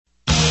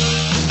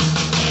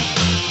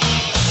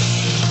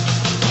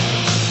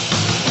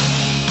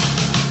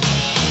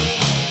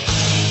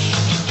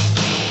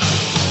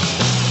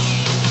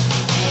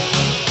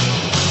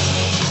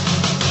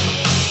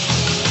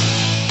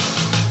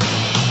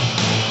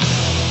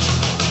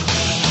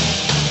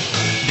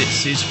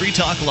This is Free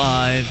Talk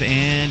Live,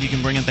 and you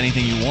can bring up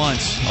anything you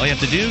want. All you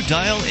have to do,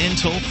 dial in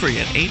toll-free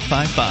at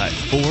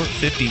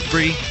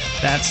 855-450-FREE.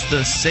 That's the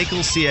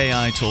SACL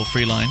CAI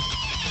toll-free line,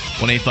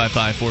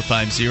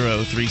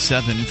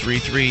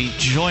 1-855-450-3733.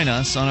 Join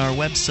us on our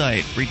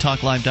website,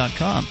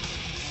 freetalklive.com,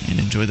 and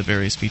enjoy the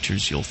various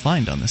features you'll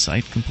find on the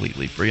site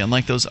completely free.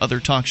 Unlike those other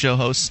talk show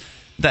hosts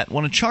that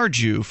want to charge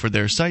you for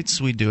their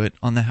sites, we do it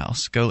on the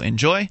house. Go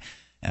enjoy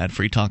at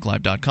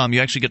freetalklive.com. You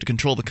actually get to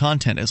control the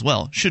content as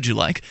well, should you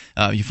like.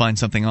 You find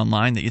something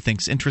online that you think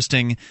is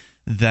interesting,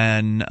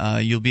 then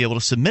you'll be able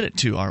to submit it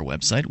to our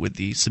website with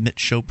the Submit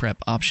Show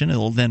Prep option.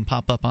 It'll then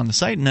pop up on the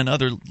site, and then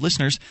other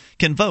listeners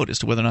can vote as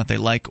to whether or not they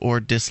like or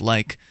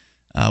dislike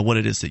what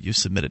it is that you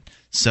submitted.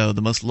 So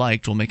the most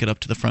liked will make it up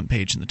to the front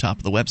page in the top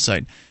of the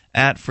website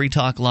at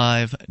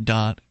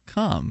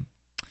freetalklive.com.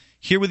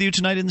 Here with you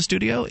tonight in the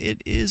studio,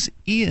 it is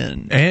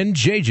Ian. And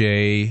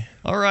JJ.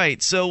 All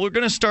right, so we're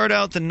going to start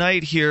out the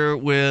night here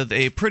with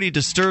a pretty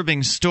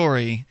disturbing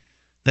story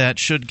that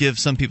should give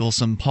some people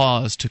some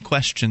pause to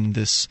question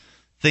this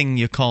thing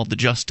you call the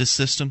justice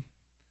system.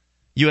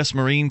 U.S.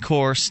 Marine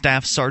Corps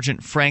Staff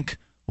Sergeant Frank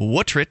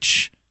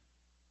Woodrich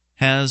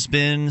has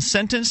been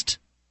sentenced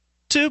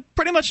to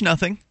pretty much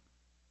nothing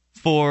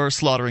for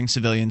slaughtering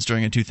civilians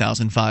during a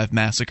 2005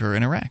 massacre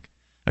in Iraq.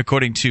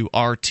 According to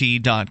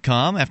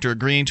RT.com, after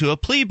agreeing to a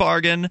plea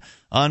bargain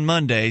on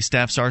Monday,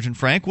 Staff Sergeant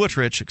Frank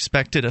Woodrich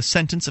expected a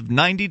sentence of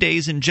 90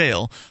 days in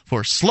jail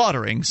for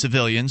slaughtering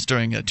civilians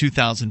during a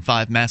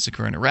 2005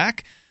 massacre in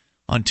Iraq.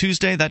 On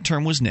Tuesday, that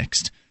term was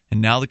nixed,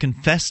 and now the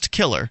confessed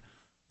killer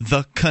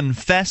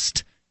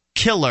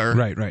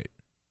right,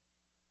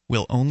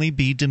 will only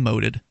be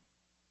demoted.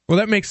 Well,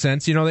 that makes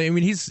sense. You know, I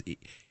mean,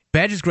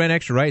 badges grant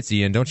extra rights,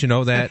 Ian. Don't you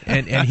know that?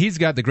 And he's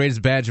got the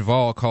greatest badge of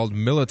all called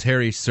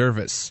military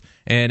service.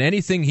 And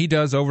anything he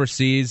does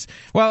overseas,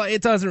 well,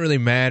 it doesn't really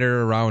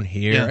matter around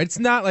here. Yeah. It's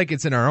not like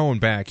it's in our own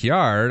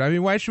backyard. I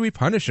mean, why should we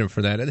punish him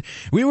for that?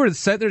 We were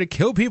sent there to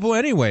kill people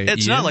anyway.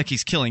 It's Ian. Not like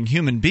he's killing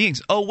human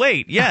beings. Oh,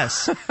 wait,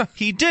 yes.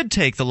 He did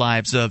take the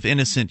lives of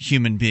innocent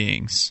human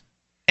beings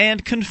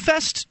and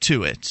confessed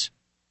to it.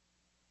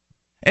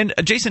 And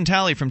Jason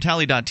Talley from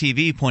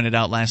Tally.tv pointed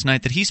out last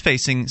night that he's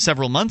facing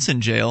several months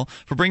in jail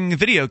for bringing a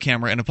video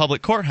camera in a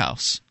public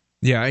courthouse.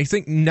 Yeah, I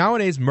think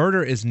nowadays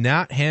murder is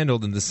not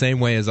handled in the same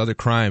way as other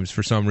crimes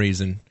for some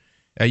reason.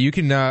 You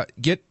can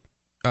get,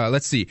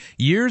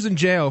 years in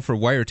jail for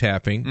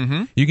wiretapping.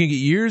 Mm-hmm. You can get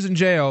years in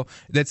jail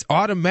that's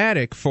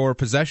automatic for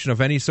possession of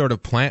any sort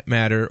of plant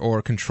matter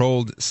or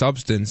controlled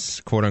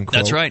substance, quote unquote.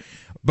 That's right.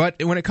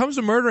 But when it comes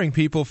to murdering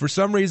people, for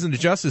some reason, the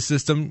justice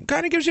system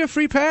kind of gives you a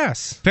free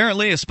pass.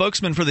 Apparently, a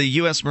spokesman for the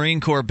U.S.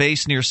 Marine Corps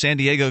base near San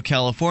Diego,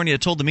 California,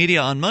 told the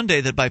media on Monday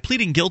that by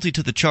pleading guilty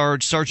to the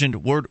charge, Sergeant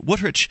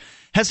Woodrich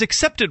has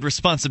accepted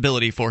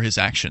responsibility for his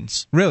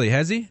actions. Really?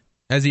 Has he?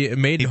 Has he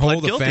made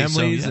whole the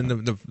families and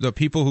the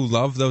people who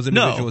love those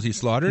individuals he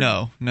slaughtered?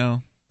 No.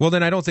 Well,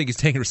 then I don't think he's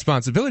taking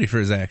responsibility for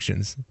his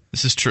actions.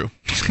 This is true.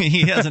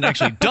 He hasn't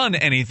actually done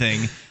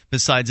anything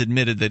besides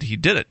admitted that he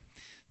did it.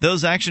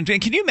 Those actions.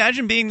 Can you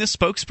imagine being this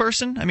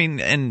spokesperson? I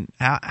mean, and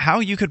how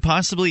you could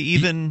possibly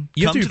even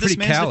come to this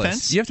man's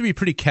defense? You have to be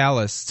pretty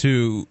callous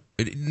to,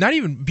 not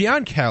even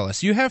beyond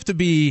callous. You have to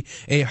be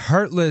a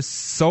heartless,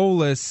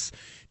 soulless,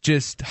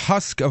 just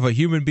husk of a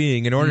human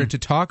being in order to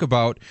talk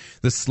about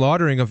the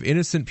slaughtering of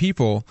innocent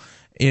people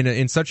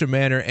in such a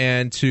manner,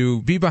 and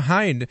to be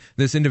behind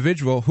this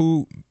individual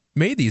who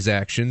made these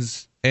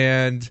actions.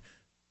 And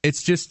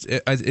it's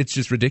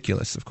just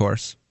ridiculous, of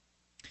course.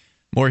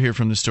 More here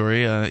from the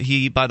story.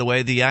 By the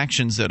way, the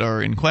actions that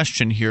are in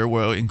question here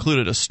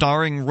included a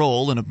starring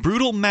role in a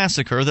brutal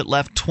massacre that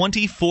left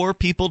 24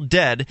 people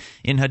dead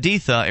in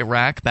Haditha,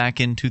 Iraq, back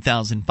in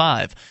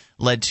 2005,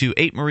 led to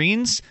 8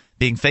 Marines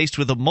being faced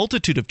with a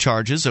multitude of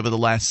charges over the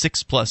last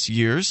 6+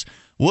 years.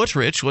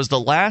 Woodrich was the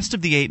last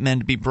of the 8 men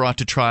to be brought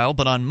to trial,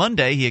 but on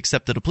Monday he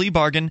accepted a plea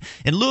bargain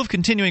in lieu of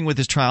continuing with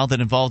his trial that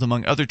involved,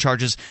 among other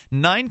charges,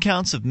 9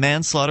 counts of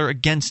manslaughter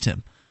against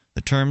him. The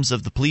terms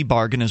of the plea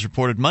bargain, as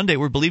reported Monday,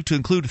 were believed to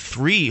include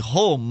 3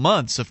 whole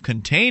months of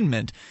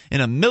containment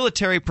in a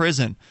military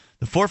prison,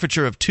 the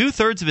forfeiture of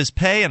 2/3 of his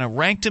pay, and a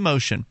rank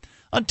demotion.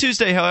 On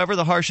Tuesday, however,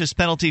 the harshest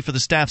penalty for the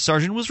staff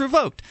sergeant was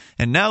revoked,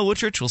 and now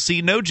Woodrich will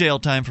see no jail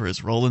time for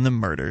his role in the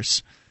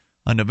murders.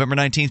 On November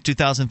 19,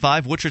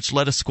 2005, Woodrich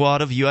led a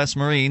squad of U.S.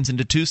 Marines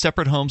into 2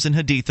 separate homes in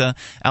Haditha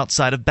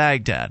outside of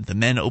Baghdad. The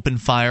men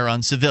opened fire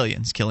on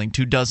civilians, killing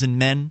 24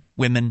 men,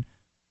 women,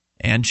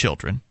 and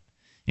children,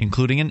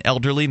 including an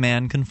elderly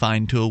man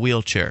confined to a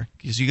wheelchair.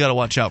 Because you got to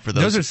watch out for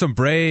those. Those are some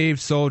brave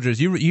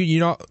soldiers. You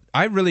know,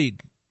 I really,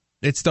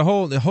 it's the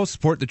whole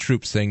support the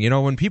troops thing. You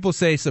know, when people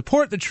say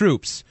support the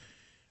troops,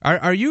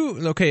 are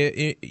you,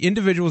 okay,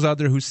 individuals out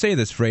there who say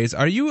this phrase,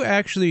 are you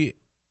actually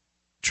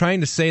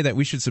trying to say that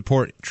we should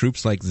support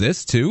troops like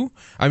this too?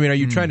 I mean, are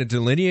you trying to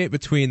delineate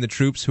between the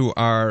troops who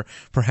are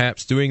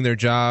perhaps doing their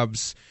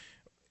jobs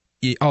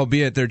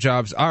albeit their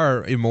jobs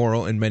are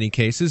immoral in many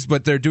cases,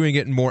 but they're doing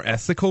it in more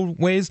ethical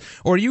ways?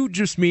 Or you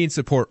just mean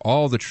support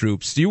all the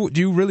troops? Do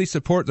you really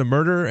support the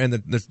murder and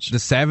the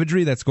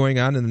savagery that's going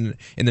on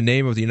in the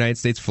name of the United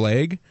States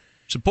flag?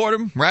 Support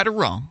them, right or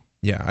wrong.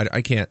 Yeah,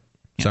 I can't.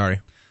 Yeah.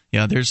 Sorry.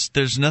 Yeah,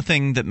 there's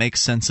nothing that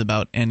makes sense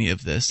about any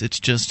of this. It's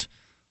just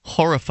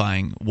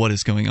horrifying what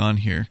is going on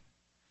here.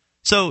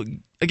 So,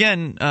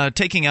 again,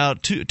 taking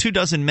out two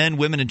dozen men,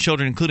 women, and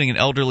children, including an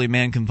elderly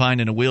man confined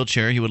in a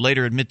wheelchair, he would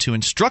later admit to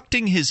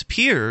instructing his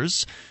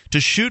peers to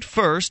shoot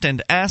first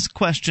and ask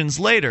questions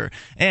later,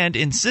 and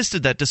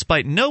insisted that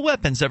despite no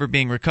weapons ever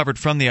being recovered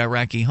from the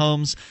Iraqi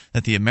homes,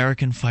 that the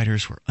American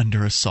fighters were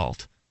under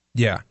assault.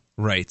 Yeah,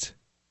 right.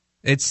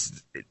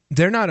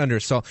 They're not under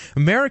assault.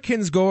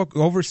 Americans go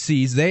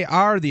overseas. They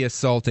are the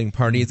assaulting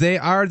party. They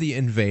are the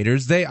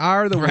invaders. They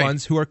are the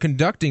ones who are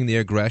conducting the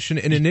aggression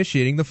and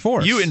initiating the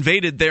force. You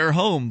invaded their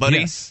home, buddy.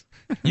 Yes.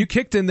 You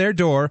kicked in their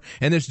door,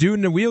 and this dude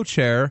in a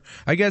wheelchair,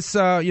 I guess,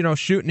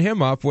 shooting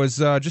him up was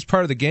just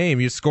part of the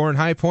game. You're scoring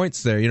high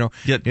points there,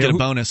 Get a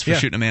bonus for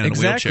shooting a man in a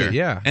wheelchair.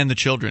 Yeah. And the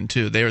children,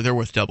 too. They're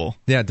worth double.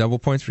 Yeah, double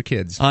points for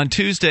kids. On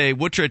Tuesday,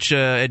 Woodrich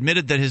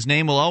admitted that his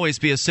name will always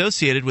be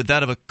associated with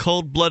that of a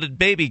cold-blooded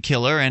baby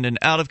killer and an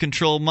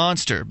out-of-control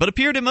monster, but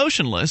appeared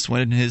emotionless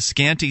when his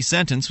scanty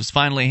sentence was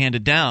finally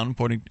handed down,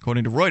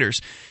 according to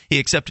Reuters. He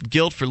accepted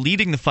guilt for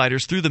leading the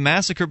fighters through the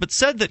massacre, but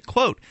said that,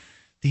 quote,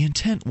 "The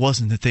intent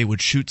wasn't that they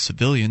would shoot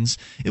civilians.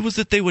 It was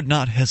that they would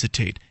not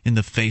hesitate in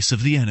the face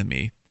of the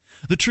enemy.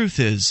 The truth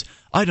is,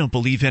 I don't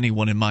believe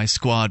anyone in my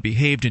squad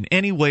behaved in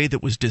any way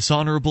that was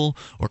dishonorable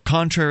or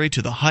contrary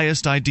to the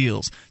highest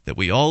ideals that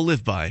we all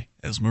live by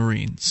as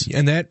Marines."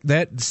 And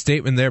that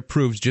statement there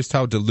proves just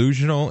how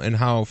delusional and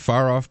how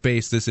far off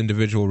base this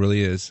individual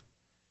really is.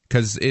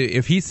 Because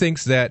if he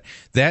thinks that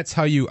that's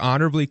how you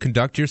honorably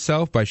conduct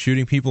yourself, by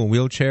shooting people in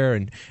wheelchair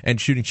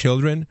and shooting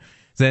children,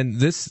 then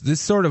this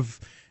sort of...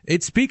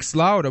 It speaks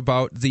loud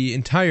about the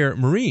entire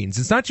Marines.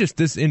 It's not just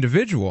this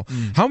individual.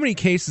 How many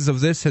cases of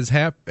this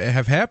have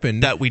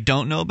happened that we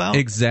don't know about?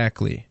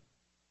 Exactly.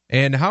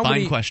 And how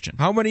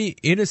many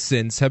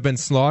innocents have been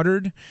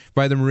slaughtered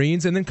by the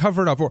Marines and then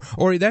covered up?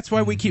 Or that's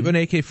why we keep an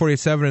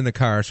AK-47 in the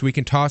car, so we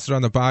can toss it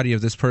on the body of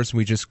this person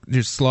we just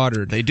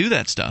slaughtered. They do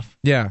that stuff.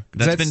 Yeah,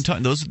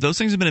 those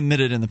things have been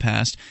admitted in the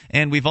past,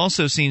 and we've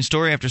also seen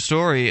story after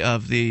story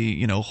of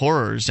the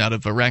horrors out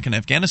of Iraq and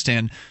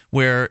Afghanistan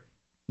where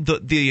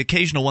the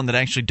occasional one that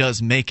actually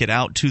does make it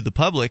out to the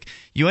public,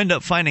 you end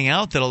up finding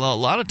out that a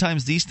lot of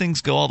times these things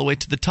go all the way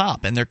to the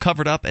top, and they're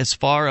covered up as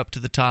far up to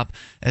the top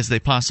as they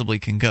possibly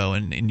can go.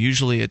 And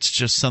usually it's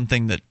just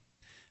something that,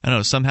 I don't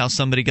know, somehow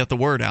somebody got the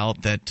word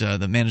out that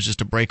manages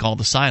to break all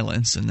the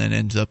silence, and then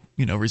ends up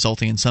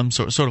resulting in some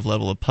sort of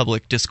level of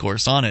public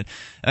discourse on it.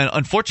 And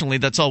unfortunately,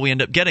 that's all we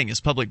end up getting is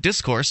public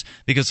discourse,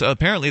 because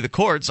apparently the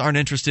courts aren't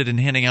interested in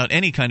handing out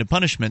any kind of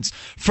punishments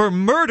for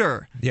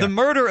murder. Yeah. The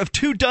murder of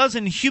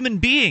 24 human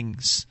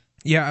beings.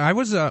 Yeah, I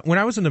was when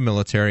I was in the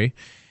military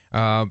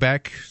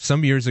back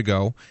some years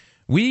ago.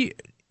 The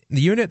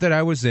unit that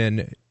I was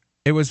in,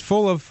 it was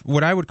full of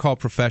what I would call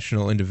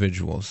professional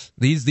individuals.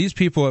 These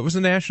people, it was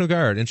the National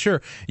Guard. And sure,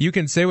 you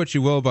can say what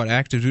you will about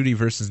active duty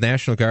versus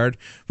National Guard,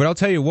 but I'll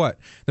tell you what,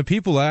 the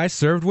people that I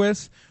served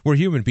with were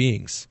human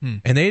beings.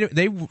 And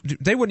they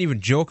wouldn't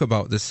even joke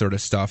about this sort of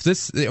stuff.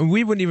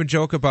 We wouldn't even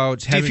joke about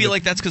Do you feel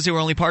like that's because they were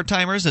only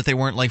part-timers, that they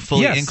weren't like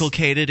fully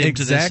inculcated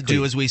into this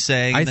do as we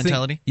say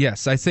mentality?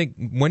 Yes, I think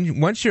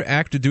once you're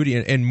active duty,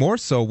 and more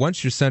so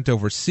once you're sent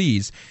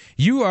overseas,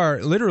 you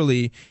are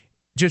literally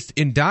just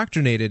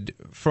indoctrinated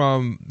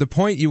from the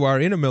point you are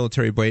in a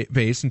military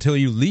base until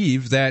you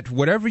leave, that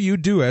whatever you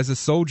do as a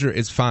soldier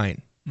is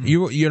fine.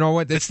 You know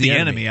what? It's the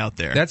enemy out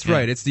there. That's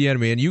right. It's the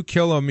enemy. And you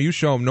kill them, you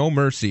show them no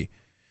mercy.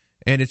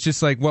 And it's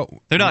just like,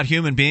 well, they're not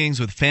human beings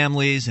with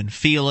families and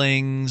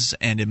feelings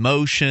and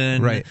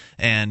emotion, right?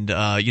 And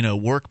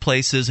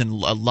workplaces and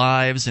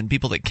lives and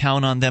people that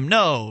count on them.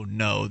 No,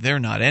 they're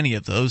not any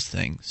of those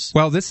things.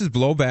 Well, this is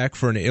blowback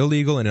for an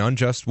illegal and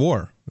unjust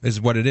war, is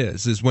what it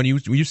is. Is when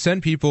you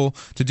send people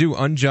to do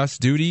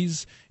unjust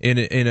duties in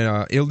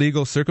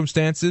illegal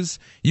circumstances,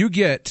 you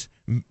get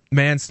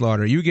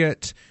manslaughter, you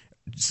get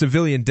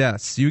civilian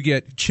deaths, you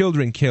get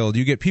children killed,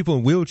 you get people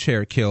in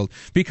wheelchair killed,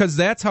 because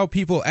that's how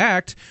people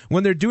act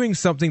when they're doing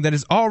something that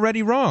is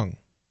already wrong.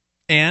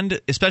 And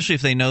especially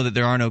if they know that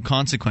there are no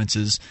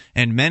consequences.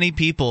 And many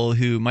people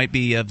who might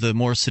be of the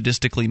more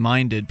sadistically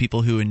minded,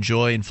 people who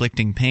enjoy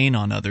inflicting pain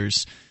on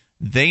others,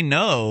 they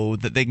know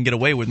that they can get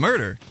away with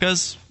murder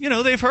because,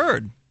 they've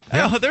heard.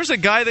 Yeah. There's a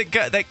guy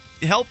that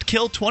helped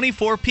kill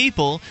 24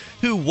 people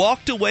who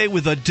walked away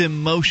with a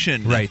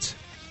demotion. Right.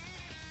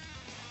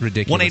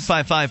 Ridiculous.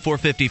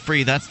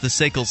 1-855-450-FREE. That's the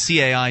SACL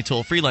CAI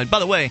toll-free line. By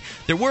the way,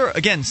 there were,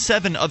 again,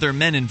 7 other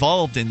men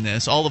involved in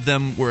this. All of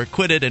them were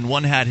acquitted, and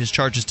one had his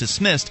charges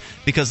dismissed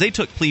because they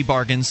took plea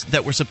bargains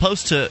that were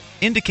supposed to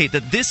indicate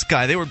that this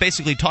guy, they were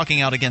basically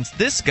talking out against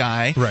this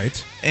guy.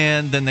 Right.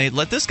 And then they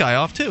let this guy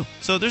off, too.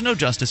 So there's no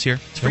justice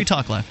here. It's Free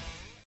Talk Live.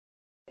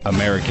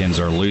 Americans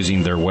are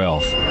losing their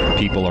wealth.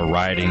 People are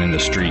rioting in the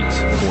streets.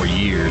 For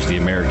years, the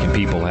American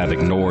people have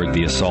ignored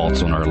the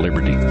assaults on our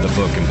liberty. The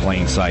book In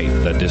Plain Sight,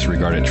 The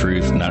Disregarded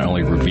Truth, not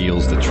only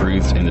reveals the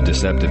truth and the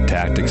deceptive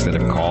tactics that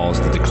have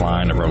caused the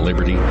decline of our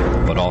liberty,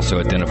 but also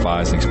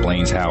identifies and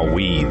explains how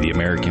we, the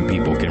American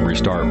people, can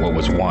restart what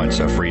was once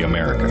a free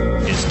America.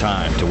 It's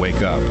time to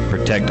wake up,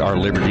 protect our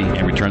liberty,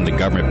 and return the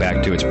government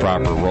back to its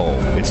proper role.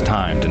 It's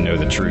time to know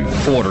the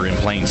truth. Order In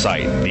Plain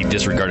Sight, The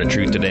Disregarded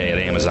Truth today at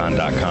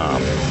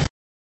Amazon.com.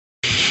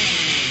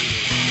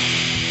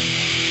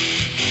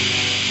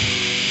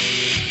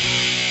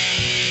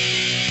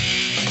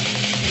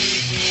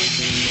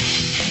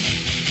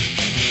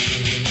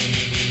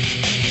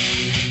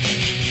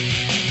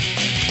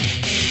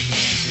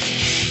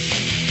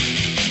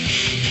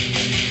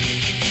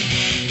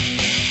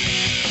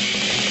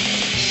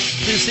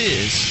 This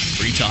is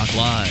Free Talk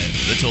Live.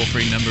 The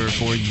toll-free number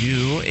for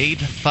you,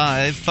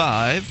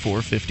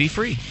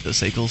 855-450-FREE. The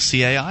SACL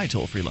CAI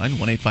toll-free line,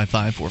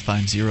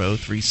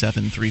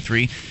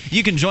 1-855-450-3733.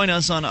 You can join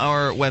us on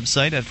our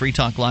website at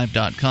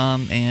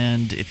freetalklive.com,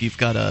 and if you've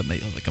got a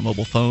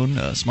mobile phone,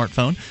 a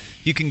smartphone,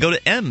 you can go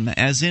to m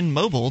as in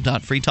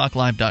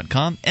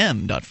mobile.freetalklive.com,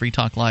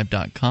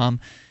 m.freetalklive.com,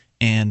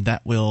 and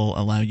that will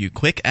allow you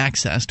quick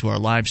access to our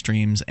live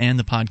streams and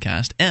the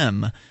podcast,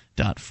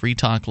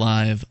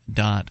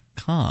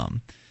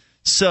 m.freetalklive.com.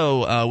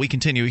 So we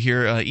continue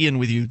here, Ian,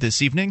 with you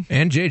this evening,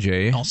 and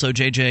JJ. Also,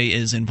 JJ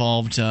is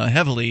involved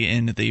heavily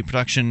in the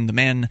production. The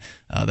main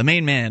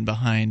man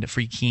behind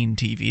Free Keene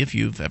TV. If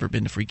you've ever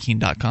been to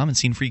freekeene.com and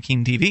seen Free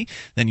Keene TV,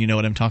 then you know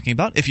what I'm talking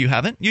about. If you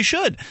haven't, you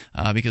should,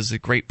 because it's a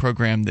great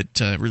program that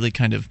really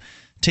kind of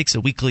takes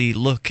a weekly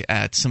look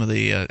at some of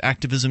the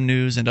activism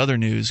news and other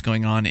news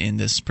going on in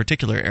this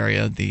particular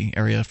area, the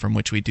area from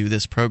which we do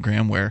this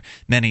program, where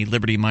many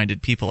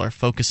liberty-minded people are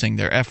focusing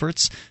their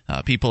efforts.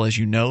 People, as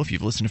you know, if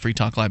you've listened to Free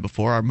Talk Live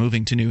before, are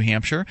moving to New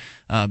Hampshire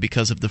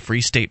because of the Free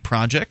State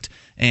Project,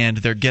 and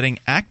they're getting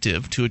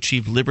active to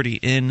achieve liberty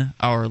in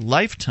our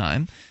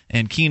lifetime.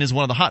 And Keene is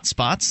one of the hot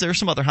spots. There are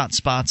some other hot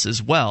spots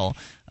as well.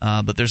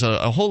 But there's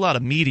a whole lot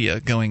of media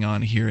going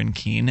on here in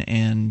Keene,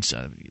 and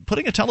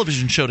putting a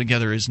television show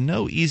together is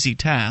no easy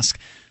task.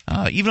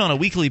 Even on a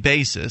weekly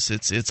basis,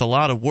 it's a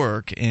lot of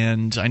work,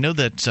 and I know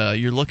that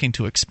you're looking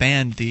to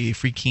expand the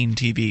Free Keene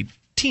TV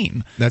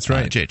team. That's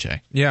right.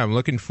 JJ. Yeah, I'm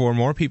looking for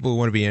more people who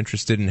want to be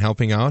interested in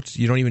helping out.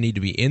 You don't even need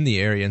to be in the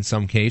area in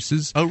some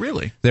cases. Oh,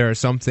 really? There are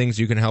some things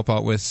you can help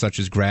out with, such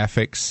as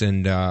graphics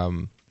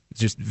and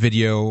just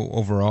video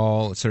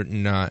overall.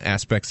 Certain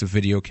aspects of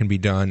video can be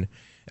done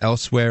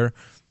elsewhere.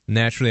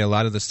 Naturally, a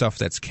lot of the stuff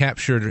that's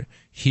captured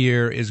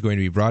here is going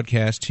to be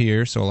broadcast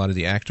here, so a lot of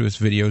the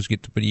activist videos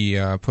get to be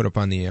put up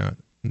on the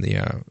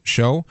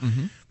show.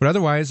 Mm-hmm. But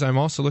otherwise, I'm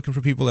also looking for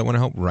people that want to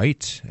help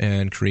write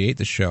and create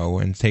the show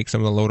and take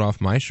some of the load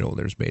off my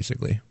shoulders,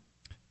 basically.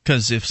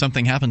 Because if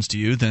something happens to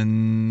you,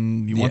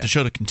 then you want the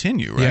show to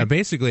continue, right? Yeah,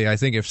 basically, I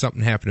think if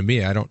something happened to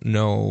me, I don't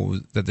know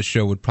that the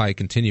show would probably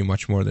continue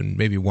much more than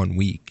maybe 1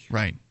 week.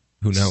 Right.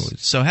 Who knows?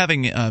 So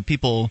having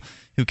people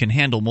who can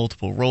handle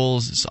multiple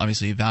roles is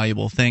obviously a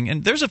valuable thing.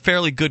 And there's a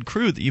fairly good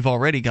crew that you've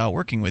already got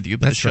working with you.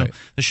 But That's right.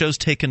 The show's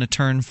taken a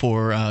turn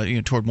for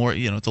toward more.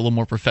 It's a little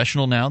more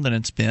professional now than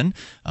it's been.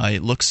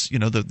 It looks, the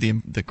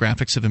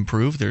graphics have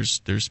improved.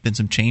 There's been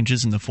some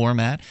changes in the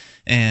format,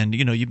 and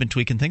you've been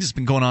tweaking things. It's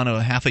been going on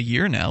a half a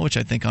year now, which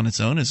I think on its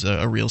own is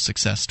a real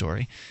success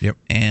story. Yep.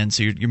 And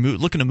so you're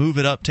looking to move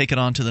it up, take it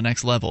on to the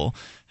next level.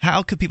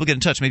 How could people get in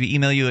touch? Maybe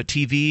email you at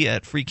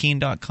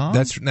tv@freekeene.com?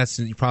 That's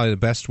probably the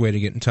best way to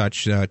get in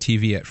touch,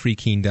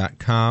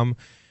 tv@freekeene.com.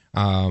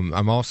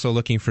 I'm also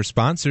looking for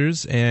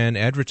sponsors and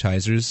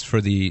advertisers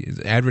for the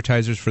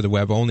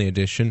web-only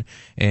edition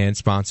and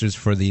sponsors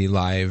for the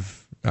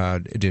live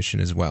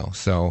edition as well.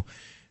 So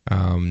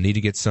need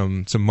to get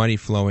some money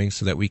flowing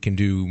so that we can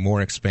do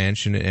more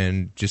expansion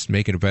and just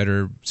make it a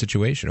better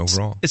situation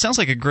overall. It sounds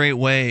like a great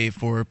way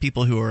for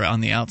people who are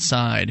on the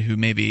outside who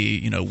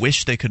maybe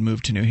wish they could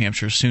move to New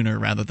Hampshire sooner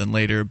rather than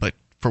later, but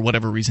for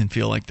whatever reason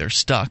feel like they're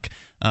stuck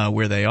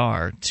where they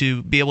are,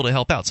 to be able to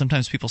help out.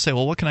 Sometimes people say,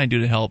 well, what can I do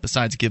to help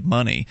besides give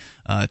money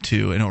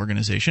to an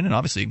organization? And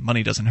obviously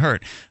money doesn't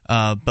hurt.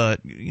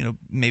 But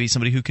maybe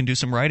somebody who can do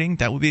some writing,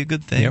 that would be a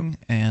good thing. Yep.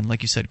 And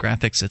like you said,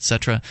 graphics,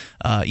 etc.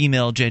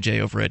 Email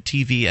JJ over at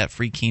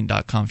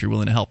tv@freekeene.com if you're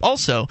willing to help.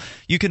 Also,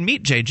 you can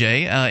meet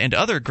JJ and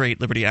other great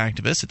liberty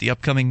activists at the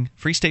upcoming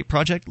Free State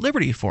Project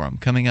Liberty Forum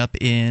coming up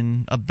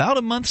in about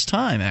a month's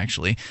time,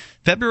 actually.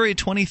 February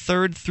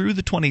 23rd through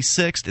the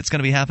 26th. It's going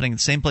to be happening in the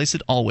same place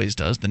it always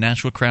does, the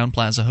Nashville Crown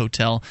Plaza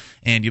Hotel,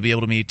 and you'll be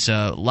able to meet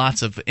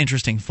lots of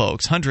interesting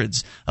folks.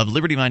 Hundreds of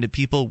liberty-minded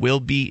people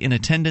will be in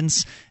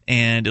attendance,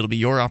 and it'll be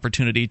your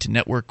opportunity to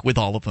network with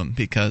all of them,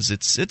 because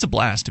it's a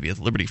blast to be at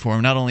the Liberty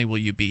Forum. Not only will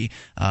you be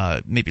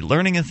maybe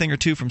learning a thing or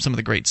two from some of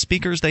the great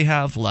speakers they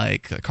have,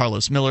 like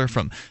Carlos Miller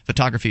from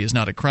Photography is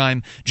Not a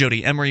Crime,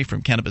 Jody Emery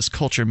from Cannabis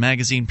Culture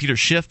Magazine, Peter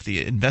Schiff,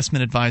 the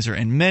investment advisor,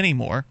 and many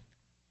more.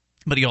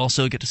 But you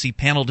also get to see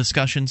panel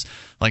discussions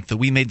like the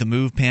We Made the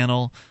Move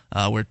panel,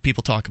 where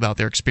people talk about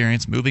their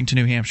experience moving to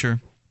New Hampshire.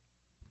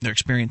 their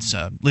experience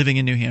living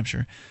in New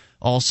Hampshire.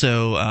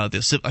 Also, I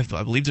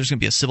believe there's going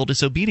to be a civil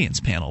disobedience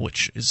panel,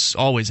 which is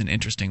always an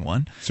interesting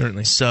one.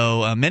 Certainly.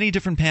 So many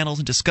different panels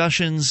and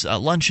discussions,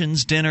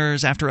 luncheons,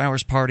 dinners,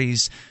 after-hours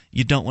parties.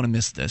 You don't want to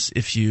miss this.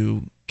 If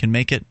you can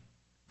make it,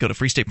 go to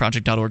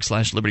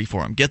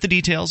freestateproject.org/libertyforum. Get the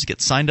details,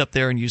 get signed up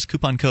there, and use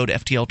coupon code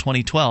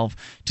FTL2012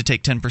 to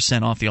take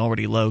 10% off the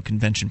already low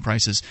convention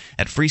prices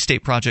at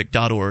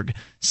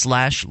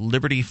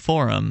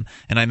freestateproject.org/libertyforum.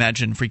 And I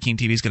imagine Free Keene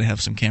TV is going to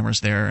have some cameras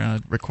there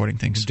recording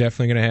things.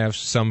 Definitely going to have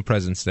some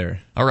presence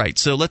there. All right,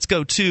 so let's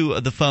go to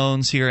the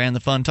phones here and the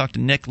fun. Talk to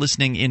Nick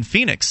listening in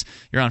Phoenix.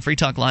 You're on Free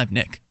Talk Live,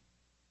 Nick.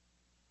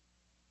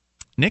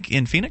 Nick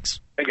in Phoenix?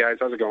 Hey, guys.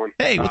 How's it going?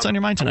 Hey, what's on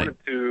your mind tonight? I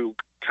wanted to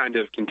kind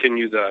of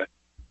continue the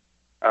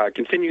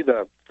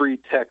Free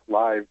Tech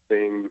Live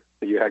thing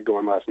that you had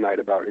going last night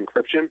about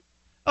encryption.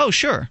 Oh,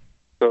 sure.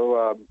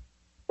 So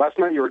last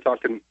night you were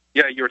talking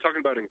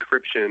about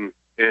encryption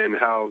and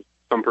how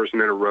some person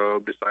in a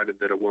robe decided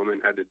that a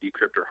woman had to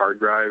decrypt her hard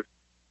drive,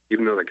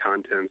 even though the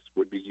contents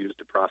would be used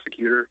to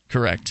prosecute her.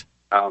 Correct.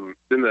 Then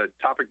the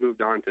topic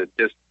moved on to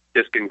disk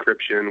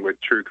encryption with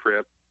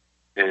TrueCrypt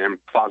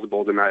and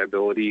plausible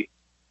deniability,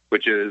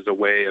 which is a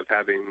way of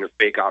having a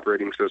fake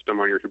operating system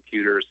on your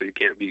computer so you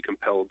can't be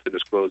compelled to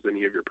disclose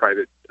any of your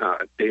private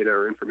data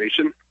or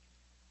information.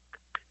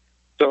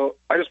 So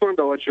I just wanted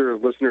to let your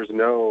listeners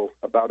know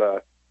about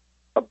a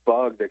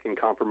bug that can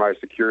compromise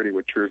security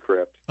with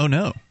TrueCrypt. Oh,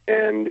 no.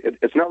 And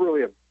it's not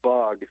really a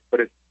bug,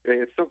 but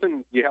it's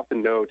something you have to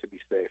know to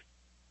be safe.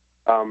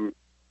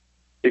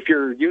 If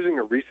you're using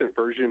a recent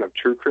version of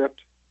TrueCrypt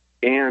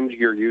and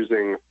you're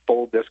using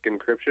full disk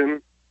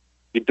encryption,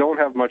 you don't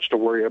have much to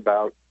worry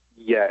about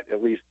yet.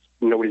 At least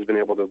nobody's been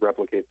able to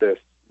replicate this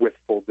with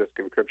full disk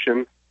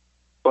encryption.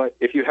 But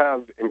if you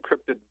have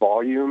encrypted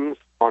volumes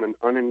on an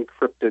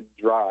unencrypted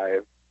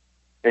drive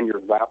and your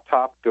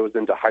laptop goes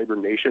into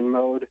hibernation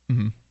mode,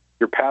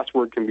 your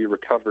password can be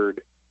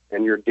recovered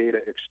and your data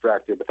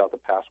extracted without the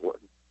password.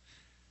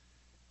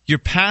 Your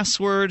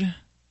password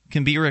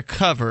can be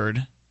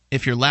recovered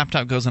if your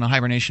laptop goes into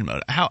hibernation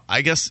mode. How?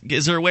 I guess,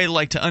 is there a way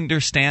to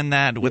understand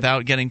that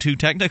without getting too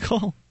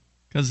technical?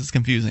 Because it's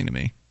confusing to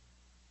me.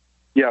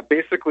 Yeah,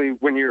 basically,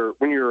 when your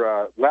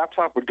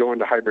laptop would go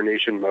into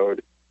hibernation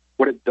mode,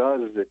 what it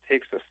does is it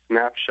takes a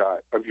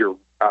snapshot of your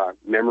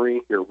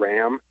memory, your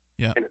RAM,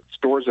 and it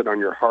stores it on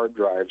your hard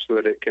drive so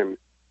that it can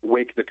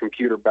wake the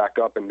computer back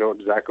up and know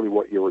exactly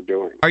what you were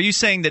doing. Are you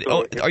saying that?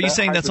 Are you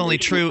saying that's only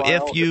true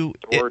if you?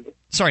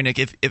 Sorry, Nick.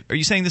 Are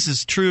you saying this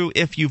is true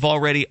if you've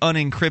already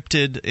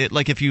unencrypted it?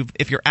 Like if you're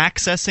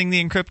accessing the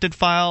encrypted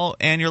file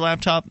and your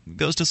laptop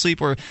goes to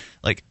sleep, or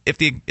like if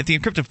the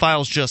encrypted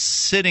file is just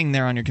sitting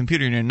there on your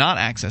computer and you're not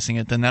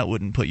accessing it, then that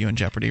wouldn't put you in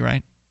jeopardy,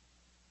 right?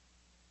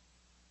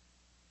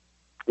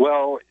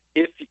 Well,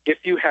 if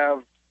you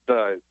have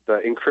the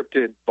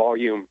encrypted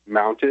volume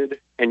mounted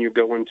and you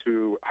go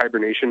into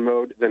hibernation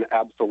mode, then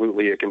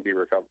absolutely it can be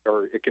recovered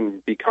or it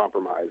can be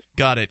compromised.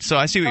 Got it. So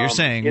I see what you're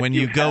saying. When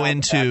you go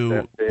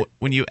into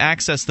when you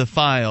access the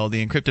file,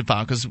 the encrypted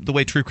file, because the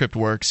way TrueCrypt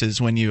works is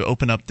when you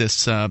open up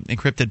this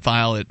encrypted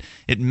file, it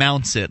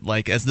mounts it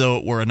like as though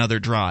it were another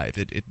drive.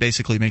 It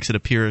basically makes it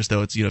appear as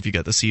though it's, if you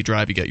got the C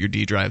drive, you got your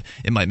D drive,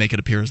 it might make it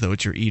appear as though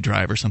it's your E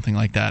drive or something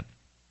like that.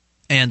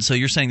 And so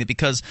you're saying that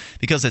because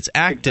it's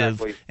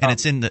active and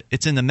it's in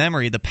the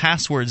memory, the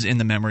password's in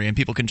the memory, and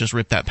people can just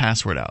rip that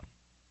password out.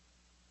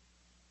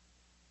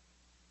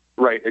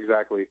 Right,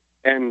 exactly.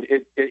 And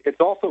it's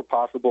also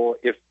possible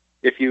if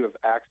you have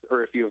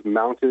if you have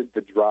mounted the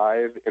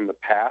drive in the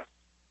past,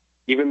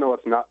 even though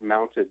it's not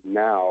mounted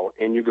now,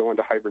 and you go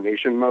into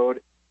hibernation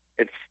mode,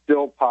 it's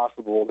still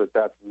possible that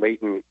that's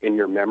latent in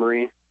your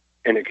memory,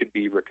 and it could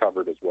be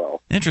recovered as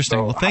well. Interesting.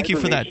 So well, thank you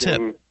for that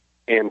tip.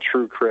 And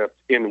TrueCrypt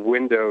in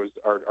Windows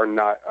are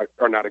not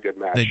a good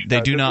match.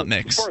 They do not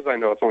mix. As far as I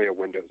know, it's only a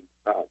Windows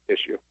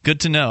issue. Good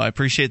to know. I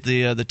appreciate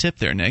the tip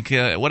there, Nick.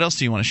 What else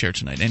do you want to share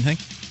tonight? Anything?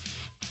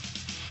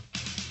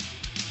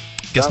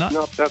 Guess not?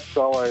 No, that's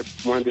all I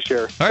wanted to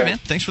share. All right, man.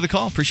 Thanks for the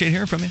call. Appreciate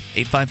hearing from you.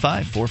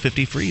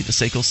 855-450-FREE, the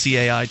SACL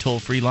CAI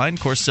toll-free line.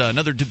 Of course,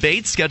 another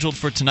debate scheduled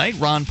for tonight.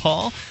 Ron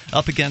Paul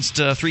up against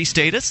three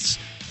statists.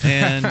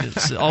 And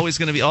it's always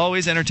going to be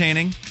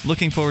entertaining.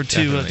 Looking forward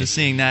to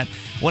seeing that.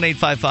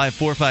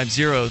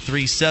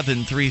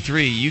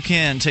 1-855-450-3733. You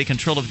can take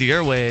control of the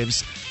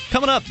airwaves.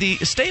 Coming up, the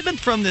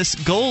statement from this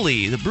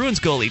goalie, the Bruins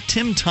goalie,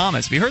 Tim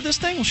Thomas. Have you heard this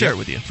thing? We'll share it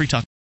with you. Free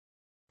Talk.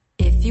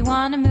 If you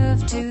want to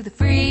move to the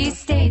Free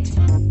State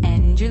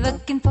and you're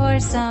looking for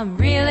some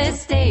real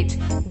estate,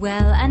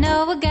 well, I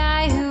know a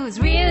guy who's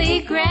really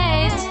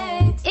great.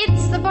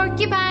 It's the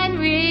Porcupine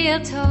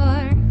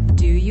Realtor.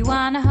 Do you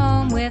want a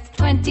home with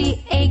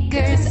 20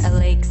 acres, a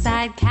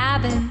lakeside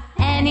cabin,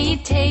 any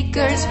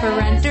takers for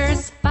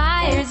renters,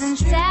 buyers, and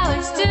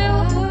sellers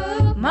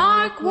too?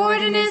 Mark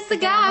Warden is the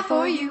guy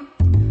for you.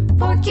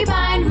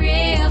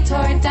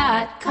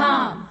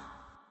 PorcupineRealtor.com.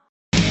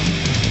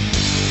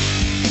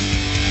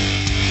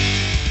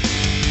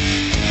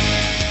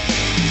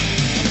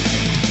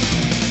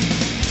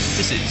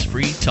 This is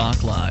Free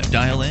Talk Live.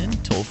 Dial in,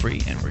 toll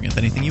free, and bring up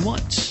anything you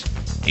want.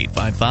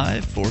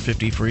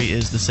 855-450-FREE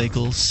is the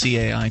SACL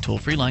CAI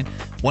toll-free line.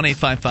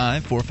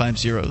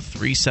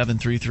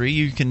 1-855-450-3733.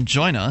 You can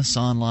join us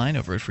online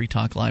over at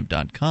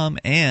freetalklive.com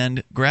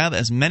and grab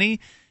as many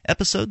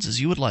episodes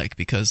as you would like,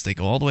 because they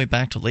go all the way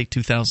back to late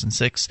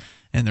 2006,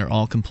 and they're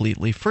all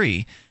completely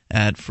free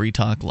at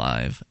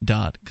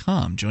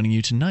freetalklive.com. Joining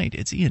you tonight,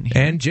 it's Ian here.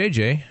 And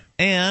JJ.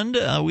 And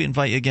we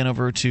invite you again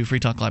over to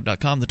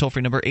freetalklive.com. The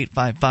toll-free number,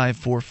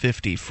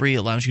 855-450-FREE,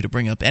 allows you to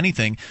bring up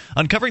anything,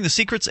 uncovering the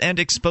secrets and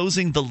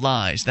exposing the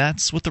lies.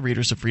 That's what the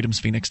readers of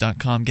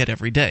freedomsphoenix.com get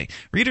every day.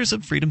 Readers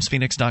of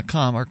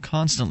freedomsphoenix.com are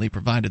constantly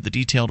provided the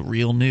detailed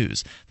real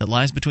news that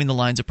lies between the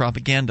lines of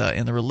propaganda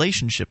and the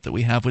relationship that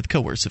we have with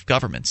coercive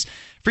governments.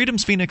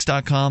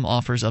 freedomsphoenix.com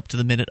offers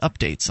up-to-the-minute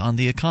updates on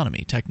the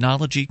economy,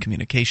 technology,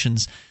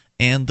 communications,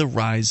 and the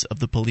rise of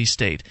the police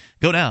state.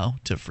 Go now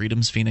to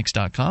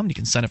freedomsphoenix.com. You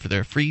can sign up for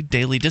their free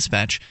daily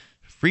dispatch,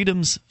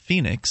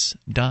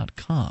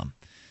 freedomsphoenix.com.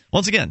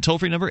 Once again,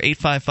 toll-free number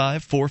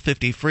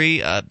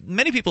 855-450-FREE.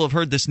 Many people have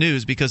heard this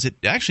news because it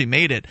actually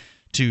made it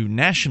to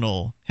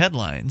national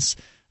headlines.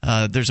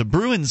 There's a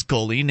Bruins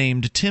goalie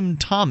named Tim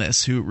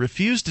Thomas who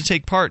refused to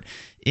take part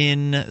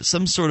in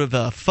some sort of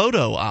a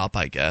photo op,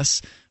 I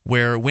guess,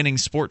 where winning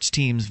sports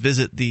teams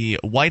visit the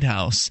White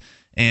House.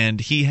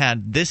 And he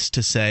had this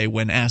to say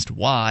when asked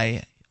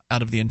why,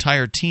 out of the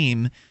entire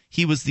team,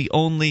 he was the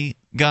only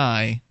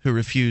guy who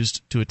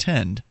refused to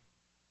attend.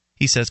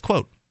 He says,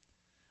 quote,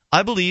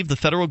 "I believe the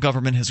federal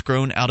government has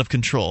grown out of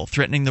control,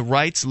 threatening the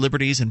rights,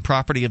 liberties, and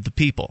property of the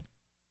people."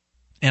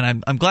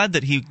 And I'm glad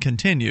that he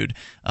continued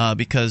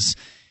because,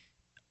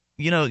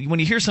 you know, when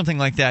you hear something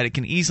like that, it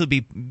can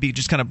easily be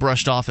just kind of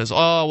brushed off as,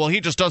 oh, well,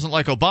 he just doesn't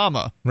like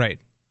Obama. Right.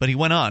 But he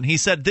went on. He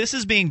said, "This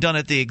is being done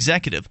at the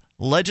executive,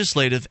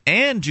 legislative,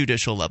 and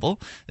judicial level.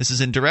 This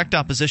is in direct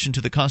opposition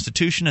to the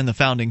Constitution and the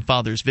Founding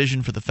Fathers'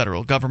 vision for the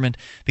federal government.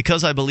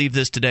 Because I believe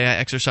this today, I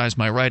exercise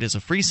my right as a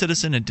free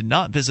citizen and did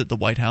not visit the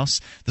White House.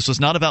 This was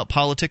not about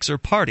politics or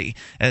party,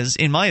 as,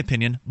 in my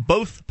opinion,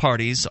 both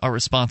parties are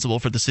responsible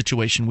for the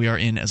situation we are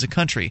in as a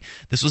country.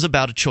 This was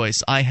about a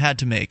choice I had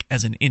to make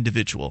as an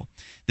individual.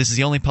 This is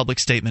the only public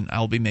statement I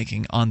will be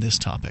making on this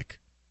topic."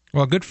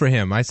 Well, good for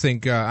him. I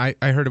think I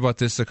heard about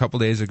this a couple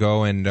days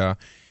ago, and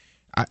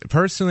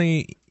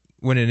personally,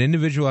 when an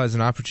individual has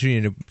an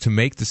opportunity to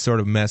make this sort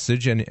of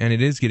message, and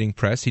it is getting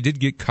press, he did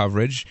get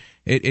coverage,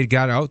 it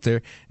got out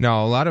there.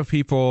 Now, a lot of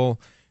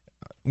people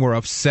were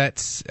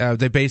upset.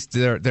 They based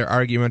their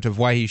argument of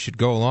why he should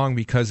go along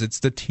because it's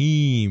the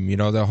team. You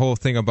know, the whole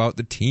thing about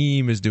the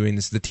team is doing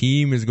this. The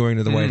team is going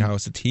to the White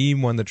House. The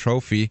team won the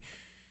trophy.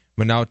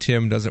 But now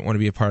Tim doesn't want to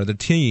be a part of the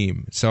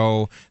team.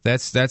 So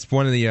that's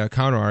one of the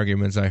counter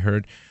arguments I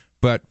heard.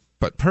 But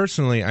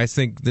personally, I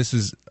think this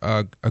is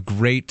a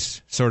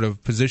great sort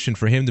of position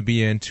for him to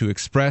be in, to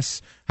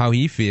express how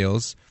he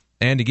feels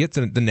and to get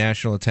the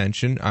national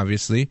attention,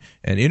 obviously,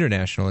 and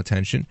international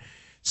attention.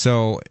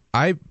 So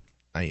I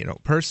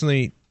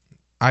personally,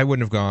 I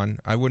wouldn't have gone.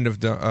 I wouldn't have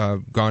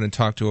gone and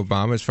talked to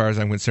Obama. As far as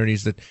I'm concerned,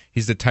 he's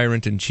the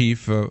tyrant in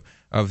chief of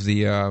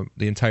the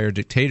entire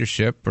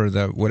dictatorship, or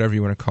the whatever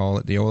you want to call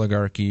it, the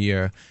oligarchy.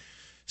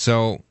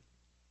 So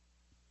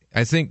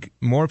I think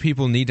more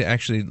people need to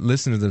actually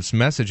listen to this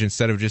message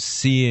instead of just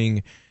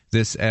seeing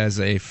this as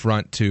a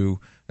front to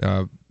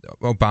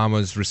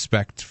Obama's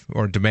respect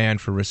or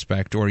demand for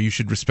respect, or you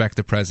should respect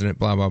the president,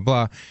 blah, blah,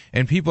 blah.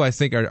 And people, I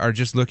think, are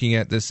just looking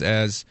at this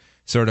as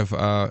sort of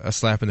a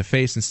slap in the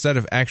face instead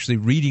of actually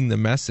reading the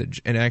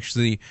message and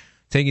actually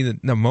taking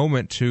the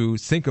moment to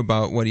think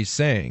about what he's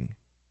saying.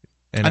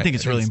 And I think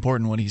it's really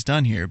important what he's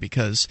done here,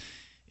 because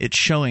it's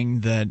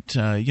showing that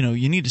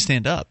you need to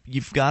stand up.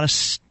 You've got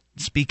to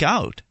speak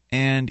out,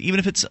 and even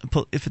if it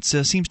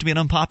seems to be an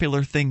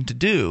unpopular thing to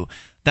do,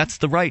 that's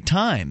the right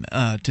time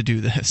to do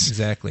this.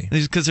 Exactly,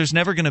 because there's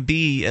never going to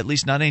be, at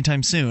least not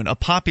anytime soon, a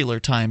popular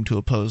time to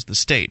oppose the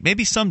state.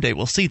 Maybe someday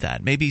we'll see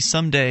that. Maybe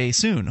someday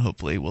soon,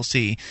 hopefully, we'll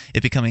see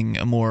it becoming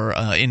more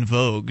in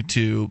vogue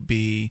to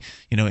be,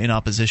 in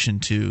opposition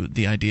to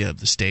the idea of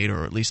the state,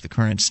 or at least the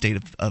current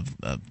state of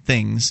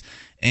things.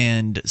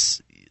 And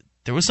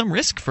there was some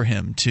risk for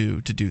him to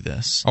do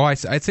this. Oh, I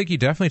think he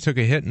definitely took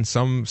a hit in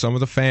some of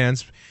the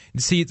fans.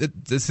 See,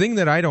 the thing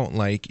that I don't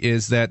like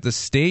is that the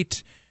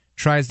state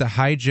tries to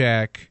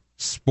hijack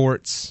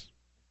sports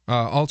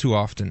all too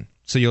often.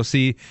 So you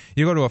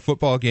go to a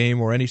football game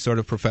or any sort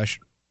of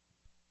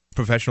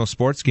professional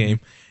sports game,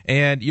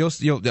 and you'll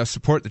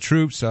support the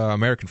troops,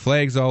 American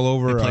flags all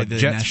over,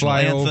 jets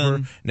fly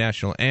over,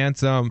 national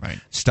anthem,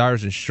 right,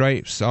 stars and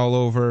stripes all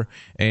over,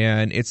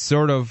 and it's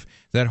sort of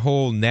that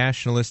whole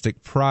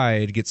nationalistic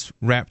pride gets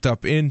wrapped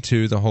up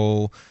into the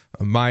whole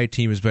my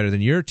team is better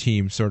than your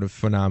team sort of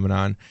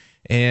phenomenon.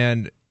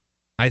 And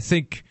I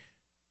think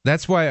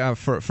that's why,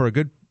 for a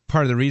good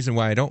part of the reason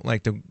why I don't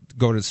like to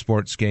go to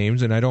sports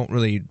games and I don't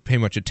really pay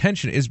much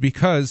attention, is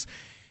because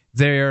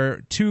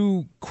they're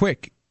too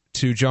quick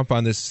to jump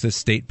on this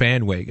state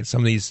bandwagon.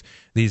 Some of these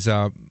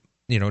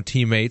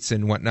teammates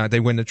and whatnot,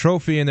 they win the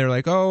trophy and they're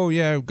like, oh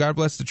yeah, God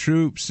bless the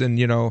troops, and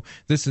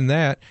this and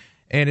that.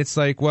 And it's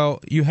like, well,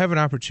 you have an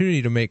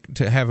opportunity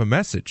to have a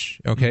message,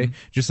 okay,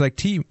 just like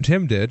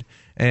Tim did,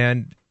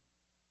 and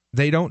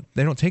they don't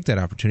take that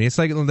opportunity. It's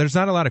like there's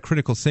not a lot of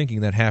critical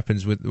thinking that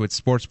happens with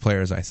sports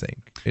players, I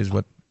think, is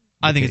what.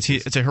 I think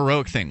it's a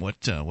heroic thing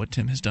what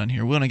Tim has done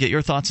here. We want to get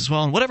your thoughts as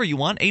well, and whatever you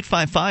want.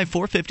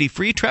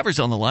 855-450-FREE. Trevor's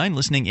on the line,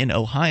 listening in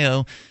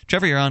Ohio.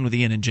 Trevor, you're on with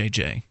Ian and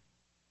JJ.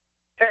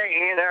 Hey,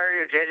 Ian, how are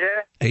you, JJ?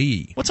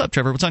 Hey, what's up,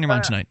 Trevor? What's on your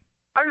mind tonight?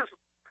 I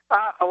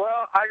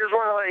just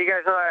want to let you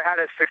guys know I had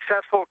a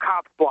successful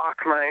cop block,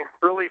 my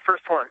really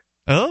first one.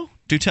 Oh,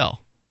 do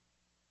tell.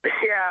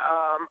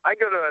 Yeah, I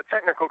go to a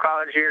technical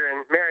college here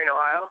in Marion,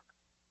 Ohio,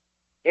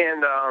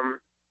 and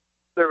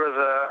there was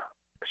a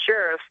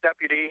sheriff's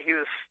deputy. He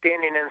was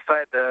standing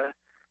inside the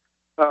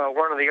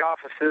one of the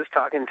offices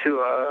talking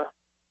to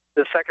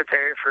the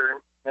secretary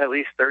for at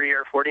least 30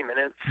 or 40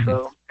 minutes.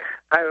 So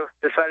I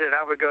decided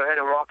I would go ahead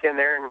and walk in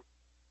there and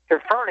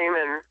confront him,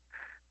 and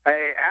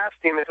I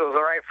asked him if it was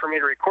all right for me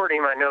to record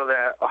him. I know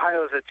that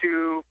Ohio is a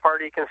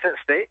two-party consent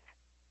state,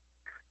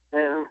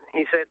 and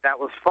he said that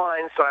was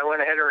fine, so I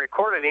went ahead and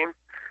recorded him.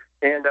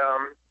 And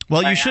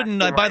well, you shouldn't.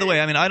 By the way,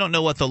 I mean, I don't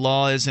know what the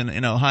law is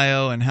in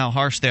Ohio and how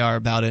harsh they are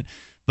about it,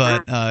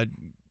 but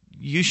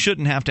you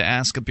shouldn't have to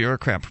ask a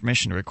bureaucrat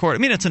permission to record. I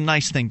mean, it's a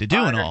nice thing to do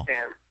and all.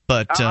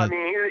 But I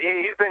mean,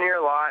 he's been here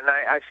a lot, and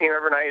I see him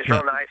every night. He's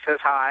real nice, says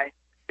hi.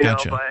 You know,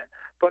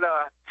 but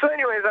so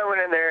anyways, I went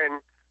in there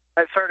and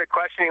I started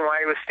questioning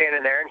why he was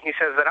standing there, and he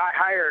says that I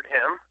hired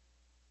him.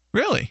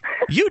 Really?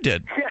 You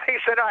did? Yeah,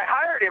 he said, I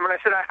hired him, and I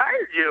said, I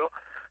hired you.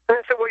 And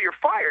I said, well, you're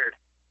fired.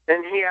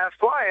 And he asked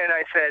why, and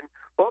I said,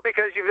 well,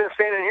 because you've been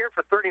standing here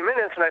for 30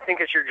 minutes, and I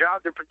think it's your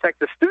job to protect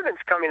the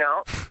students coming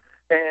out.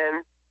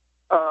 And,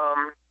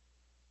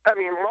 I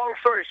mean, long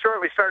story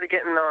short, we started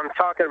getting on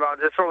talking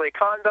about disorderly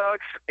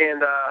conducts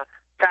and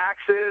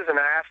taxes, and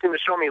I asked him to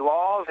show me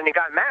laws, and he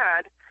got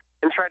mad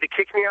and tried to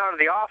kick me out of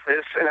the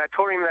office, and I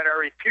told him that I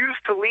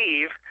refused to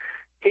leave.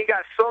 He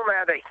got so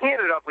mad that he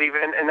ended up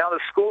leaving, and now the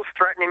school's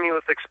threatening me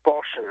with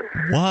expulsion.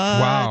 What?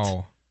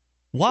 Wow.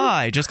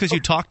 Why? Just because you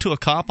talked to a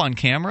cop on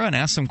camera and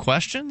asked some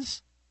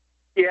questions?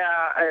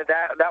 Yeah,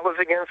 that was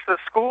against the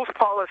school's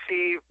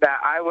policy,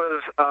 that I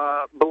was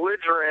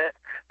belligerent,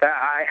 that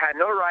I had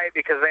no right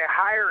because they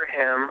hire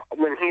him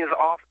when he's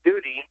off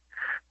duty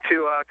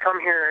to come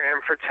here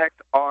and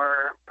protect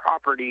our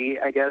property,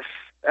 I guess,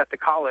 at the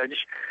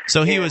college.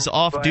 So he was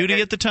off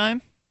duty at the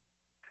time?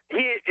 He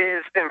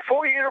is in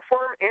full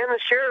uniform and the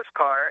sheriff's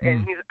car,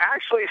 and he's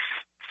actually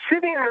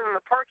sitting in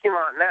the parking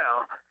lot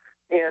now.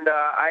 And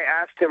I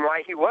asked him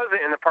why he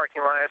wasn't in the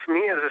parking lot. As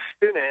me as a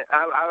student,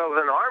 I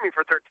was in the Army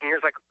for 13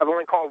 years. I've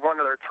only called one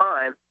other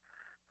time.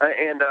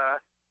 And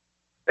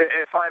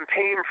if I'm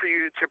paying for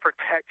you to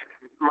protect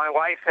my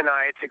wife and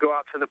I to go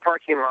out to the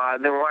parking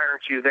lot, then why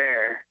aren't you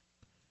there?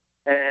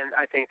 And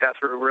I think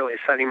that's what really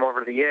set him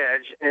over the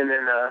edge. And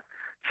then the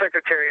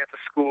secretary at the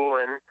school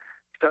and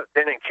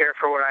didn't care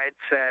for what I had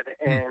said,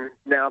 and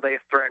now they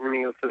threaten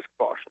me with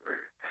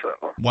expulsion. So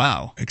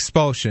wow,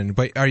 expulsion.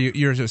 But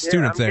you're a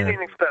student there? I'm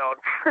getting expelled.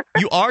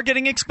 You are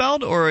getting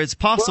expelled, or it's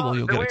possible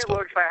you'll get expelled? The way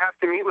it looks, I have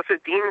to meet with the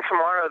dean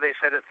tomorrow. They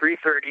said at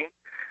 3:30,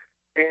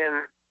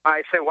 and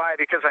I said why?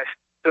 Because I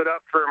stood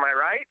up for my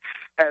rights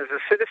as a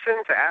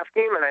citizen to ask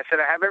him, and I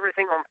said I have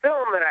everything on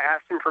film that I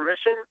asked him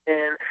permission,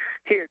 and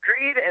he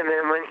agreed. And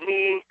then when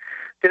he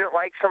didn't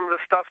like some of the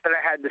stuff that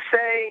I had to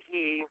say,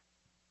 he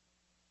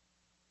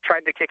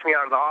tried to kick me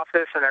out of the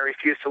office, and I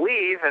refused to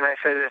leave. And I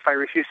said if I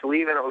refused to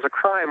leave and it was a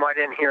crime, why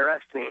didn't he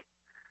arrest me?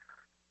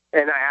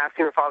 And I asked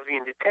him if I was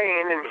being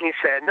detained, and he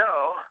said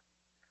no.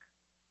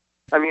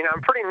 I mean,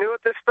 I'm pretty new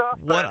at this stuff.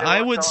 What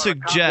I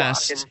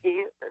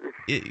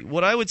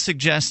would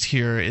suggest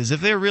here is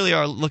if they really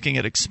are looking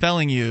at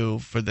expelling you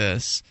for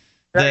this,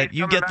 that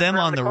you get them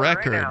on the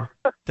record.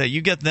 That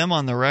you get them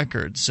on the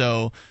record.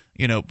 So,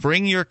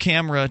 bring your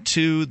camera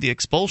to the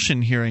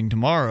expulsion hearing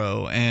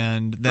tomorrow,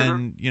 and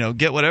then,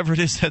 get whatever it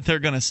is that they're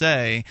going to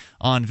say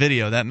on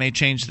video. That may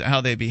change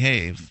how they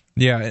behave.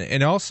 Yeah,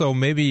 and also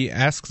maybe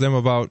ask them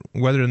about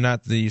whether or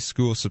not the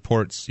school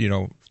supports,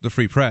 the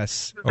free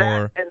press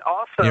or and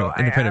also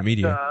independent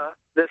media.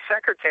 The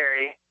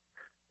secretary,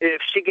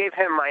 if she gave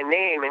him my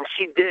name, and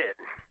she did.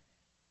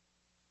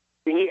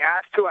 He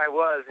asked who I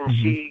was, and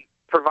she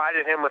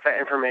provided him with that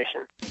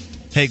information.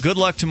 Hey, good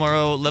luck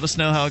tomorrow. Let us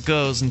know how it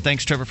goes. And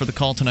thanks, Trevor, for the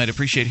call tonight.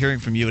 Appreciate hearing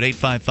from you at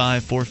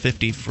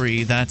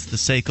 855-450-FREE. That's the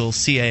SACL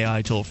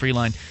CAI toll-free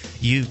line.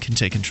 You can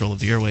take control of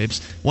the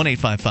airwaves.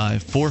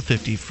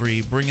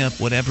 1-855-450-FREE. Bring up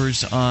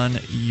whatever's on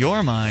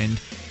your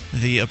mind.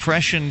 The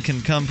oppression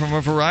can come from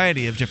a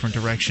variety of different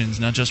directions,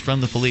 not just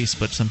from the police,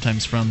 but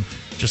sometimes from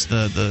just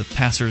the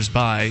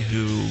passers-by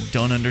who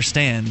don't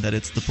understand that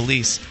it's the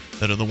police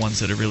that are the ones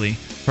that are really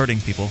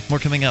hurting people. More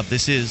coming up.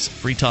 This is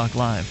Free Talk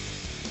Live.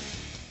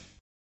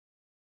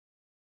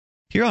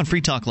 Here on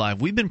Free Talk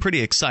Live, we've been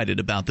pretty excited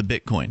about the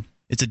Bitcoin.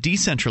 It's a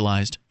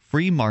decentralized,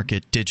 free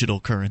market digital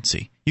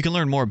currency. You can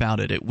learn more about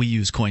it at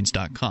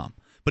weusecoins.com.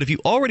 But if you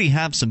already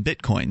have some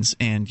Bitcoins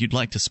and you'd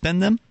like to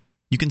spend them,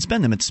 you can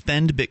spend them at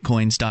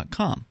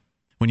spendbitcoins.com.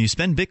 When you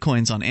spend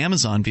Bitcoins on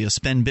Amazon via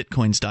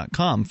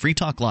spendbitcoins.com, Free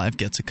Talk Live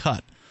gets a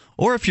cut.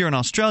 Or if you're an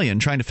Australian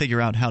trying to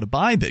figure out how to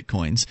buy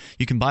Bitcoins,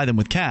 you can buy them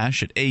with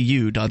cash at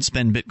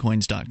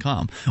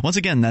au.spendbitcoins.com. Once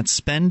again, that's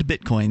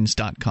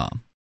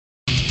spendbitcoins.com.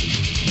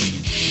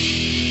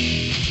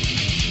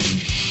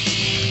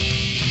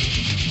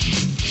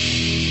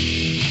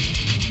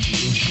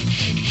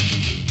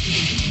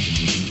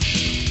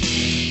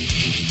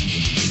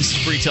 This is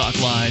Free Talk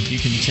Live. You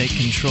can take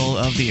control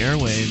of the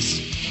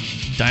airwaves.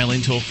 Dial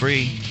in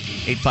toll-free.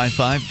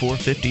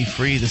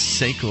 855-450-FREE, the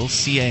SACL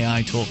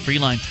CAI toll-free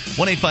line,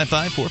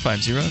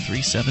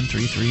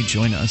 1-855-450-3733.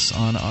 Join us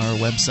on our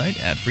website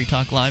at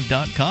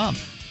freetalklive.com.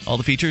 All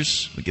the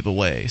features we give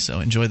away, so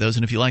enjoy those.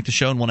 And if you like the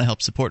show and want to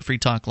help support Free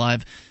Talk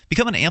Live,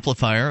 become an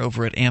amplifier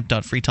over at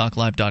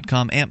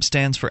amp.freetalklive.com. AMP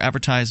stands for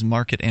Advertise,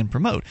 Market, and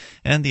Promote,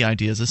 and the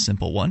idea is a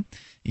simple one.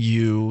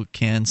 You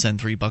can send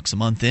 $3 a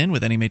month in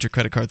with any major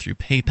credit card through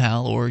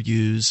PayPal or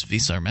use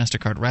Visa or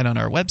MasterCard right on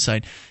our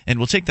website, and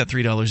we'll take that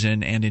 $3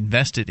 in and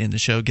invest it in the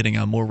show, getting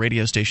on more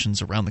radio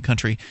stations around the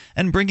country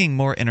and bringing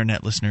more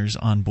internet listeners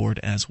on board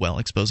as well,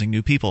 exposing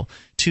new people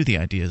to the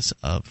ideas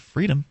of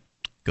freedom.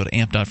 Go to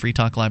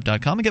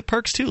amp.freetalklive.com and get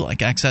perks too,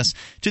 like access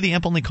to the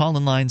AMP-only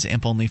call-in lines,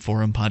 AMP-only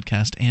forum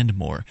podcast, and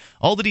more.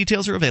 All the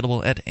details are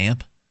available at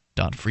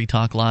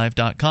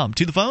amp.freetalklive.com.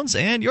 To the phones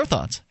and your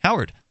thoughts.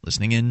 Howard,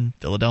 listening in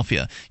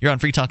Philadelphia. You're on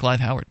Free Talk Live,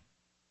 Howard.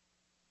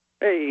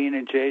 Hey, Ian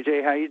and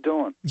JJ, how you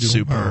doing?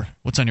 Super.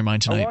 What's on your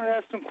mind tonight? I want to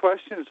ask some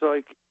questions.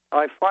 Like,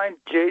 I find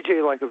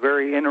JJ like a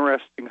very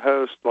interesting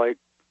host. Like,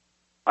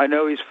 I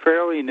know he's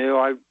fairly new.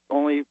 I've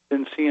only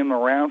been seeing him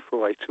around for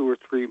like 2 or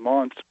 3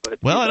 months. But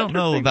well, I don't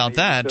know about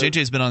that.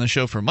 JJ's been on the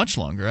show for much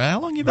longer. How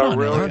long have you been on?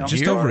 Really?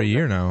 Just over a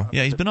year now.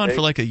 Yeah, he's been on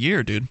for like a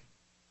year, dude.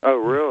 Oh,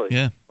 really?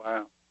 Yeah.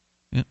 Wow.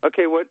 Yeah.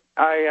 Okay, what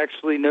I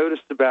actually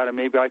noticed about him,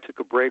 maybe I took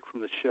a break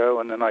from the show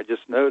and then I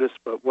just noticed,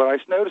 but what I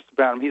noticed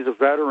about him, he's a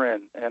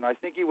veteran, and I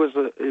think he was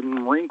in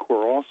the Marine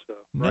Corps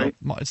also, right?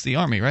 No, it's the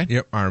Army, right?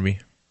 Yep, Army.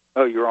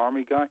 Oh, you're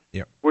Army guy?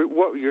 Yep.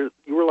 You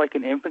were like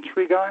an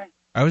infantry guy?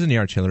 I was in the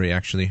artillery,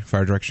 actually,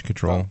 fire direction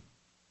control.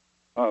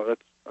 Oh,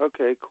 that's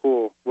okay,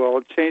 cool. Well,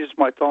 it changes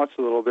my thoughts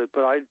a little bit,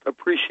 but I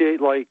appreciate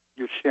like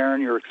you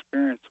sharing your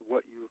experience of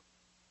what you.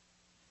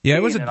 Yeah,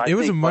 it was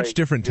a much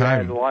different time.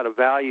 It had a lot of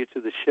value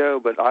to the show,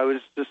 but I was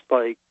just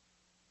like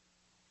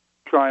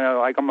trying to,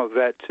 like, I'm a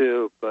vet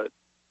too, but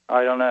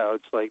I don't know.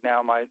 It's like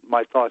now my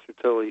thoughts are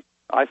totally.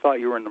 I thought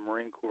you were in the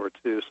Marine Corps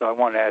too, so I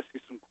wanted to ask you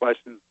some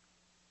questions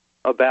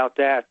about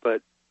that.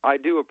 But I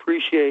do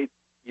appreciate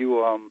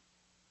you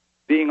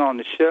being on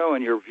the show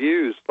and your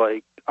views.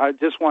 Like, I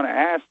just want to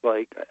ask,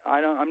 like,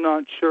 I'm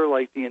not sure,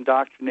 like, the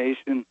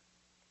indoctrination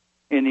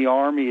in the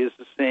Army is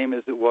the same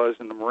as it was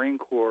in the Marine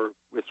Corps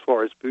as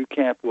far as boot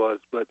camp was,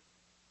 but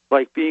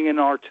like being an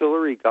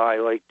artillery guy,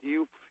 like, do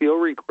you feel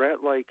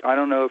regret? Like, I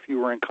don't know if you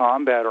were in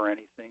combat or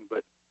anything,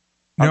 but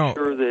I'm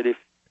sure that if,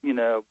 you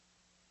know,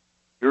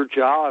 your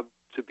job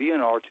to be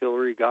an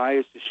artillery guy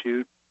is to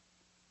shoot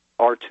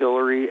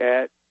artillery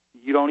at,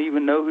 you don't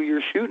even know who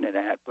you're shooting it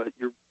at, but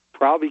you're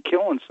probably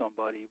killing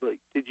somebody. But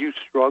did you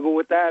struggle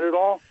with that at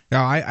all? No,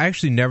 I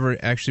actually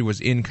never actually was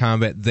in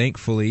combat,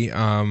 thankfully.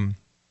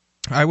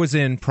 I was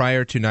in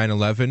prior to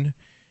 9/11,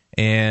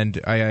 and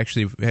I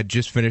actually had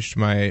just finished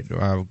my,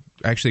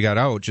 actually got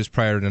out just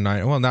prior to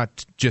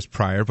not just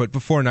prior, but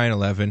before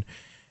 9/11.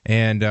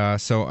 And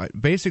so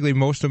basically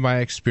most of my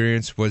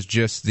experience was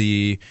just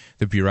the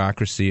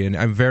bureaucracy, and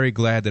I'm very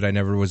glad that I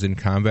never was in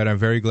combat. I'm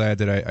very glad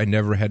that I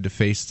never had to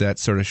face that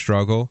sort of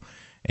struggle.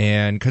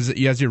 And because,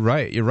 yes, you're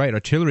right.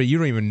 Artillery, you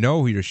don't even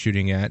know who you're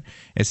shooting at,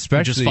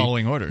 especially just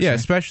following orders. Yeah, right?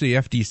 Especially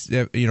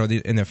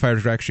FD, in the fire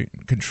direction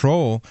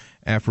control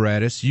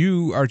apparatus,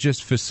 you are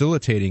just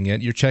facilitating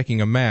it. You're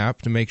checking a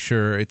map to make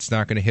sure it's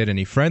not going to hit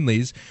any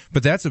friendlies,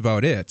 but that's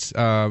about it.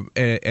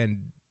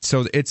 And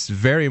so it's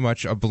very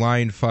much a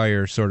blind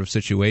fire sort of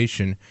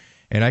situation,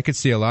 and I could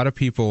see a lot of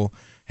people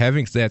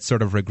having that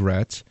sort of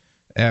regret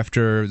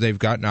after they've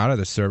gotten out of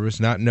the service,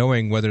 not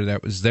knowing whether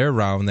that was their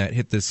round that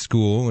hit the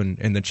school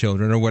and the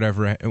children or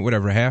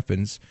whatever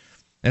happens.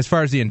 As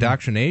far as the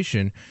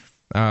indoctrination,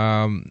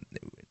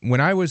 when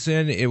I was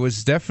in, it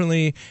was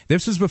definitely,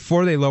 this was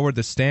before they lowered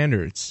the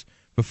standards.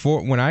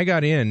 When I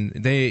got in,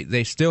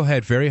 they still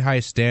had very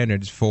high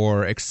standards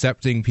for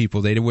accepting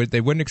people. They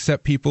wouldn't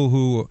accept people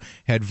who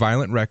had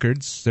violent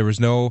records. There was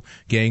no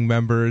gang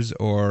members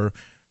or,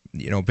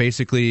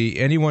 basically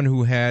anyone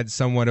who had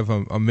somewhat of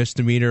a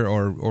misdemeanor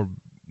or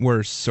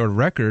worse sort of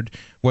record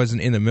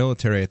wasn't in the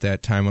military at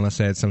that time unless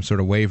they had some sort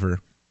of waiver.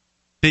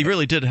 They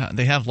really did.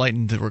 They have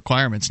lightened the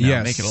requirements now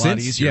to make it a lot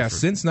easier. Yeah,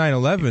 since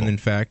 9/11, in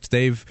fact,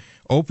 they've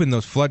opened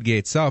those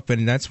floodgates up,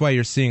 and that's why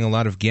you're seeing a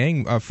lot of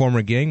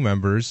former gang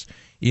members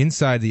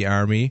inside the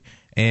Army,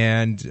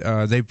 and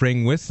they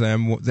bring with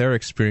them their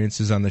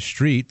experiences on the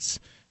streets,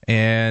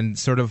 and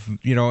sort of,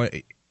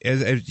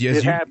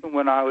 it happened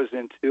when I was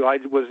in too. I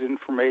was in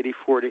from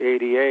 84 to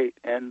 88,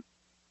 and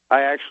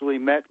I actually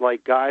met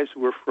like guys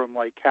who were from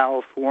like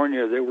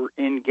California that were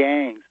in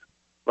gangs,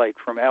 like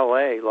from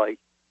LA, like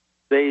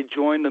they had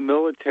joined the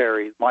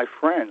military. My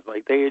friends,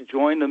 like they had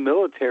joined the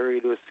military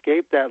to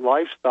escape that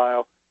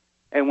lifestyle.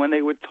 And when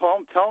they would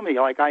tell me,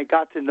 like I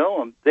got to know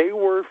them, they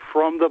were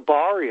from the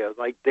barrio,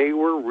 like they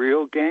were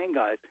real gang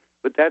guys.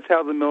 But that's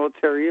how the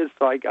military is.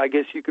 So I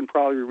guess you can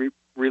probably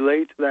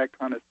relate to that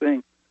kind of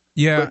thing.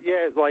 Yeah. But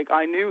yeah, like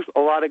I knew a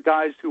lot of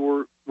guys who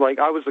were, like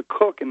I was a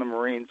cook in the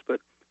Marines,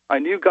 but I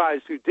knew guys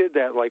who did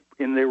that, like,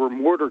 and they were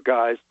mortar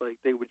guys, like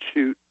they would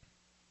shoot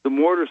the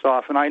mortars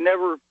off. And I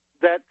never,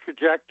 that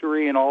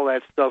trajectory and all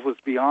that stuff was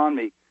beyond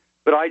me.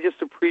 But I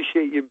just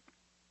appreciate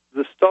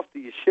the stuff that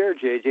you share,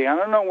 JJ. I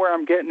don't know where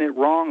I'm getting it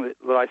wrong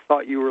that I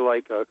thought you were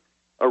like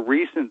a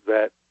recent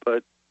vet,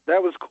 but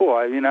that was cool.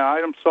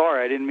 I'm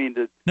sorry. I didn't mean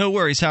to. No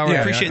worries, Howard.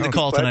 Yeah, appreciate the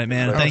call tonight,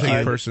 man. Thank you.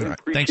 I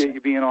appreciate you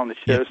being on the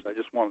show, so I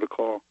just wanted to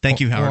call. Thank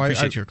you, Howard.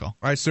 Appreciate your call.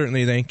 I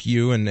certainly thank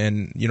you, and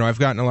I've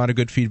gotten a lot of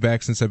good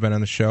feedback since I've been on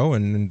the show,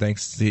 and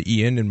thanks to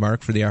Ian and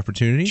Mark for the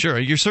opportunity. Sure.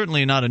 You're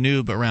certainly not a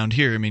noob around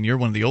here. I mean, you're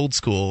one of the old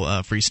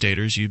school Free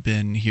Staters. You've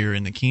been here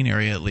in the Keene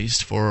area at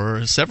least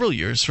for several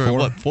years. For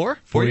what, 4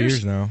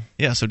 years now.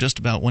 Yeah, so just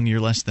about 1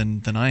 year less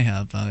than I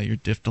have. You're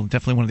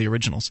definitely one of the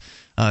originals.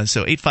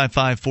 So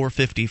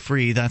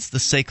 855-450-FREE, that's the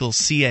SACL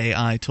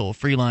CAI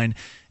toll-free line,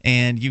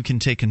 and you can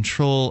take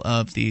control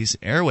of these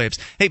airwaves.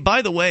 Hey,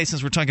 by the way,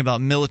 since we're talking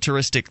about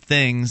militaristic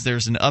things,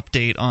 there's an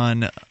update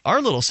on our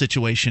little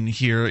situation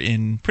here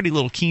in pretty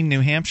little Keene,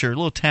 New Hampshire, a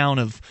little town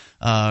of,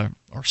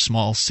 or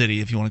small city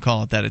if you want to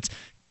call it that. It's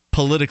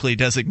politically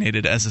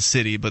designated as a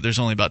city, but there's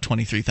only about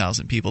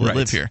 23,000 people that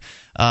live here.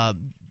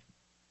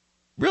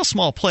 Real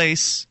small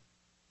place.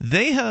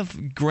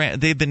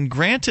 They've been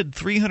granted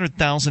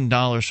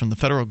 $300,000 from the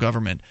federal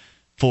government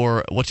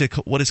for what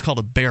is called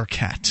a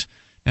Bearcat.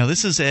 Now,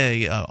 this is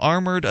a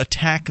armored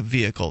attack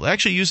vehicle. It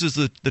actually uses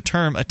the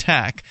term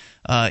attack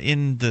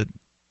in the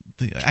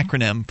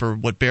acronym for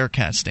what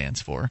Bearcat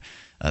stands for.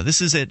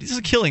 This is a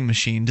killing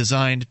machine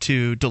designed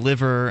to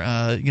deliver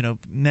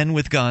men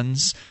with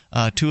guns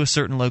to a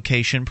certain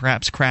location,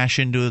 perhaps crash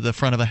into the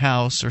front of a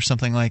house or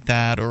something like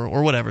that,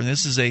 or whatever.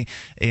 This is an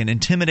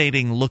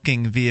intimidating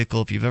looking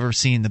vehicle. If you've ever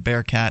seen the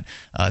Bearcat,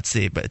 it's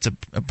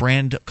a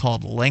brand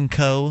called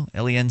Lenco,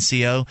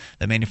 Lenco,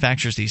 that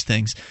manufactures these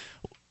things.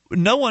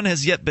 No one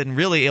has yet been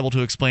really able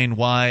to explain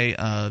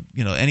why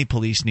any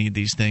police need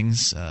these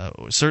things.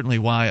 Certainly,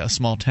 why a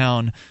small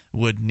town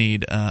would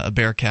need a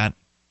Bearcat.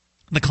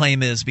 The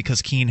claim is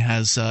because Keene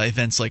has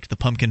events like the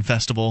Pumpkin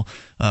Festival,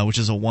 which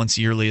is a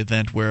once-yearly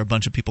event where a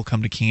bunch of people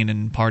come to Keene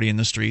and party in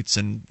the streets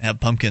and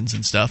have pumpkins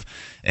and stuff.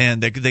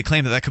 And they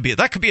claim that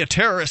could be a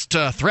terrorist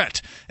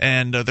threat,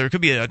 and there could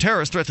be a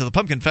terrorist threat to the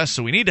Pumpkin Fest.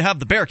 So we need to have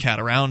the Bearcat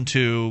around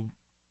to,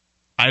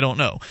 I don't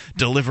know,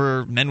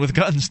 deliver men with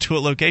guns to a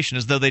location,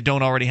 as though they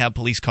don't already have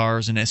police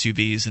cars and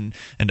SUVs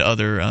and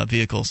other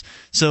vehicles.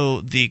 So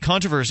the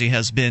controversy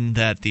has been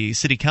that the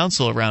city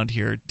council around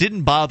here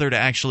didn't bother to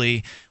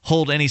actually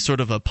hold any sort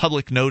of a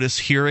public notice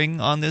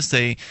hearing on this.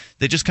 They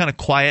just kind of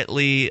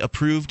quietly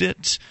approved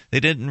it. They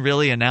didn't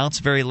really announce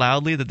very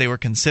loudly that they were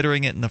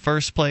considering it in the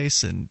first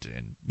place,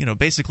 and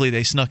basically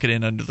they snuck it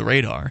in under the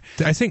radar.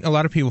 I think a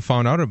lot of people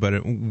found out about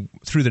it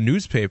through the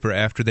newspaper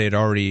after they had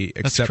already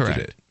accepted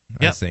it.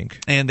 Yep. I think.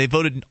 And they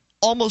voted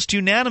almost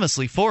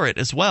unanimously for it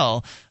as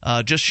well,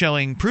 just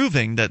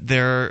proving that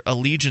their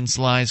allegiance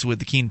lies with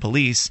the Keene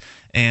police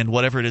and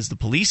whatever it is the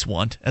police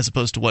want, as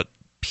opposed to what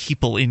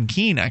people in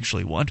Keene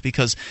actually want.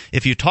 Because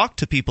if you talk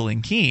to people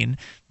in Keene,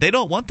 they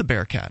don't want the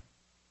Bearcat.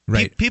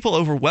 Right. People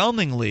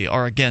overwhelmingly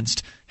are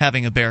against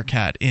having a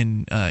Bearcat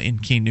in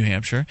Keene, New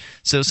Hampshire.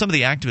 So some of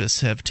the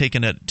activists have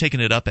taken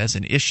it up as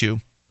an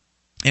issue,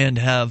 and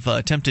have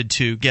attempted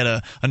to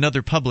get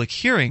another public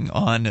hearing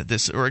on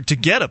this, or to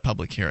get a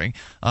public hearing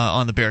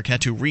on the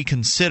Bearcat to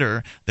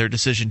reconsider their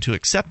decision to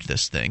accept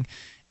this thing.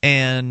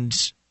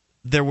 And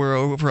there were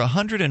over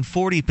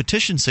 140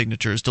 petition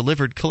signatures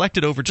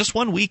collected over just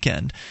one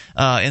weekend,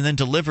 and then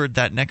delivered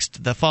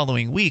the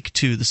following week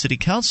to the city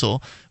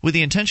council with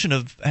the intention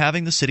of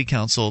having the city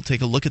council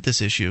take a look at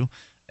this issue.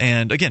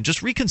 And again,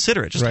 just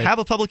reconsider it. Just have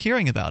a public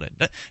hearing about it.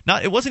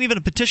 It wasn't even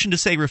a petition to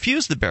say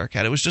refuse the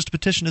Bearcat. It was just a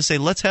petition to say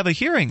let's have a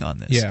hearing on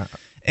this. Yeah.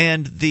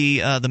 And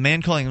the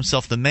man calling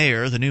himself the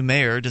mayor, the new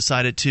mayor,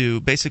 decided to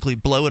basically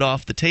blow it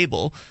off the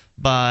table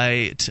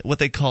by what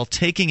they call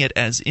taking it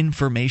as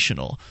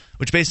informational,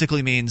 which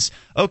basically means,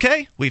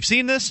 okay, we've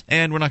seen this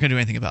and we're not going to do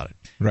anything about it,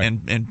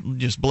 and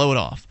just blow it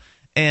off.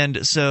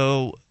 And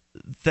so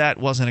that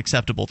wasn't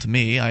acceptable to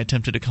me. I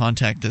attempted to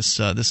contact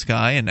this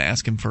guy and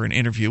ask him for an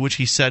interview, which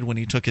he said when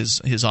he took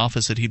his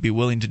office that he'd be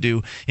willing to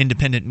do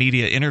independent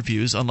media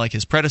interviews, unlike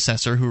his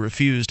predecessor who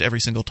refused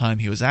every single time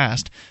he was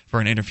asked for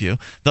an interview.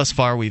 Thus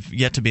far, we've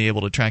yet to be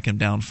able to track him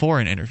down for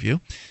an interview.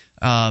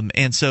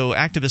 And so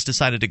activists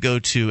decided to go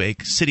to a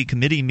city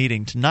committee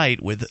meeting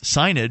tonight with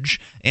signage,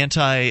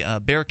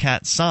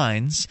 anti-Bearcat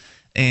signs,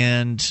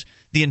 and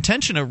the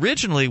intention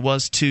originally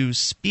was to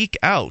speak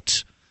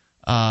out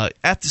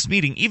at this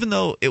meeting, even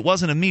though it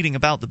wasn't a meeting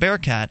about the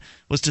Bearcat,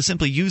 was to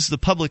simply use the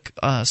public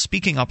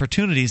speaking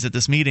opportunities at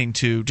this meeting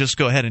to just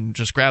go ahead and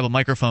just grab a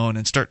microphone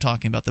and start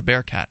talking about the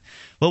Bearcat.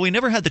 Well, we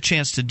never had the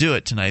chance to do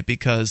it tonight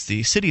because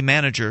the city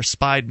manager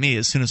spied me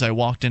as soon as I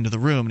walked into the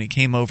room, and he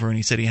came over and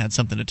he said he had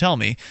something to tell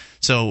me.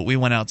 So we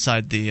went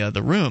outside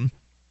the room.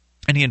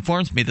 And he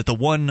informs me that the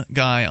one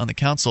guy on the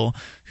council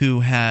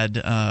who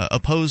had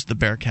opposed the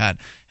Bearcat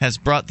has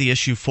brought the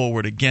issue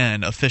forward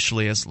again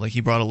officially, as like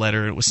he brought a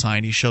letter, it was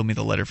signed. He showed me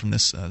the letter from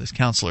this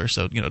councilor,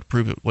 so to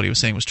prove what he was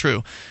saying was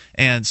true.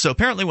 And so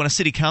apparently, when a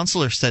city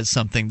councilor says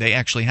something, they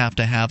actually have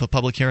to have a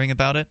public hearing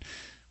about it.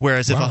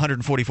 Whereas if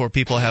 144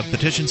 people have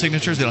petition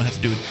signatures, they don't have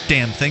to do a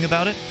damn thing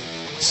about it.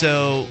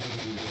 So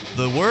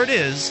the word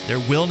is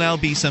there will now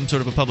be some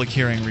sort of a public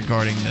hearing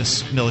regarding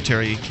this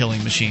military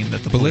killing machine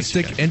that the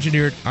ballistic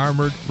engineered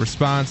armored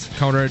response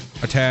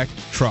counterattack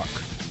truck.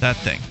 That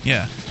thing,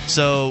 yeah.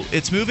 So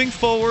it's moving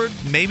forward.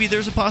 Maybe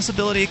there's a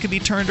possibility it could be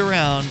turned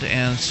around.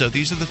 And so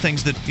these are the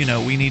things that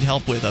we need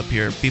help with up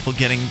here. People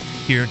getting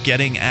here,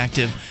 getting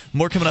active.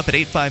 More coming up at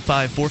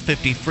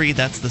 855-450-FREE.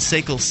 That's the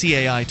SACL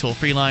CAI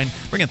toll-free line.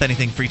 Bring up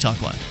anything Free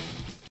Talk Live.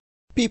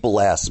 People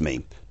ask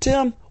me,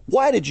 Tim,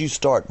 why did you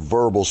start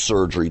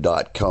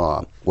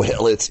verbalsurgery.com?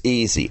 Well, it's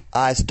easy.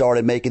 I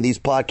started making these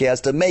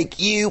podcasts to make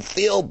you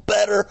feel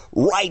better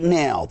right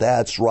now.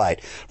 That's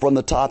right. From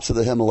the tops of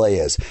the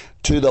Himalayas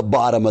to the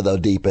bottom of the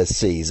deepest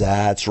seas.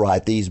 That's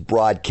right. These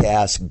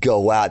broadcasts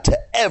go out to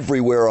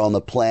everywhere on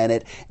the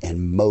planet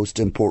and most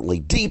importantly,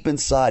 deep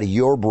inside of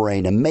your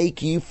brain to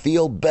make you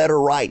feel better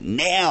right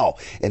now.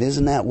 And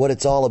isn't that what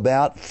it's all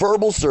about?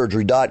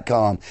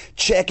 Verbalsurgery.com.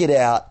 Check it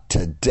out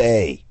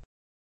today.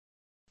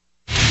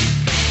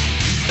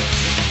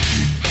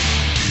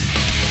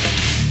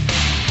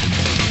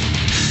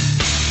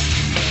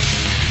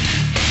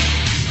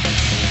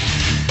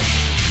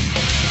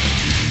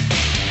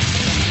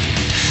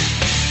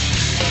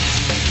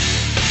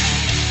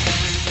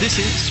 This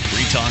is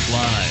Free Talk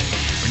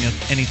Live. Bring up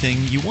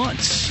anything you want.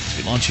 As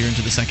we launch here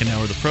into the second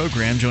hour of the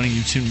program, joining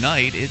you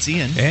tonight, it's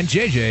Ian. And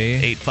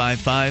JJ.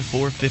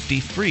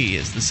 855-450-FREE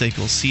is the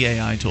SACL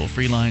CAI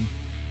toll-free line.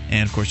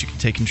 And, of course, you can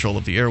take control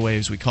of the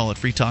airwaves. We call it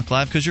Free Talk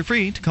Live because you're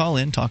free to call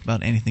in, talk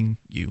about anything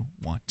you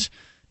want.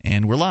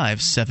 And we're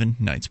live 7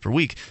 nights per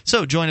week.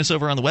 So join us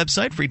over on the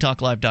website,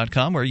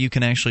 freetalklive.com, where you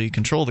can actually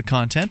control the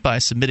content by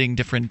submitting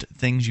different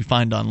things you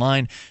find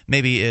online.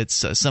 Maybe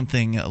it's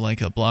something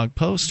like a blog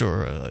post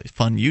or a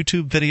fun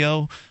YouTube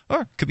video,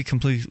 or it could be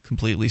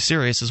completely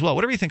serious as well.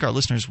 Whatever you think our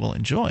listeners will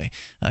enjoy.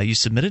 You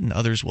submit it and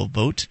others will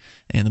vote,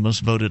 and the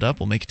most voted up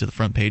will make it to the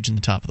front page and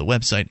the top of the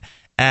website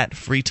at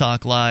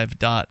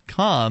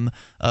freetalklive.com.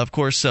 Of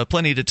course,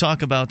 plenty to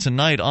talk about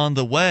tonight on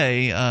the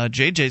way.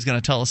 JJ's going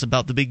to tell us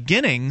about the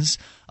beginnings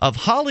of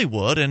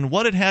Hollywood and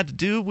what it had to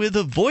do with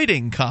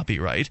avoiding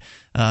copyright.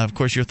 Of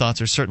course, your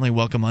thoughts are certainly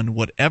welcome on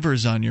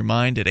whatever's on your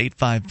mind at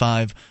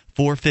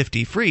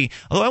 855-450-FREE.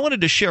 Although I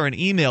wanted to share an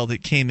email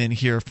that came in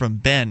here from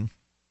Ben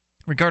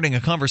regarding a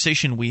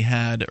conversation we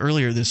had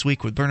earlier this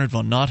week with Bernard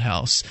von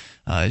Nothaus.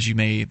 As you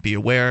may be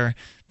aware,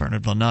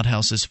 Bernard von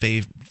Nothaus is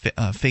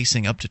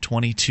facing up to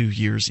 22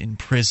 years in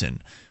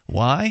prison.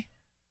 Why?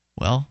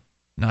 Well,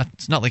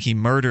 it's not like he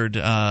murdered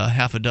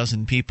half a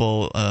dozen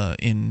people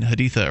in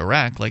Haditha,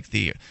 Iraq, like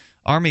the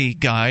Army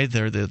guy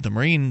there, the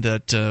Marine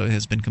that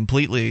has been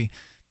completely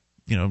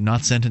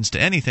not sentenced to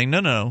anything.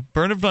 No.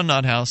 Bernard von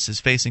Nothaus is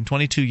facing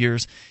 22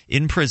 years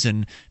in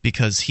prison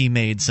because he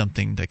made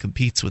something that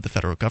competes with the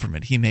federal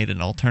government. He made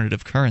an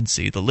alternative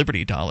currency, the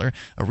Liberty Dollar,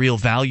 a real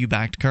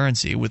value-backed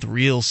currency with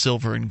real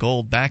silver and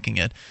gold backing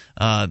it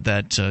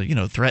that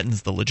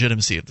threatens the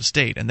legitimacy of the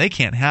state. And they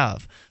can't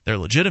have their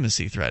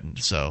legitimacy threatened.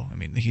 So,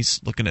 he's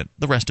looking at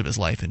the rest of his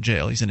life in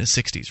jail. He's in his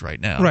 60s right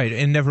now. Right,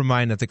 and never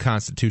mind that the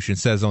Constitution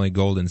says only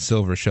gold and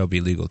silver shall be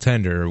legal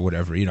tender or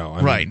whatever,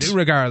 Right.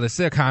 Regardless,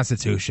 the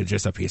Constitution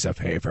just a piece of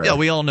paper. Yeah,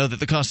 we all know that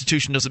the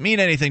Constitution doesn't mean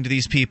anything to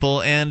these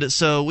people, and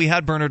so we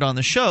had Bernard on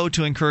the show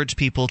to encourage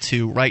people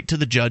to write to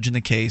the judge in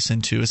the case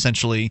and to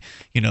essentially,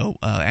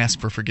 ask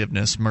for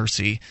forgiveness,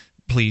 mercy.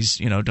 Please,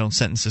 don't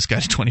sentence this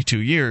guy to 22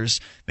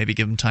 years. Maybe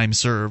give him time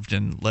served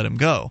and let him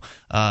go.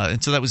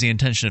 And so that was the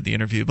intention of the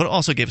interview, but it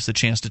also gave us the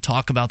chance to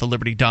talk about the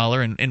Liberty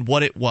Dollar and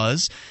what it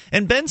was.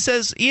 And Ben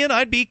says, Ian,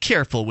 I'd be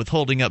careful with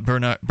holding up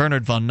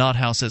Bernard von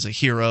Nothaus as a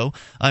hero.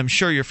 I'm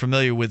sure you're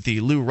familiar with the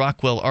Lou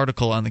Rockwell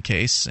article on the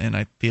case, and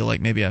I feel like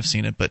maybe I've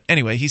seen it. But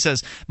anyway, he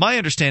says, my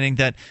understanding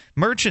that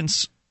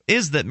merchants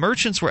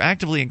were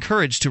actively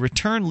encouraged to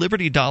return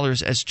Liberty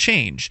dollars as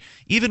change,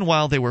 even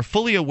while they were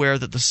fully aware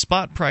that the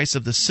spot price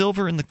of the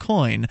silver in the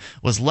coin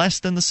was less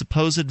than the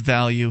supposed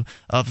value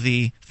of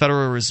the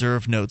Federal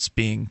Reserve notes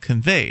being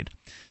conveyed.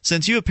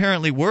 Since you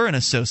apparently were an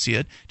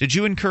associate, did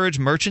you encourage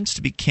merchants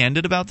to be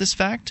candid about this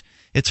fact?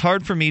 It's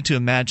hard for me to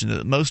imagine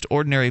that most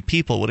ordinary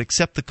people would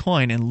accept the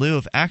coin in lieu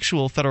of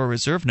actual Federal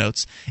Reserve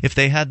notes if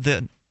they had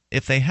then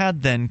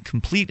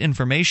complete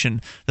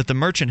information that the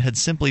merchant had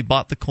simply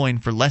bought the coin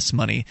for less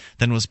money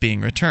than was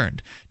being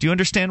returned. Do you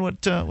understand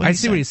what I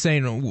see what he's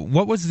saying.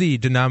 What was the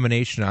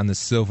denomination on the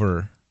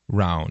silver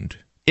round?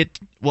 It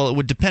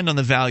would depend on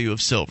the value of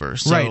silver.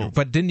 So, right,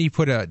 but did he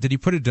put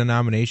a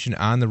denomination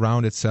on the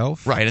round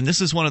itself? Right, and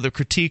this is one of the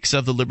critiques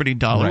of the Liberty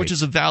Dollar, which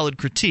is a valid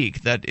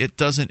critique, that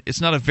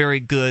it's not a very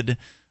good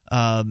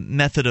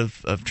method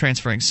of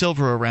transferring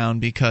silver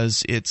around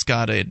because it's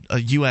got a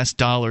U.S.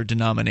 dollar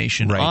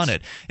denomination on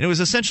it. And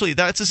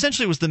that's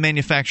essentially was the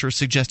manufacturer's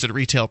suggested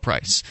retail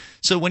price.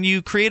 So when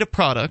you create a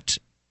product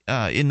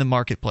in the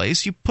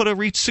marketplace, you put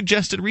a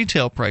suggested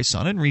retail price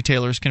on it, and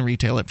retailers can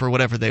retail it for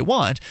whatever they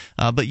want,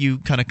 but you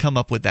kind of come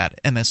up with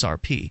that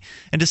MSRP.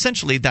 And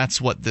essentially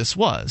that's what this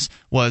was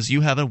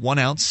you have a 1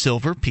 ounce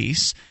silver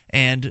piece,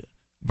 and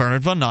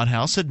Bernard von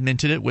Nothaus had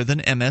minted it with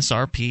an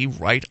MSRP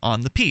right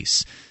on the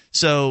piece.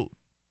 So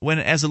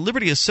as a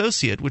Liberty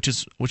associate, which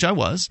I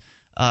was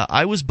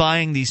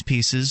buying these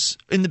pieces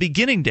in the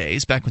beginning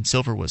days, back when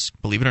silver was,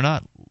 believe it or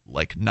not,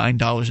 like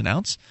 $9 an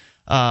ounce.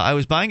 I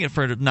was buying it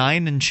for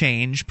 $9 and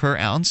change per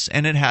ounce,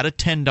 and it had a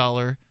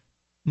 $10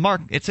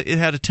 mark. It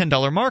had a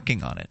 $10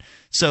 marking on it.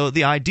 So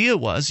the idea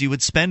was you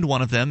would spend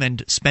one of them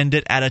and spend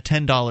it at a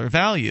 $10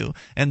 value,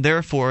 and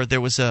therefore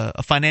there was a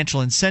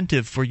financial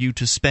incentive for you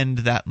to spend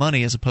that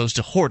money as opposed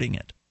to hoarding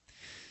it.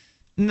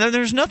 Now,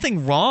 there's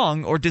nothing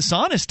wrong or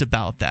dishonest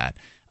about that.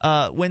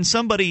 When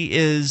somebody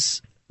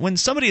is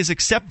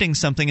accepting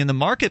something in the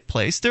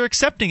marketplace, they're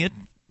accepting it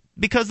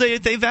because they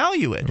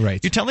value it.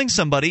 Right. You're telling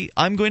somebody,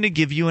 I'm going to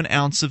give you an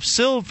ounce of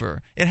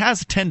silver. It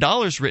has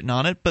 $10 written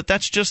on it, but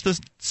that's just the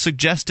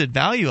suggested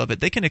value of it.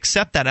 They can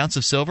accept that ounce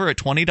of silver at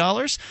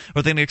 $20,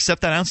 or they can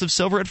accept that ounce of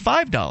silver at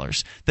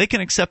 $5. They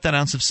can accept that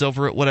ounce of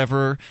silver at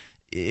whatever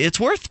it's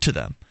worth to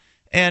them.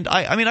 And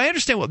I mean, I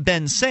understand what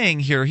Ben's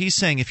saying here. He's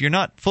saying if you're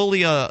not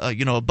fully,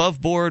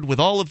 above board with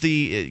all of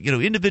the,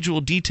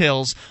 individual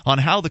details on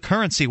how the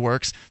currency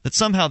works, that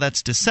somehow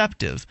that's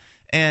deceptive.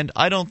 And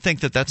I don't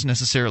think that that's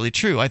necessarily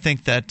true. I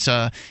think that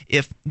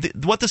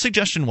what the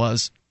suggestion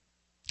was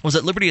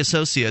that Liberty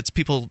Associates,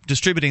 people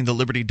distributing the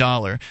Liberty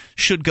Dollar,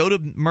 should go to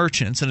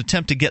merchants and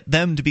attempt to get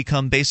them to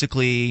become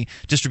basically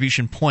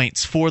distribution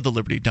points for the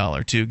Liberty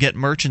Dollar, to get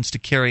merchants to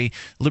carry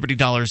Liberty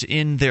Dollars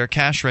in their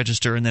cash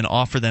register and then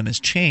offer them as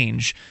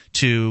change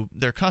to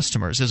their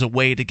customers as a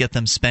way to get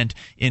them spent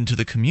into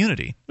the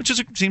community, which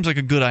seems like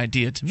a good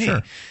idea to me.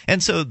 Sure.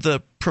 And so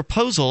the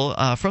proposal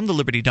from the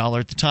Liberty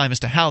Dollar at the time as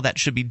to how that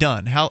should be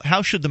done,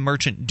 how should the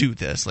merchant do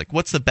this? Like,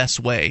 what's the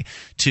best way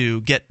to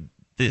get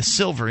the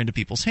silver into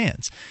people's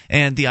hands?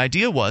 And the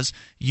idea was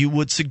you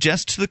would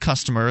suggest to the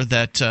customer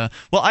that,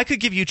 I could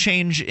give you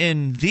change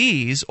in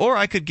these, or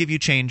I could give you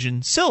change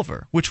in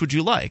silver. Which would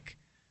you like?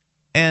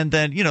 And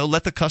then,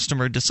 let the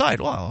customer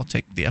decide, well, I'll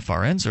take the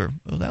FRNs, or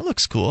that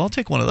looks cool, I'll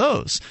take one of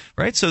those,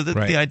 right? So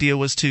the idea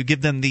was to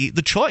give them the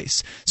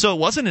choice. So it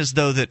wasn't as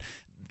though that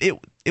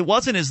it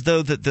wasn't as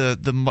though that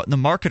the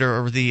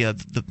marketer or the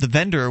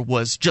vendor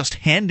was just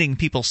handing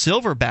people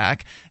silver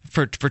back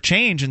for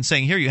change and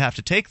saying, here, you have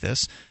to take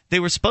this. They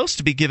were supposed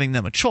to be giving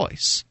them a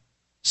choice.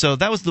 So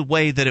that was the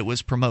way that it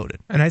was promoted.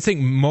 And I think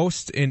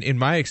most, in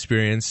my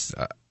experience,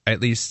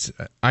 at least,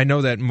 I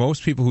know that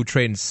most people who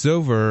trade in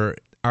silver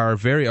are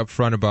very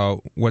upfront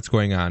about what's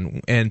going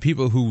on, and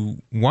people who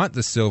want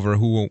the silver,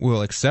 who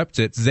will accept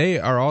it, they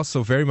are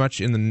also very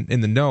much in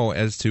the know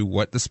as to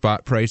what the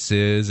spot price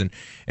is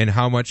and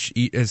how much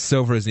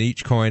silver is in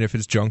each coin, if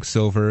it's junk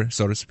silver,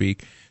 so to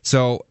speak.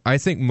 So I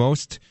think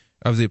most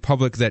of the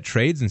public that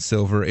trades in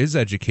silver is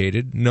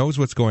educated, knows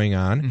what's going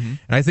on, and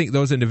I think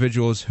those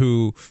individuals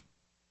who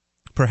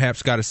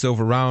perhaps got a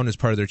silver round as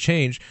part of their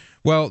change,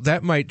 well,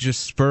 that might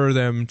just spur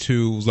them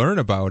to learn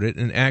about it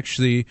and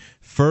actually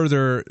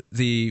further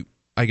the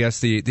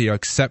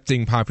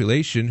accepting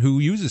population who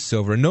uses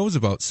silver and knows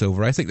about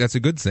silver. I think that's a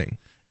good thing.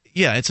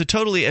 Yeah, it's a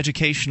totally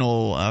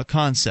educational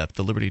concept,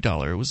 the Liberty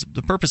Dollar.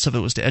 The purpose of it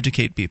was to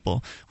educate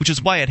people, which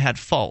is why it had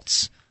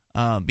faults.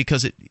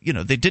 Because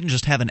they didn't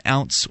just have an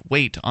ounce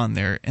weight on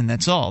there, and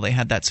that's all. They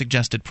had that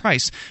suggested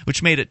price,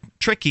 which made it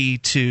tricky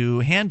to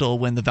handle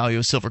when the value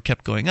of silver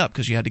kept going up,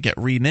 because you had to get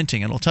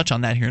reminting, and we'll touch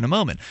on that here in a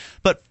moment.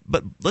 But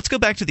let's go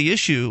back to the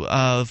issue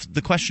of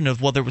the question of,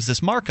 well, there was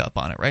this markup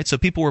on it, right? So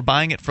people were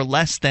buying it for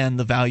less than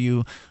the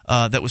value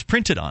that was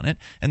printed on it,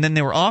 and then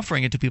they were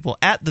offering it to people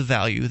at the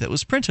value that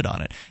was printed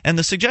on it. And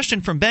the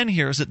suggestion from Ben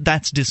here is that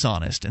that's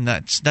dishonest, and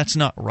that's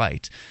not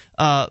right.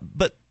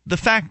 But the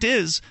fact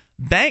is,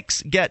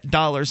 banks get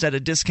dollars at a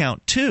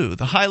discount too.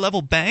 The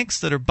high-level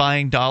banks that are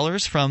buying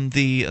dollars from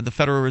the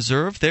Federal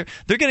Reserve, they're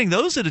getting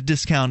those at a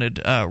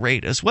discounted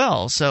rate as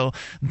well. So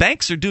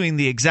banks are doing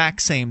the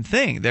exact same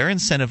thing. They're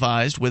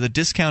incentivized with a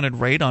discounted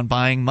rate on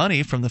buying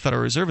money from the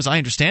Federal Reserve, as I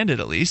understand it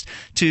at least,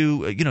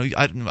 to,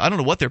 I don't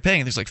know what they're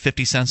paying. There's like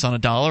 50 cents on a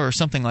dollar or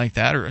something like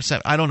that, or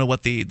I don't know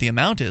what the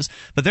amount is,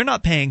 but they're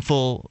not paying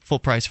full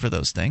price for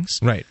those things.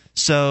 Right.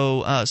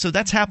 So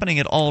that's happening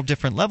at all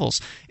different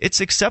levels. It's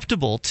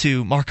acceptable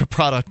to mark a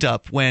product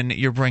up when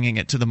you're bringing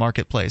it to the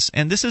marketplace,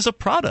 and this is a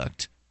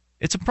product.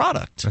 It's a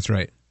product. That's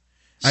right.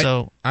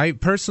 So I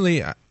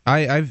personally,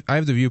 I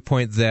have the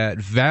viewpoint that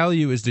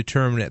value is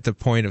determined at the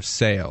point of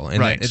sale and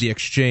right. at the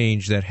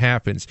exchange that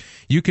happens.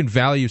 You can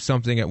value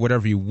something at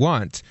whatever you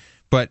want,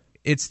 but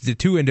it's the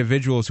two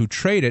individuals who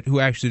trade it who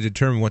actually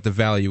determine what the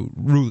value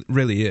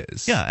really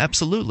is. Yeah,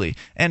 absolutely.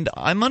 And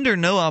I'm under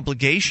no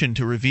obligation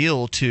to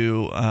reveal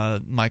to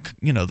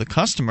the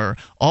customer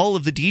all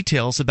of the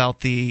details about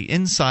the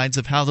insides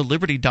of how the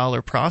Liberty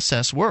Dollar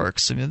process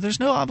works. I mean, there's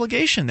no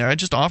obligation there. I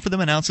just offer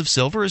them an ounce of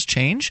silver as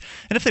change,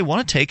 and if they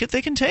want to take it,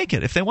 they can take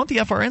it. If they want the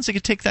FRNs, they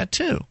can take that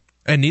too.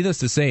 And needless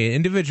to say,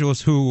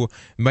 individuals who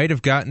might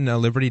have gotten a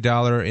Liberty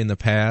Dollar in the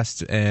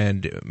past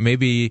and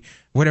maybe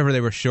whatever they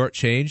were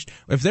shortchanged,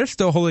 if they're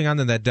still holding on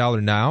to that dollar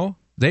now,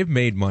 they've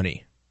made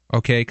money.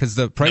 Okay, because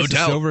the price of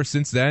silver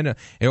since then,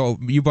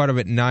 you bought them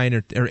at $9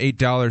 or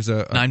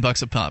 $8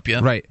 $9 a pop, yeah.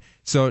 Right.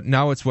 So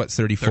now it's what,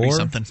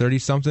 34? 30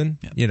 something?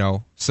 Yeah.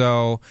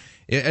 So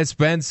as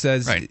Ben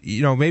says, right.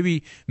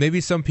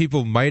 Maybe some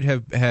people might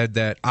have had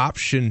that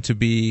option to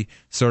be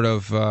sort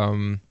of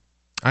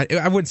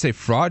I wouldn't say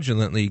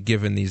fraudulently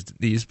given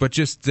these, but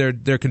just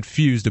they're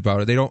confused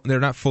about it. They're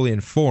not fully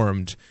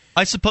informed.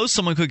 I suppose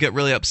someone could get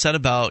really upset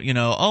about,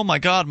 oh my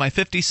God, my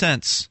 50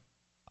 cents.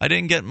 I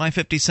didn't get my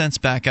 50 cents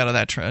back out of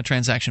that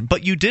transaction,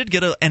 but you did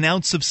get an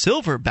ounce of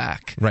silver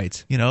back.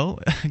 Right.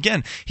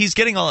 Again, he's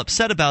getting all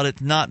upset about it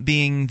not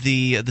being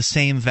the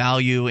same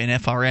value in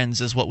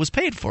FRNs as what was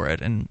paid for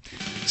it. And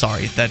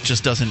sorry, that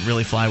just doesn't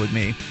really fly with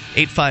me.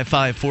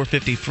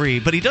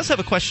 855-450-FREE. But he does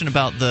have a question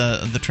about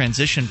the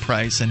transition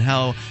price and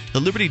how the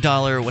Liberty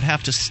Dollar would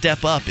have to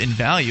step up in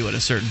value at a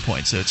certain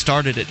point. So it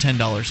started at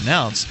 $10 an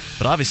ounce,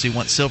 but obviously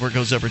once silver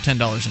goes over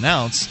 $10 an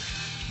ounce,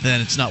 then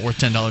it's not worth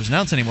 $10 an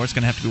ounce anymore. It's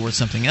going to have to be worth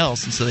something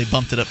else. And so they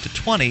bumped it up to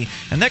 $20,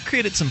 and that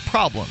created some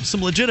problems,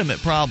 some legitimate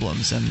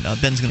problems. And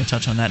Ben's going to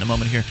touch on that in a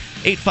moment here.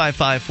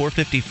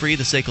 855-450-FREE,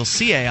 the SACL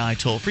CAI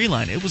toll-free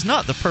line. It was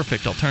not the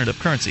perfect alternative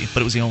currency, but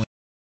it was the only.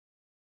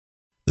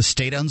 The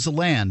state owns the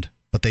land,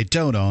 but they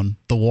don't own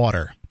the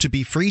water. To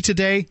be free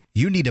today,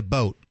 you need a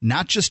boat,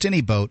 not just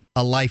any boat,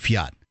 a life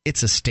yacht.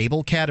 It's a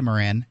stable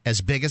catamaran as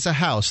big as a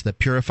house that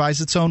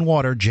purifies its own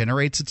water,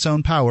 generates its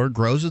own power,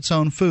 grows its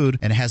own food,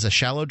 and has a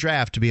shallow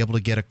draft to be able to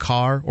get a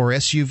car or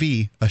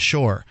SUV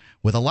ashore.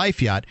 With a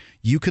life yacht,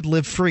 you could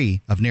live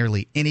free of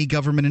nearly any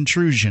government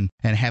intrusion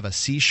and have a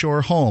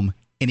seashore home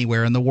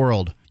anywhere in the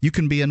world. You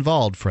can be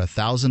involved for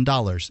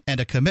 $1,000 and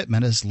a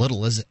commitment as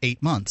little as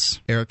 8 months.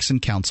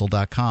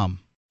 EricksonCouncil.com.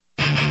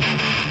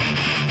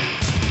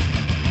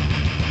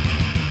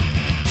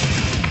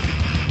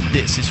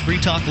 This is Free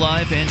Talk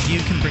Live, and you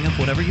can bring up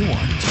whatever you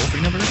want.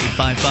 Toll-free number,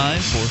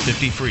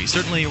 855-450-FREE.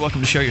 Certainly, you're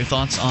welcome to share your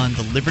thoughts on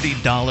the Liberty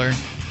Dollar.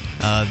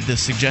 The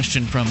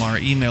suggestion from our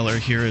emailer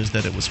here is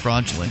that it was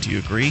fraudulent. Do you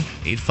agree?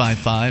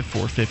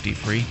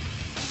 855-450-FREE.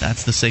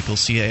 That's the SACL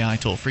CAI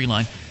toll-free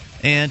line.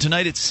 And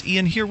tonight it's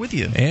Ian here with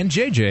you. And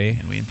JJ.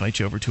 And we invite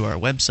you over to our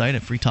website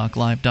at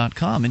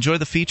freetalklive.com. Enjoy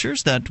the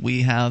features that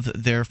we have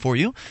there for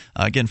you.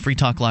 Again,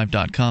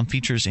 freetalklive.com,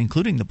 features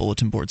including the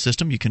bulletin board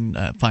system. You can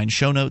find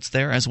show notes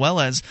there, as well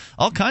as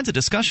all kinds of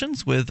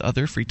discussions with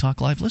other Free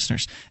Talk Live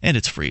listeners. And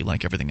it's free,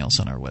 like everything else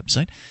on our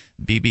website,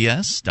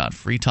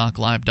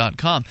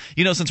 bbs.freetalklive.com.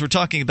 Since we're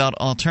talking about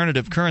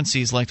alternative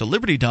currencies like the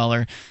Liberty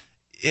Dollar,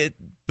 it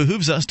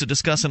behooves us to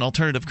discuss an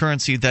alternative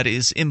currency that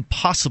is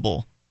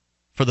impossible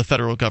for the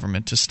federal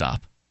government to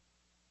stop.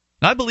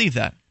 And I believe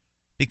that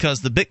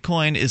because the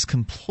Bitcoin is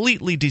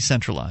completely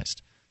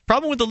decentralized.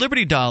 Problem with the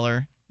Liberty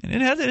Dollar, and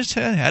it had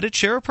its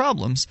share of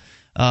problems,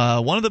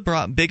 one of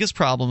the biggest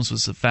problems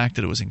was the fact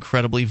that it was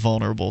incredibly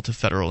vulnerable to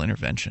federal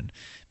intervention.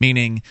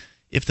 Meaning,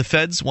 if the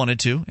feds wanted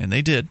to, and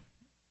they did,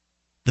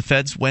 the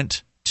feds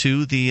went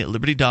to the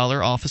Liberty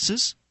Dollar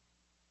offices,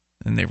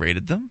 and they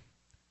raided them,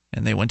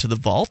 and they went to the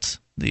vault,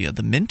 the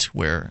mint,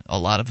 where a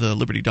lot of the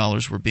Liberty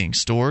Dollars were being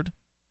stored,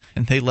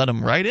 and they let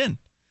them right in,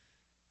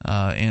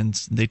 and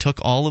they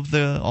took all of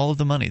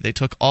the money. They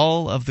took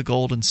all of the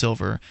gold and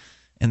silver,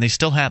 and they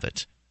still have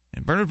it.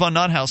 And Bernard von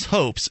Nothaus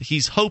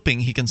hoping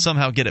he can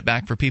somehow get it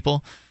back for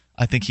people.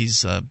 I think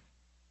he's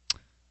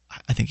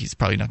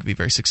probably not going to be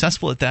very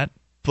successful at that.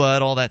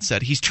 But all that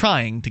said, he's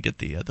trying to get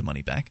the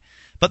money back.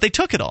 But they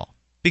took it all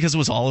because it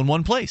was all in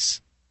one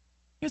place.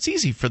 It's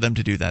easy for them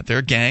to do that. They're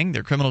a gang,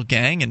 they're a criminal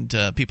gang, and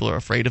people are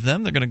afraid of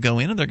them. They're going to go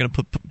in and they're going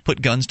to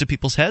put guns to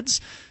people's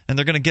heads, and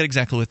they're going to get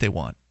exactly what they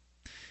want.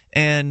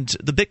 And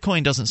the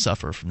Bitcoin doesn't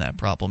suffer from that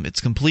problem. It's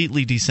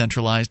completely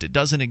decentralized. It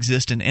doesn't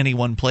exist in any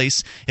one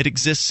place. It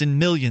exists in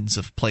millions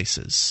of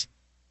places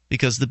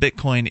because the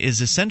Bitcoin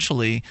is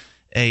essentially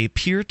a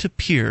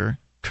peer-to-peer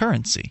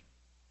currency.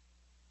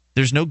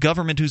 There's no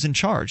government who's in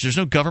charge. There's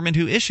no government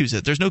who issues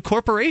it. There's no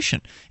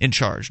corporation in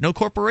charge. No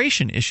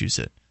corporation issues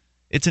it.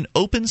 It's an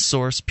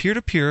open-source,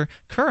 peer-to-peer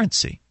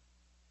currency.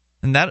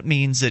 And that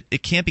means that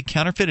it can't be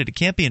counterfeited. It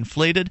can't be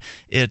inflated.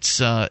 It's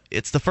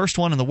the first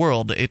one in the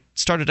world. It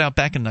started out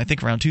back in, I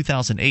think, around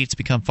 2008. It's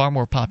become far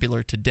more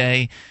popular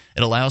today.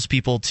 It allows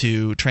people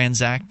to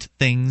transact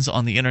things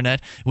on the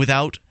Internet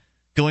without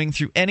going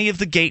through any of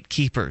the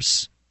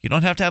gatekeepers. You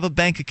don't have to have a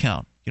bank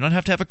account. You don't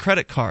have to have a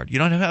credit card. You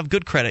don't have to have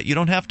good credit. You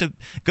don't have to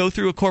go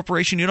through a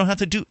corporation. You don't have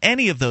to do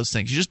any of those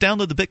things. You just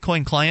download the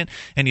Bitcoin client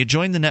and you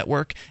join the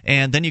network,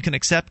 and then you can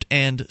accept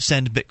and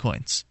send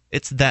Bitcoins.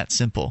 It's that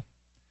simple.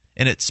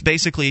 and it's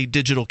basically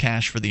digital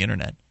cash for the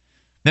internet.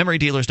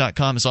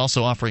 MemoryDealers.com is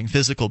also offering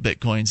physical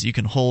bitcoins you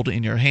can hold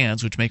in your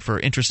hands, which make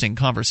for interesting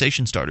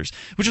conversation starters,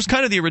 which was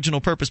kind of the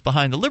original purpose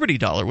behind the Liberty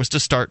Dollar, was to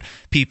start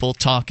people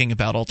talking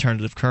about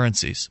alternative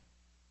currencies.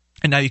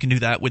 And now you can do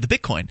that with the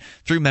Bitcoin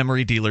through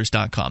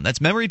MemoryDealers.com. That's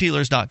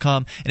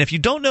MemoryDealers.com. And if you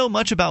don't know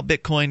much about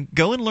Bitcoin,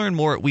 go and learn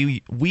more at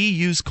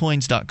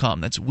WeUseCoins.com.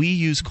 That's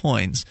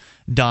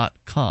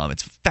WeUseCoins.com.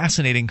 It's a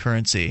fascinating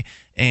currency,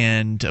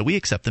 and we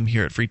accept them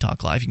here at Free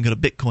Talk Live. You can go to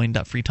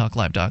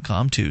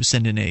bitcoin.freetalklive.com to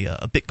send in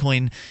a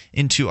Bitcoin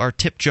into our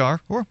tip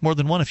jar, or more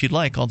than one if you'd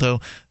like, although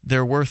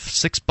they're worth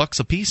 $6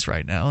 a piece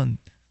right now, and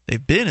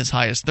they've been as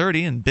high as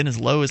 30 and been as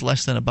low as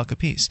less than $1 a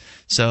piece.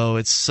 So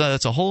it's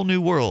a whole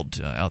new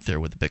world out there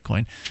with the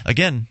Bitcoin.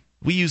 Again,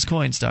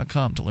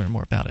 WeUseCoins.com to learn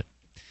more about it.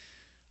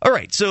 All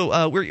right,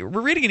 so we're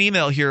reading an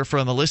email here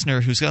from a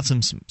listener who's got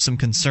some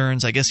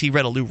concerns. I guess he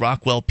read a Lou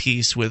Rockwell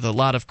piece with a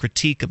lot of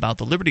critique about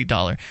the Liberty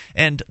Dollar.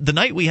 And the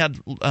night we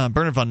had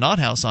Bernard von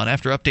Nothaus on,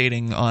 after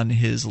updating on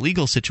his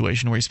legal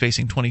situation where he's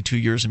facing 22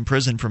 years in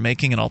prison for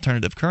making an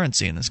alternative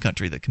currency in this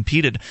country that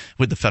competed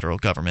with the federal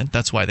government.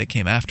 That's why they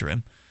came after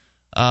him.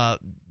 I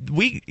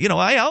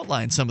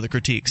outlined some of the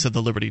critiques of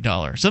the Liberty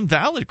Dollar, some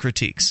valid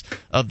critiques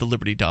of the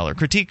Liberty Dollar,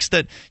 critiques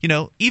that,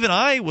 even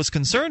I was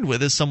concerned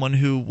with as someone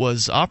who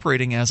was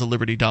operating as a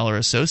Liberty Dollar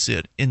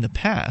associate in the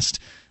past.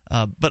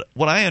 But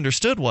what I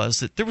understood was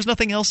that there was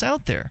nothing else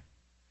out there.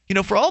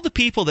 For all the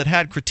people that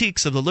had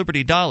critiques of the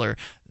Liberty Dollar,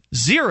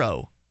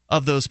 0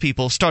 of those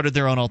people started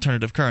their own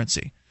alternative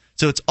currency.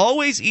 So it's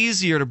always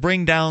easier to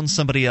bring down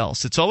somebody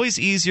else. It's always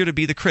easier to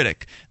be the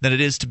critic than it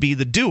is to be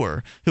the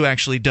doer who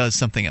actually does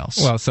something else.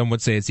 Well, some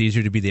would say it's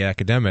easier to be the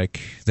academic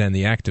than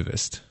the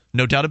activist.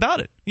 No doubt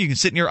about it. You can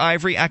sit in your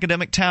ivory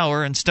academic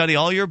tower and study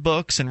all your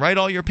books and write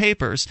all your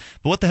papers,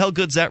 but what the hell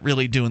good's that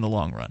really do in the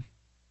long run?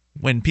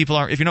 When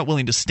people if you're not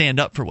willing to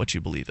stand up for what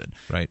you believe in.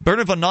 Right.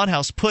 Bernard von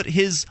Nothaus put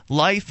his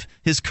life,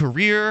 his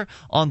career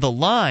on the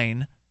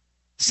line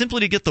simply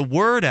to get the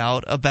word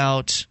out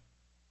about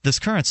this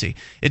currency.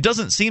 It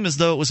doesn't seem as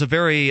though it was a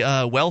very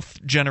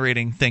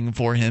wealth-generating thing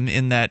for him,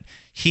 in that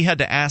he had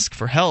to ask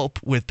for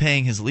help with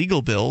paying his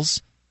legal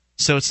bills.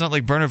 So it's not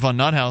like Bernard von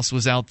Nothaus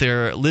was out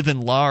there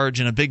living large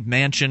in a big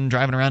mansion,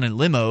 driving around in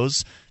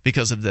limos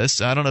because of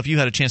this. I don't know if you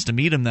had a chance to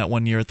meet him that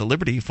one year at the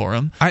Liberty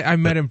Forum. I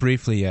met him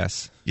briefly,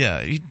 yes.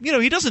 Yeah.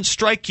 He doesn't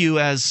strike you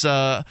as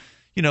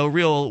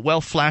real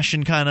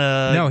wealth-flashing kind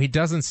of No, he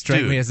doesn't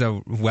strike me as a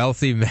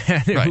wealthy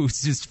man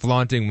who's just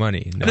flaunting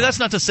money. No. I mean, that's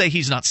not to say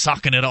he's not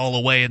socking it all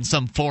away in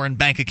some foreign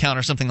bank account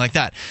or something like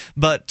that.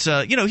 But,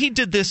 he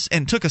did this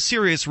and took a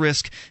serious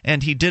risk,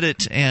 and he did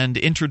it and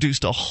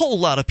introduced a whole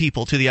lot of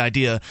people to the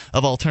idea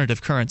of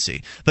alternative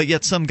currency. But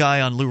yet some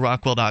guy on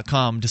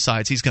LouRockwell.com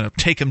decides he's going to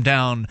take him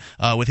down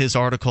with his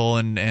article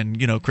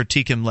and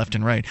critique him left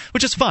and right,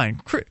 which is fine.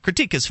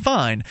 Critique is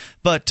fine,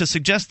 but to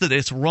suggest that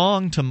it's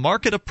wrong to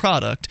market a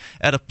product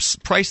at a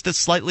price that's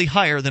slightly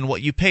higher than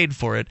what you paid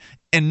for it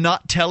and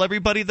not tell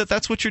everybody that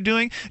that's what you're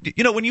doing.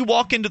 When you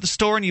walk into the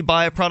store and you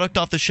buy a product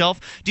off the shelf,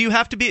 does it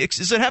have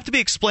to be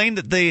explained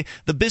that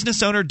the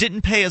business owner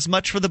didn't pay as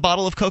much for the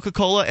bottle of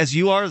Coca-Cola as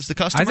you are as the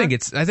customer? I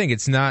think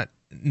it's not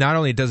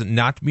only does it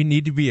not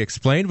need to be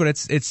explained, but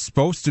it's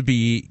supposed to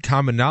be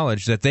common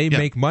knowledge that they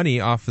make money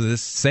off of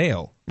this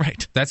sale.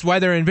 Right. That's why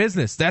they're in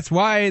business. That's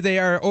why they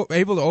are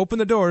able to open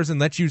the doors and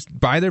let you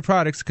buy their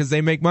products, because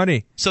they make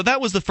money. So that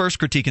was the first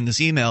critique in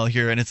this email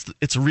here, and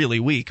it's really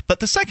weak. But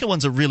the second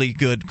one's a really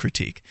good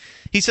critique.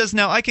 He says,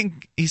 I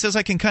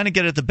can kind of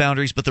get at the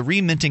boundaries, but the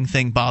reminting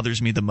thing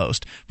bothers me the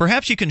most.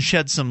 Perhaps you can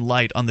shed some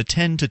light on the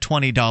 $10 to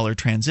 $20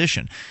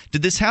 transition.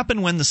 Did this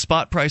happen when the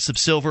spot price of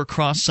silver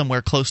crossed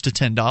somewhere close to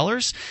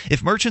 $10?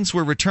 If merchants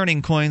were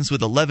returning coins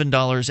with $11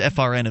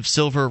 FRN of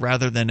silver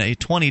rather than a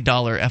 $20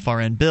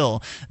 FRN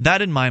bill,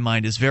 that in my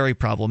mind is very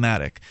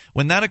problematic.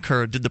 When that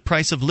occurred, did the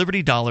price of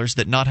Liberty Dollars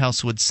that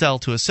Nothaus would sell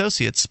to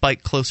associates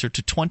spike closer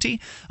to 20?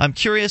 I'm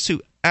curious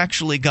who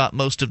actually got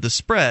most of the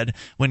spread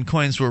when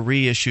coins were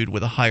reissued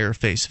with a higher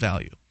face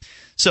value.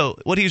 So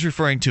what he's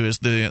referring to is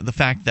the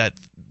fact that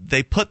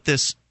they put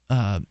this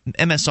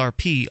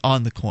MSRP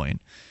on the coin.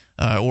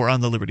 Or on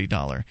the Liberty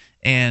Dollar.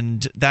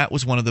 And that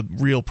was one of the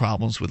real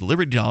problems with the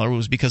Liberty Dollar,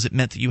 was because it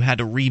meant that you had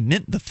to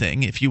remint the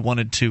thing if you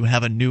wanted to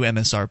have a new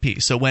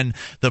MSRP. So when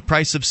the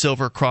price of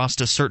silver crossed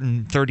a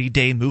certain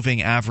 30-day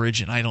moving average,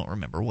 and I don't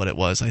remember what it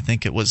was. I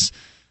think it was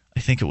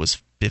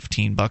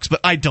 $15, but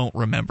I don't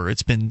remember.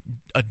 It's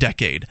been a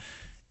decade.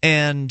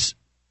 And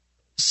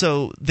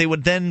so they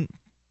would then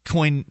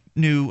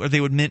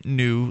they would mint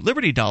new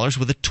Liberty Dollars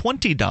with a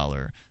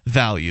 $20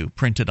 value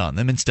printed on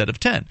them instead of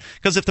 $10.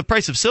 Because if the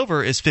price of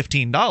silver is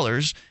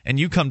 $15 and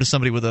you come to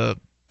somebody with a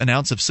an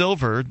ounce of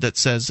silver that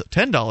says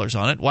 $10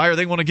 on it, why are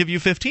they going to give you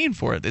 $15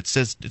 for it? It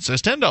says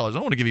 $10. I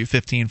don't want to give you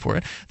 $15 for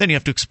it. Then you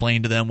have to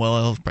explain to them,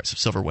 well, the price of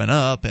silver went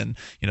up, and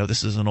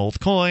this is an old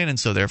coin, and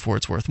so therefore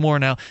it's worth more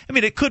now. I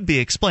mean, it could be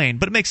explained,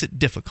 but it makes it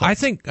difficult. I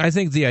think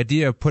the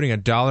idea of putting a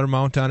dollar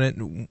amount on it,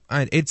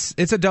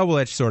 it's a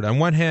double-edged sword. On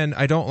one hand,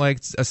 I don't like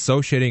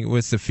associating it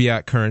with the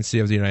fiat currency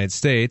of the United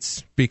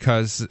States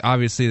because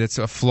obviously that's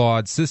a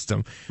flawed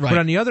system. Right. But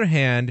on the other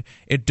hand,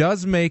 it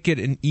does make it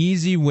an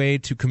easy way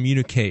to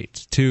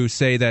communicate, to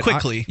say that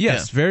quickly.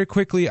 Very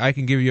quickly. I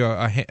can give you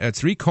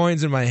 3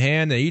 coins in my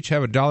hand. They each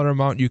have a dollar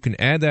amount. You can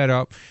add that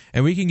up,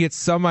 and we can get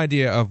some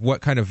idea of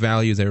what kind of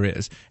value there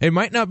is. It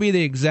might not be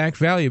the exact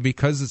value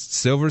because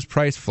silver's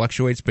price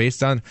fluctuates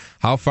based on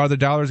how far the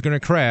dollar is going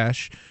to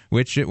crash,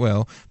 which it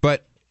will.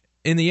 But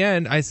in the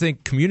end, I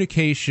think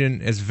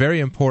communication is very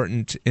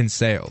important in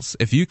sales.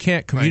 If you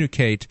can't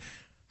communicate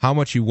how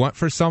much you want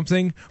for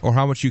something or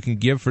how much you can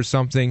give for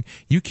something,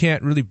 you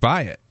can't really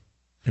buy it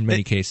in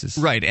many cases.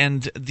 Right,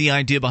 and the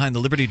idea behind the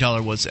Liberty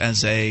Dollar was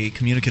as a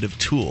communicative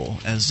tool,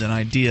 as an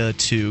idea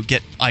to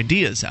get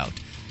ideas out.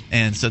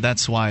 And so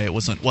that's why it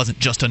wasn't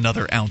just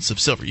another ounce of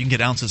silver. You can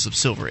get ounces of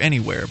silver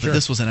anywhere, but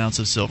this was an ounce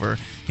of silver,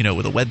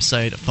 with a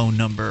website, a phone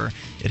number.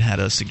 It had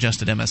a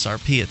suggested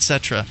MSRP,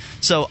 etc.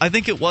 So I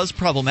think it was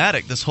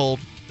problematic, this whole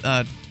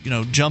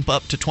jump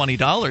up to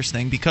 $20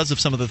 thing, because of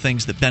some of the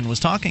things that Ben was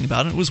talking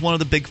about. And it was one of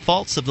the big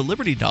faults of the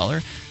Liberty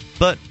Dollar,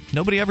 but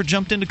nobody ever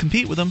jumped in to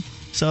compete with them.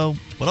 So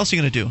what else are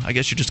you going to do? I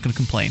guess you're just going to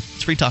complain.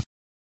 It's Free Talk.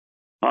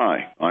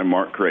 Hi, I'm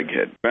Mark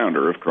Craighead,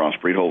 founder of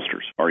Crossbreed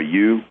Holsters. Are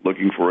you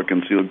looking for a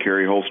concealed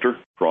carry holster?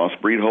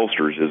 Crossbreed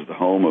Holsters is the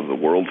home of the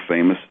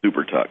world-famous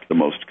Super Tuck, the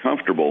most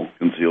comfortable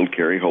concealed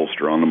carry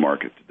holster on the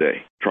market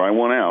today. Try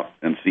one out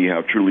and see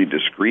how truly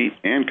discreet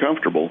and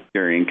comfortable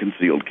carrying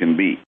concealed can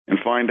be, and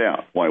find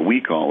out why we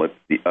call it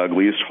the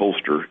ugliest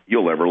holster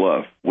you'll ever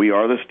love. We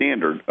are the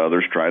standard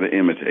others try to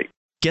imitate.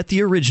 Get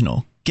the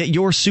original. Get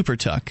your Super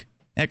Tuck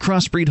at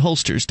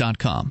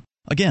crossbreedholsters.com.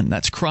 Again,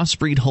 that's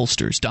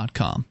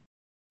crossbreedholsters.com.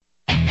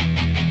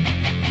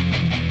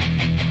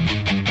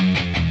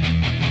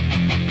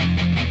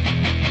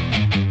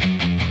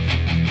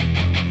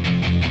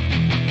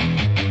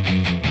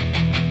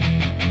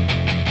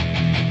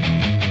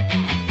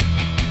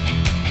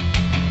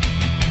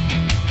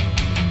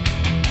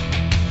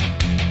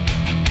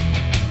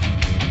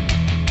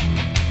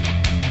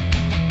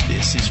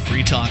 This is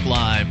Free Talk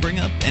Live. Bring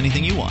up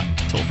anything you want.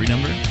 Toll-free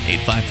number,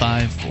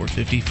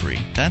 855-450-FREE.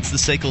 That's the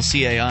SACL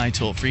CAI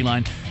toll-free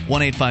line,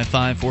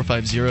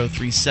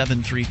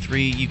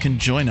 1-855-450-3733. You can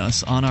join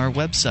us on our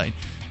website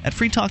at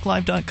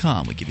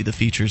freetalklive.com. We give you the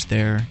features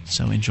there,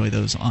 so enjoy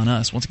those on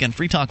us. Once again,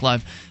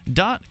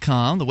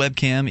 freetalklive.com. The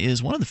webcam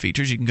is one of the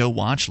features. You can go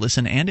watch,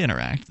 listen, and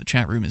interact. The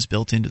chat room is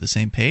built into the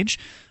same page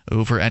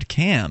over at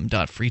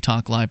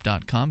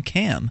cam.freetalklive.com.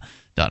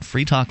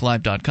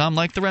 cam.freetalklive.com.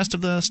 Like the rest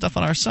of the stuff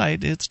on our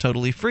site, it's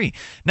totally free.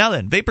 Now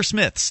then,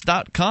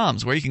 vaporsmiths.com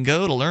is where you can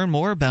go to learn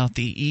more about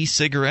the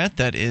e-cigarette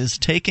that is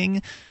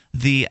taking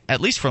at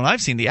least from what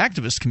I've seen, the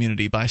activist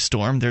community by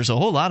storm. There's a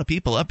whole lot of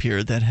people up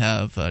here that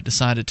have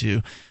decided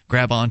to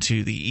grab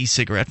onto the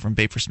e-cigarette from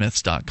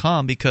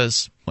vaporsmiths.com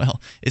because,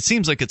 well, it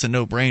seems like it's a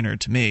no-brainer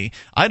to me.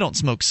 I don't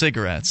smoke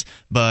cigarettes,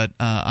 but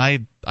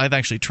I've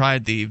actually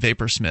tried the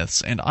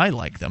Vaporsmiths, and I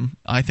like them.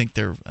 I think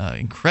they're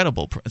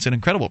incredible. It's an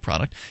incredible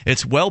product.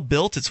 It's well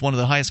built. It's one of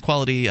the highest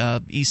quality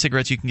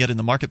e-cigarettes you can get in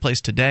the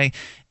marketplace today,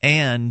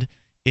 and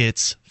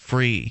it's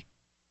free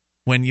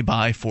when you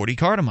buy 40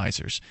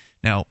 cartomizers.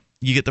 Now,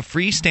 you get the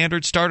free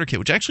standard starter kit,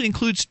 which actually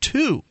includes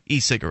 2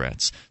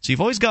 e-cigarettes. So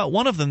you've always got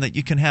one of them that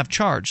you can have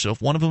charged. So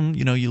if one of them,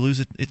 you lose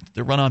it,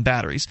 they run on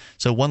batteries.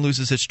 So one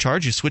loses its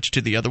charge, you switch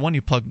to the other one,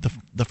 you plug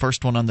the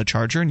first one on the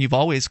charger, and you've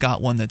always got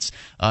one that's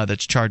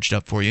charged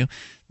up for you.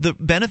 The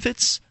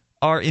benefits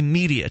are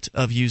immediate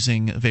of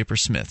using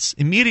Vaporsmiths.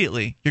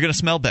 Immediately, you're going to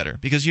smell better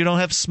because you don't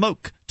have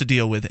smoke to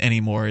deal with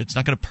anymore. It's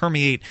not going to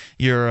permeate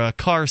your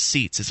car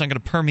seats. It's not going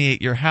to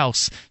permeate your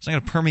house. It's not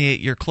going to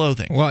permeate your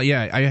clothing. Well,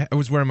 yeah, I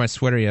was wearing my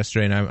sweater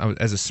yesterday, and I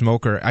as a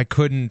smoker, I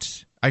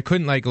couldn't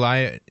like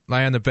lie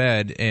on the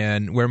bed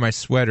and wear my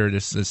sweater,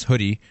 this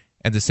hoodie,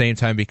 at the same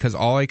time because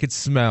all I could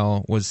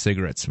smell was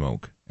cigarette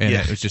smoke. And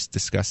it was just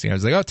disgusting. I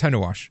was like, oh, time to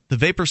wash. The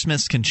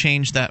Vaporsmiths can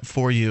change that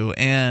for you,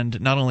 and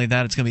not only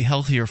that, it's going to be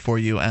healthier for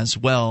you as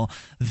well.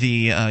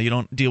 You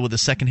don't deal with the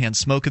secondhand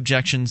smoke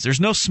objections. There's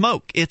no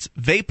smoke. It's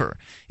vapor.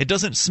 It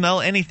doesn't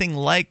smell anything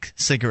like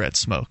cigarette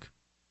smoke.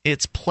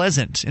 It's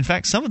pleasant. In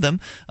fact, some of them,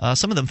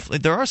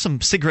 there are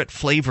some cigarette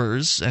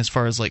flavors as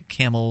far as like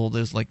camel.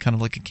 There's like kind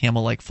of like a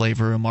camel-like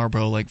flavor, a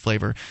Marlboro-like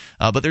flavor.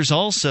 But there's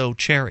also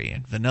cherry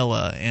and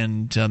vanilla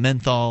and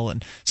menthol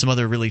and some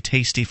other really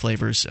tasty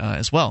flavors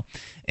as well.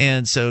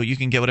 And so you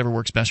can get whatever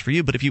works best for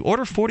you. But if you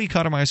order 40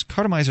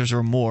 cartomizers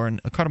or more,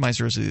 and a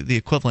cartomizer is the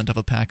equivalent of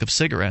a pack of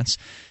cigarettes,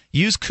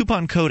 use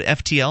coupon code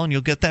FTL and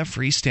you'll get that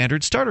free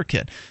standard starter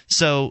kit.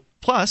 So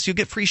Plus, you'll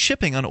get free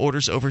shipping on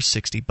orders over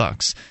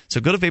 $60. So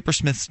go to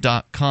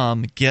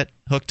vaporsmiths.com, get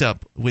hooked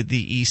up with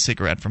the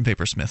e-cigarette from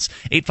Vaporsmiths.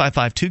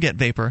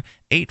 855-2GET-VAPOR,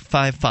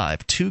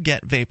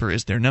 855-2GET-VAPOR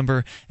is their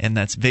number, and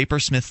that's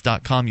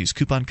vaporsmiths.com. Use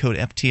coupon code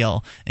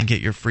FTL and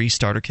get your free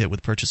starter kit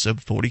with purchase of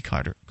 40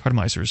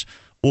 cartomizers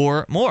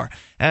or more.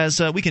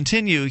 As we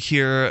continue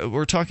here,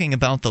 we're talking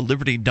about the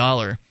Liberty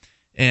Dollar.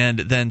 And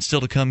then still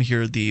to come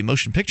here, the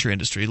motion picture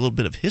industry, a little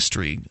bit of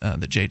history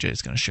that JJ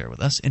is going to share with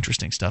us.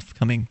 Interesting stuff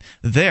coming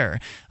there.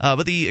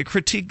 But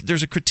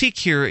there's a critique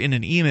here in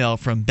an email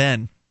from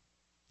Ben,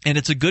 and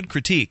it's a good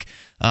critique.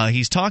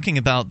 He's talking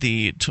about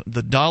the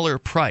dollar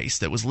price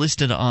that was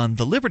listed on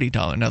the Liberty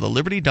Dollar. Now, the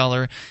Liberty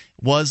Dollar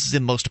was the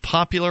most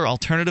popular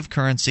alternative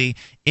currency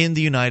in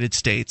the United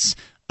States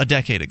a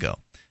decade ago.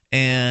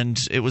 And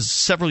it was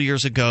several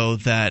years ago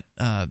that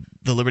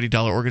the Liberty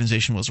Dollar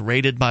organization was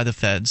raided by the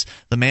feds.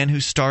 The man who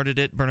started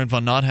it, Bernard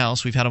von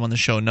Nothaus, we've had him on the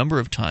show a number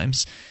of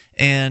times,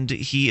 and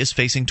he is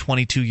facing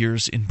 22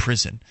 years in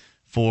prison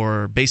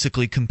for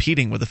basically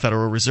competing with the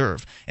Federal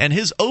Reserve. And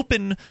his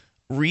open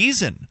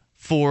reason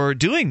for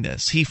doing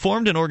this, he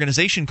formed an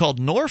organization called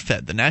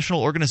NORFED, the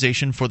National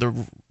Organization for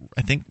the,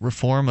 I think,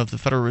 Reform of the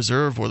Federal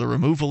Reserve or the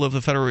Removal of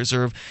the Federal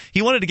Reserve.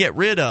 He wanted to get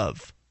rid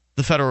of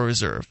the Federal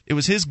Reserve. It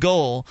was his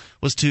goal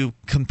was to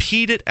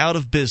compete it out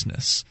of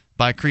business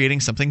by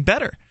creating something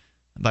better,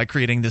 by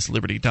creating this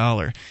Liberty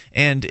Dollar.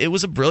 And it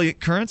was a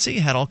brilliant currency,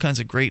 had all kinds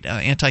of great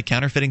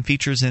anti-counterfeiting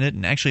features in it,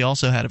 and actually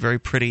also had a very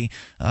pretty,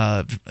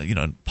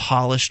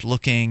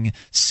 polished-looking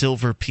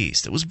silver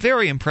piece. It was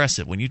very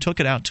impressive. When you took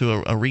it out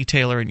to a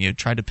retailer and you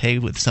tried to pay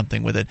with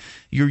something with it,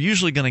 you're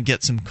usually going to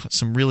get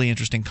some really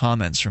interesting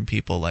comments from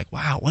people like,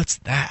 wow, what's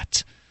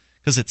that?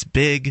 Because it's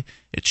big,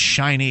 it's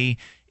shiny,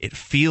 it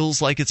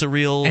feels like it's a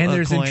real and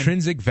there's coin.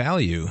 Intrinsic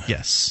value.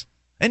 Yes.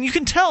 And you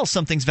can tell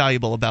something's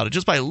valuable about it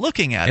just by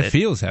looking at it. It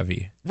feels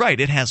heavy. Right.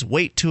 It has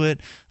weight to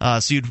it.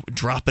 So you'd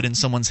drop it in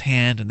someone's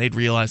hand and they'd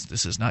realize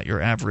this is not your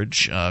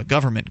average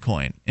government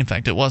coin. In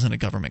fact, it wasn't a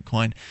government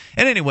coin.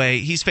 And anyway,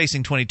 he's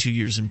facing 22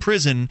 years in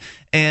prison.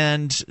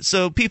 And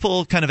so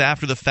people kind of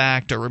after the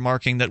fact are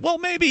remarking that, well,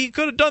 maybe he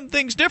could have done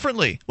things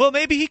differently. Well,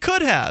 maybe he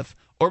could have.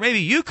 Or maybe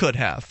you could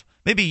have.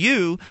 Maybe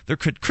you, the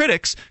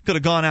critics, could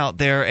have gone out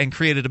there and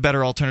created a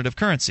better alternative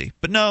currency.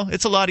 But no,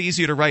 it's a lot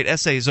easier to write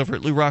essays over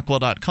at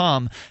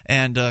LouRockwell.com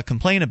and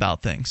complain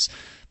about things.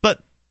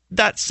 But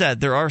that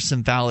said, there are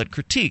some valid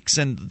critiques.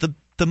 And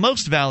the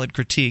most valid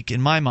critique,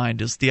 in my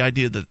mind, is the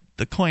idea that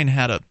the coin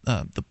had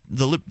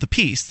the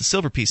piece, the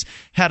silver piece,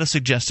 had a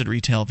suggested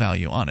retail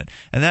value on it.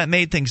 And that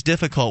made things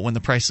difficult when the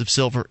price of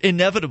silver,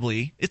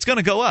 inevitably, it's going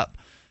to go up.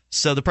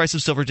 So the price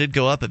of silver did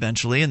go up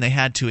eventually, and they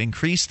had to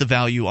increase the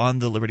value on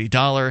the Liberty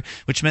Dollar,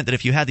 which meant that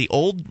if you had the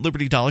old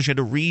Liberty Dollars,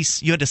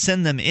 you had to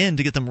send them in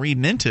to get them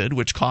reminted,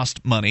 which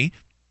cost money.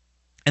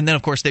 And then,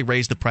 of course, they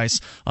raised the price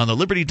on the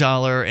Liberty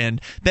Dollar.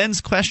 And Ben's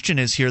question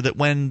is here that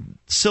when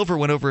silver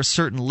went over a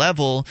certain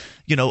level,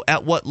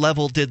 at what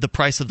level did the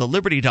price of the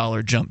Liberty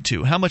Dollar jump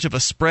to? How much of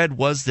a spread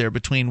was there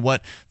between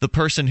what the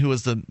person who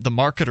was the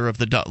marketer of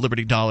the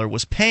Liberty Dollar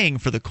was paying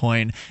for the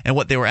coin and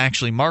what they were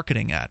actually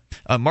marketing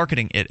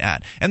it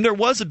at? And there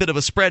was a bit of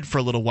a spread for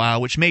a little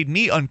while, which made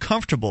me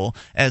uncomfortable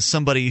as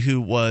somebody who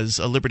was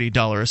a Liberty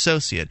Dollar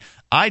associate.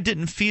 I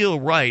didn't feel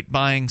right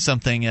buying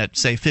something at,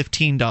 say,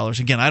 $15.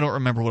 Again, I don't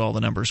remember what all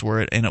the numbers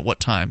were and at what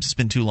times. It's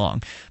been too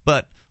long.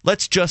 But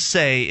let's just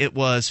say it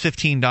was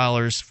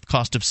 $15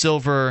 cost of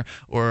silver,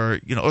 or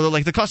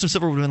like the cost of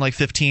silver would have been like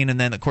 $15, and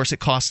then of course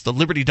it costs the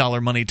Liberty Dollar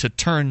money to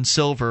turn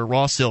silver,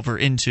 raw silver,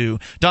 into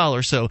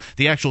dollars. So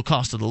the actual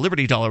cost of the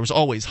Liberty Dollar was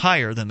always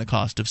higher than the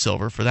cost of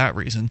silver for that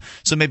reason.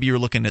 So maybe you're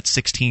looking at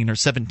 $16 or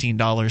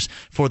 $17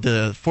 for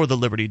the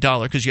Liberty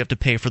Dollar, because you have to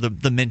pay for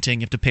the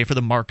minting, you have to pay for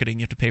the marketing,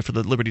 you have to pay for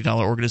the Liberty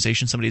Dollar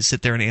organization, somebody to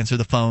sit there and answer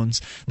the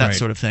phones, that right.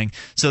 sort of thing.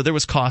 So there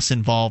was costs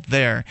involved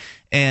there.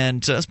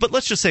 And but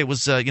let's just say it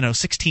was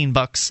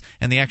 $16,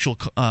 and the actual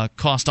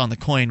cost on the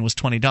coin was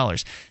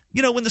 $20.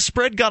 When the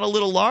spread got a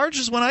little large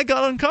is when I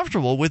got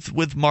uncomfortable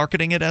with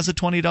marketing it as a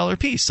 $20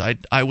 piece.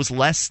 I was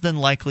less than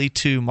likely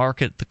to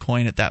market the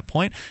coin at that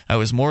point. I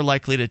was more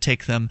likely to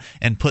take them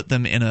and put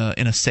them in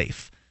a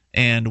safe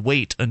and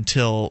wait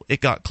until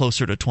it got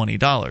closer to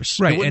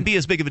 $20. Right, it wouldn't be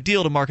as big of a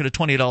deal to market a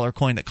 $20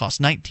 coin that costs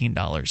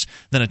 $19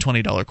 than a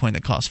 $20 coin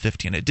that costs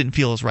 $15. It didn't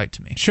feel as right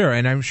to me. Sure,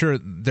 and I'm sure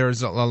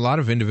there's a lot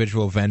of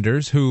individual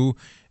vendors who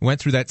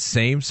went through that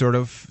same sort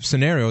of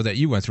scenario that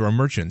you went through, or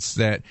merchants,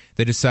 that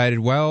they decided,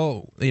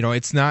 well,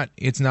 it's not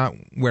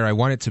where I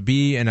want it to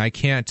be, and I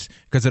can't,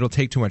 because it'll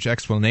take too much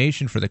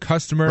explanation for the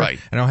customer, right.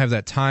 and I don't have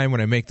that time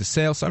when I make the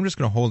sale, so I'm just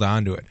going to hold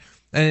on to it.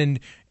 And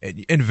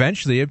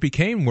eventually it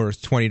became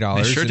worth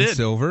 $20 in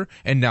silver,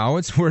 and now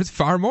it's worth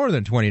far more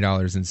than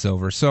 $20 in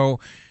silver. So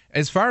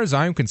as far as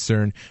I'm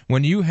concerned,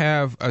 when you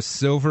have a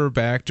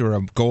silver-backed or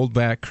a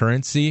gold-backed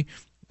currency,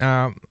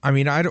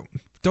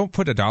 don't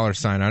put a dollar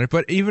sign on it,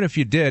 but even if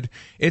you did,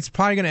 it's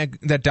probably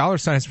that dollar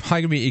sign is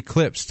probably going to be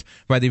eclipsed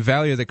by the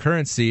value of the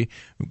currency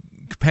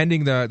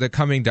pending the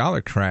coming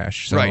dollar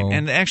crash. So. Right,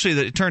 and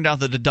actually it turned out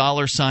that the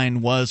dollar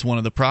sign was one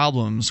of the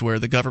problems where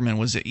the government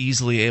was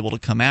easily able to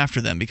come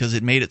after them because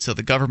it made it so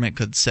the government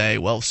could say,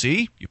 well,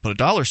 see, you put a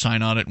dollar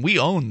sign on it, and we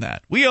own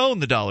that. We own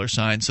the dollar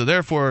sign, so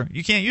therefore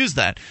you can't use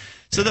that.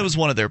 So that was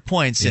one of their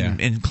points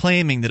in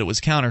claiming that it was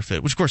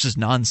counterfeit, which of course is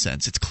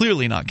nonsense. It's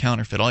clearly not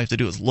counterfeit. All you have to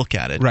do is look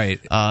at it,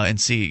 right, and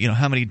see,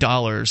 how many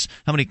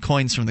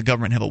coins from the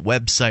government have a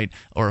website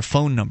or a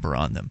phone number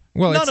on them.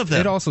 Well, none of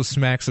them. It also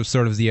smacks of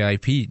sort of the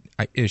IP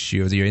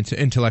issue, the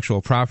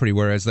intellectual property.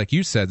 Whereas, like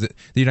you said, the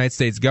United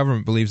States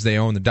government believes they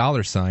own the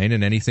dollar sign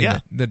and anything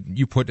that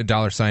you put a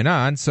dollar sign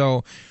on.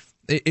 So.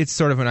 It's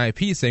sort of an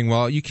IP thing.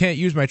 Well, you can't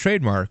use my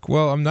trademark.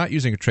 Well, I'm not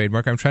using a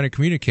trademark. I'm trying to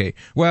communicate.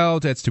 Well,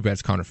 that's too bad.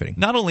 It's counterfeiting.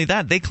 Not only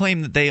that, they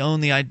claim that they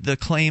own the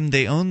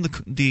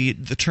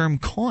term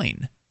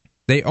coin.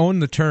 They own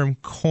the term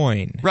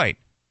coin. Right.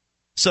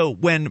 So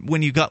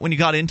when you got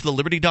into the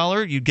Liberty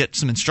Dollar, you'd get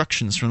some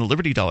instructions from the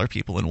Liberty Dollar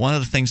people, and one of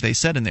the things they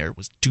said in there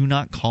was, "Do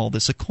not call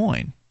this a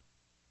coin."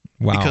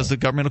 Wow. Because the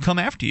government will come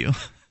after you.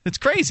 It's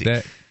crazy.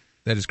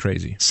 That is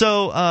crazy.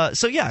 So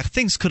yeah,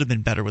 things could have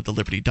been better with the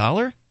Liberty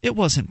Dollar. It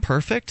wasn't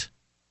perfect.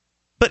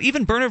 But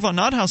even Bernard von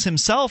Nothaus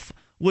himself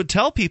would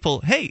tell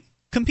people, hey,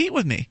 compete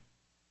with me.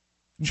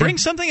 Sure. Bring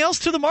something else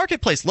to the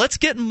marketplace. Let's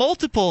get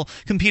multiple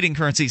competing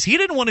currencies. He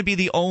didn't want to be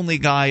the only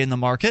guy in the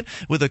market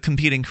with a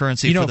competing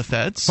currency for the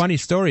feds. Funny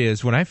story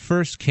is, when I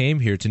first came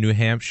here to New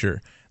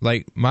Hampshire,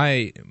 like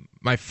my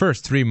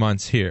first 3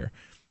 months here,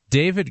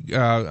 David,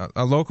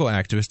 a local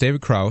activist, David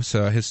Krause,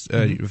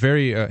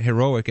 very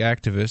heroic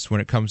activist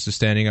when it comes to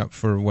standing up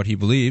for what he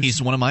believes.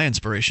 He's one of my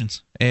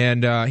inspirations.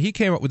 And he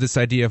came up with this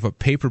idea of a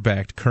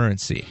paper-backed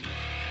currency.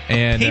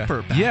 And, yes,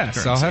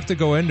 currency. I'll have to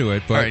go into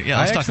it, but right,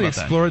 I actually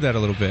explored that a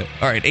little bit.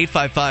 All right,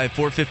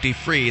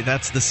 855-450-FREE.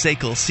 That's the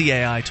SACL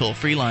CAI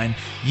toll-free line.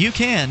 You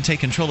can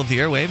take control of the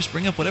airwaves,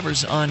 bring up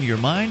whatever's on your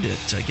mind.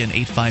 It's, again,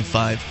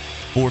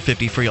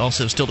 855-450-FREE.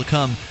 Also, still to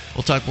come,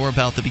 we'll talk more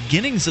about the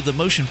beginnings of the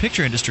motion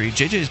picture industry.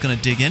 JJ is going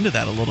to dig into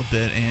that a little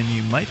bit, and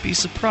you might be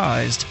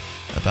surprised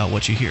about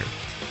what you hear.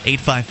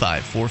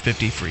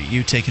 855-450-FREE.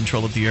 You take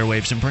control of the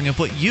airwaves and bring up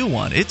what you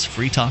want. It's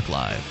Free Talk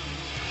Live.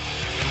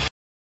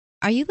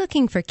 Are you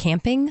looking for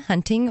camping,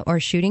 hunting, or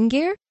shooting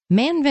gear?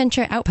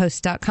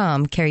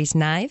 ManVentureOutpost.com carries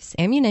knives,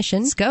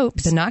 ammunition,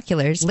 scopes,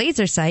 binoculars,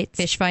 laser sights,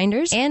 fish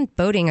finders, and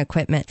boating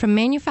equipment from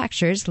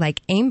manufacturers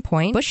like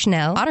Aimpoint,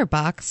 Bushnell,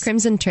 Otterbox,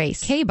 Crimson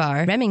Trace,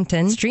 K-Bar,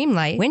 Remington,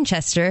 Streamlight,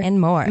 Winchester,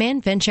 and more.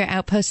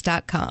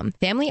 ManVentureOutpost.com.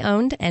 Family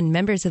owned and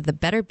members of the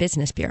Better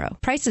Business Bureau.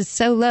 Prices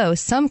so low,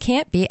 some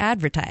can't be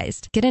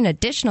advertised. Get an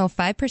additional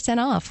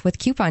 5% off with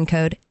coupon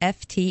code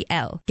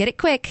FTL. Get it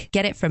quick.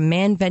 Get it from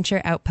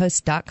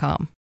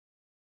ManVentureOutpost.com.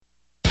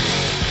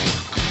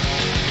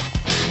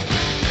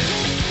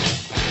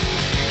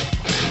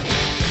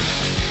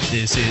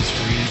 This is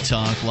Free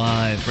Talk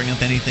Live. Bring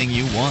up anything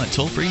you want.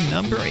 Toll-free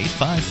number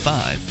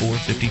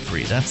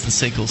 855-450-FREE. That's the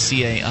SACL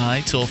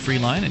CAI toll-free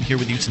line. And here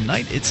with you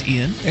tonight, it's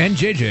Ian. And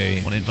JJ.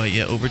 I want to invite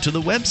you over to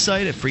the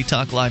website at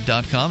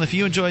freetalklive.com. If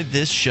you enjoyed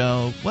this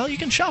show, well, you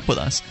can shop with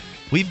us.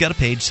 We've got a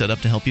page set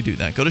up to help you do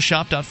that. Go to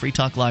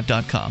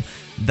shop.freetalklive.com.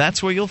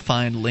 That's where you'll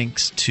find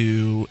links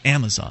to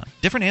Amazon.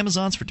 Different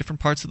Amazons for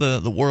different parts of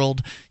the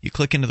world. You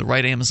click into the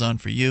right Amazon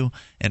for you,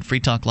 and Free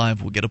Talk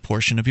Live will get a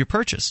portion of your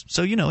purchase.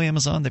 So you know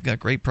Amazon, they've got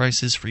great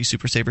prices, free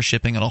Super Saver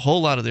shipping on a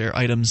whole lot of their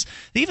items.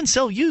 They even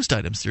sell used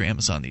items through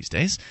Amazon these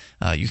days.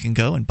 You can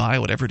go and buy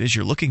whatever it is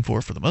you're looking for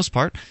the most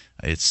part.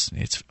 It's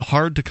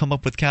hard to come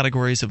up with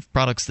categories of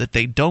products that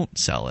they don't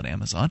sell at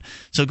Amazon.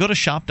 So go to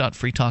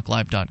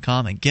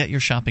shop.freetalklive.com and get your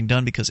shopping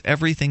done, because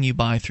everything you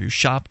buy through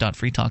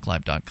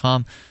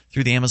shop.freetalklive.com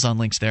through the Amazon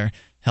links there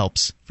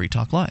helps Free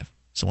Talk Live.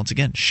 So once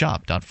again,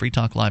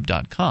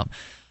 shop.freetalklive.com.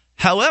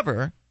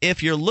 However,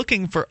 if you're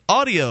looking for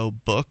audio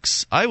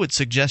books, I would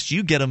suggest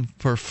you get them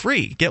for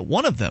free. Get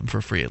one of them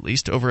for free, at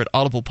least, over at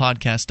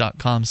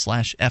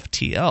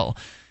audiblepodcast.com/FTL.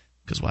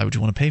 Because why would you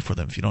want to pay for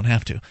them if you don't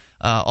have to?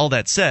 All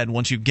that said,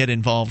 once you get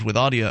involved with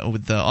the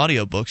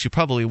audiobooks, you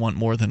probably want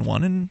more than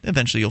one, and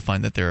eventually you'll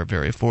find that they're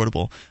very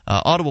affordable.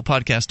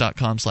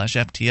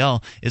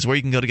 Audiblepodcast.com/FTL is where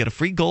you can go to get a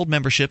free gold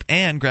membership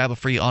and grab a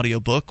free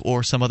audiobook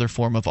or some other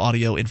form of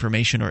audio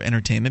information or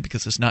entertainment,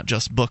 because it's not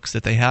just books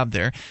that they have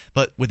there.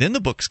 But within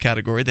the books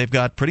category, they've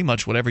got pretty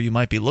much whatever you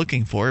might be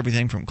looking for,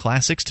 everything from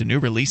classics to new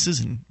releases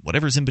and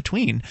whatever's in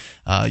between.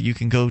 You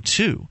can go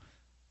to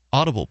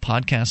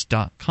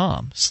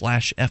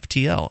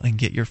audiblepodcast.com/FTL and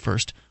get your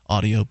first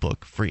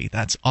audiobook free.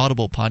 That's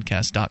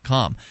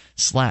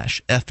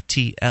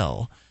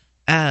audiblepodcast.com/FTL.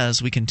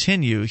 As we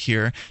continue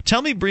here,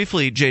 tell me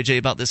briefly, JJ,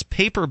 about this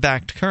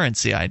paper-backed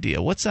currency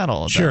idea. What's that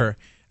all about? Sure.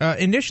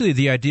 Initially,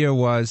 the idea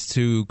was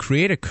to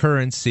create a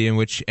currency in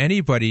which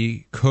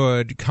anybody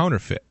could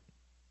counterfeit.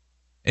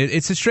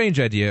 It's a strange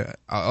idea,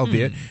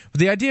 albeit.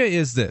 But the idea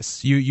is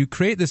this. You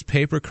create this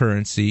paper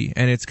currency,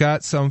 and it's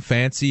got some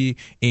fancy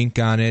ink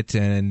on it,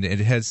 and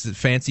it has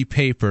fancy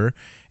paper,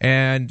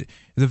 and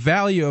the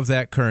value of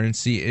that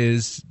currency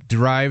is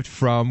derived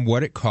from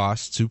what it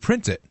costs to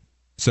print it.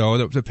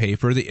 So the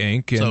paper, the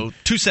ink. And so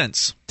 2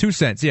 cents. 2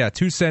 cents, yeah,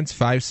 2 cents,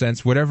 5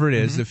 cents, whatever it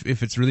is,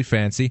 if it's really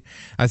fancy.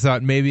 I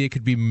thought maybe it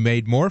could be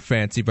made more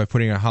fancy by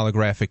putting a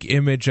holographic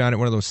image on it,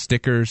 one of those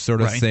stickers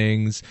sort of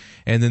things,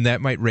 and then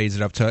that might raise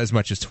it up to as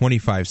much as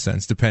 25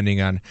 cents, depending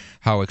on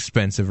how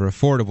expensive or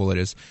affordable it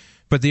is.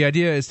 But the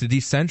idea is to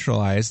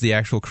decentralize the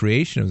actual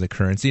creation of the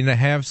currency and to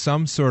have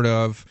some sort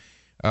of,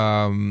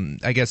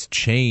 I guess,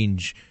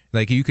 change.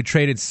 Like you could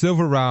trade in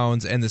silver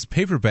rounds and this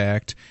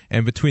paperbacked,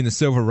 and between the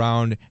silver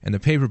round and the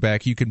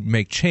paperback, you could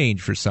make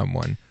change for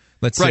someone.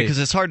 Let's say, because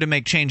it's hard to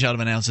make change out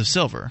of an ounce of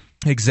silver.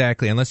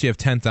 Exactly, unless you have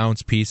 10th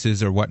ounce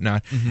pieces or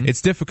whatnot.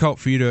 It's difficult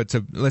for you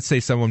to let's say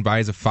someone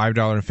buys a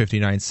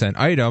 $5.59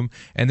 item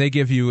and they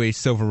give you a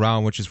silver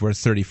round which is worth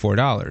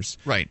 $34.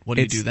 Right, what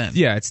do you do then?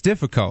 Yeah, it's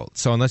difficult.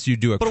 So unless you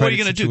do a But what are you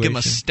going to do, give them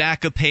a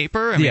stack of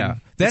paper? I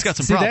mean, it's got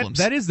some problems.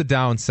 That is the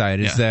downside,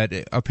 is that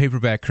a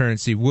paperback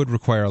currency would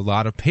require a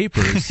lot of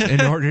papers in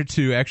order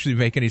to actually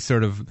make any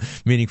sort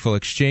of meaningful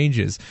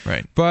exchanges.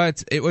 Right.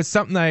 But it was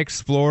something I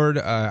explored.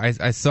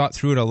 I thought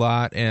through it a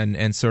lot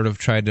and sort of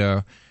tried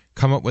to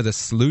come up with a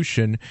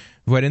solution,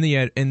 but in the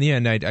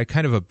end, I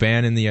kind of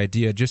abandoned the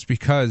idea just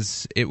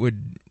because it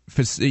would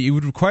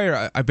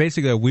require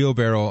basically a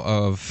wheelbarrow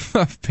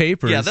of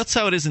papers. Yeah, that's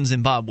how it is in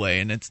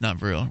Zimbabwe, and it's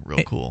not real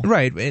cool.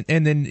 Right,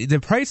 and then the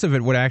price of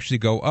it would actually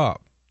go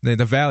up.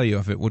 The value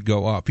of it would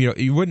go up.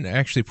 You wouldn't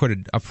actually put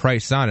a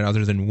price on it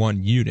other than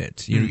 1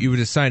 unit. You would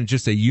assign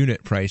just a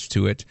unit price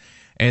to it.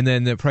 And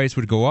then the price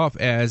would go up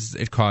as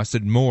it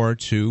costed more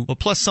to... Well,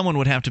 plus someone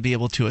would have to be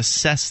able to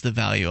assess the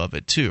value of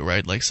it too,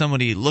 right? Like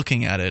somebody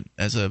looking at it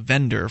as a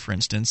vendor, for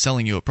instance,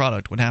 selling you a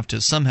product would have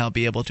to somehow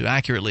be able to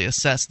accurately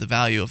assess the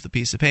value of the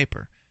piece of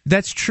paper.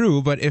 That's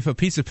true, but if a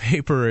piece of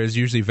paper is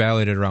usually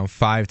valued at around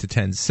 5 to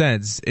 10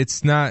 cents,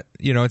 it's not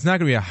going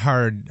to be a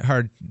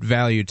hard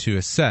value to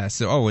assess.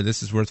 So,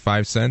 this is worth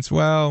 5 cents.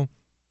 Well,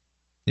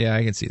 yeah,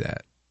 I can see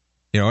that.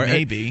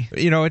 Maybe.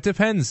 It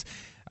depends.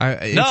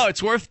 No,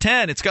 it's worth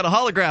 10. It's got a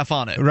holograph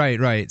on it.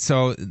 Right.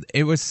 So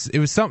it was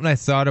something I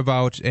thought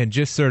about, and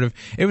just sort of,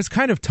 it was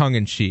kind of tongue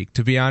in cheek,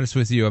 to be honest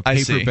with you, a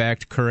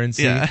paper-backed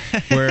currency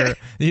where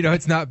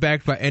it's not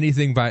backed by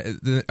anything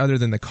other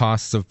than the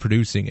costs of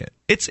producing it.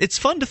 It's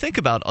fun to think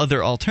about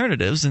other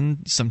alternatives, and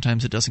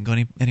sometimes it doesn't go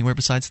anywhere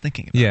besides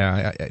thinking about it.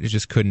 Yeah, I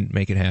just couldn't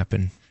make it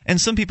happen. And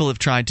some people have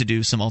tried to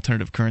do some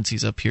alternative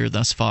currencies up here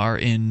thus far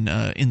in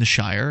the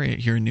Shire,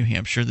 here in New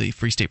Hampshire, the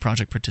Free State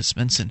Project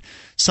participants, and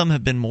some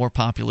have been more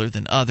popular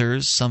than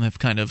others. Some have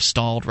kind of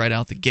stalled right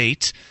out the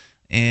gate,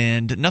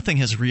 and nothing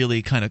has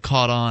really kind of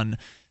caught on.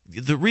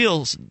 The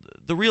real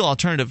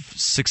alternative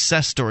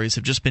success stories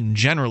have just been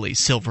generally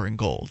silver and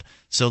gold.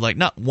 So, like,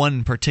 not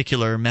one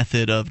particular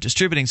method of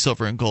distributing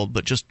silver and gold,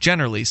 but just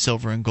generally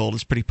silver and gold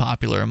is pretty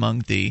popular among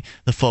the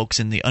folks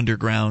in the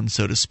underground,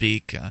 so to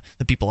speak,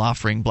 the people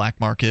offering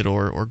black market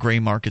or gray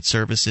market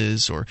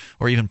services, or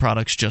even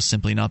products just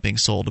simply not being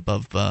sold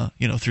above,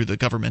 through the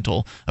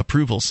governmental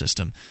approval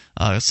system.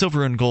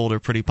 Silver and gold are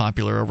pretty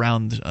popular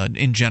around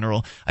in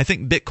general. I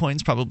think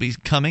Bitcoin's probably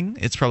coming.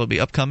 It's probably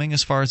upcoming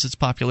as far as its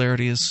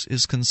popularity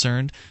is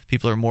concerned.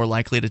 People are more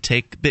likely to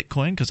take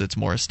Bitcoin because it's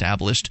more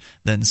established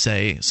than,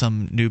 say,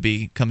 some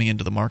newbie coming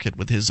into the market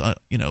with his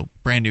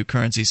brand new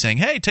currency saying,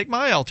 hey, take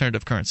my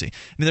alternative currency.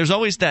 I mean, there's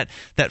always that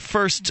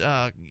first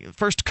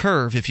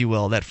curve, if you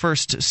will, that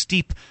first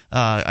steep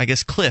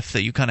cliff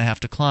that you kind of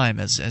have to climb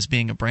as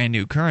being a brand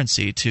new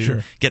currency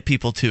to get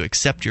people to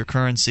accept your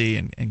currency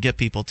and get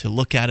people to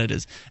look at it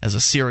as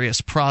a serious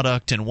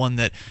product and one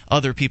that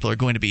other people are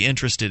going to be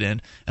interested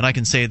in. And I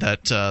can say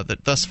that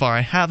thus far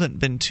I haven't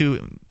been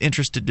too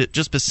interested,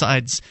 just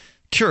besides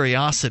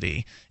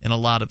curiosity, in a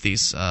lot of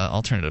these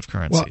alternative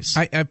currencies.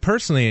 Well, I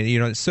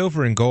personally,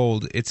 silver and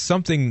gold, it's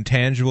something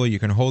tangible. You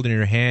can hold in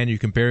your hand. You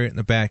can bury it in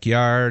the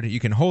backyard. You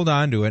can hold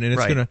on to it, and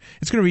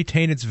it's gonna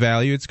retain its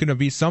value. It's gonna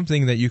be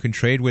something that you can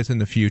trade with in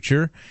the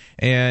future,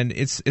 and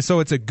it's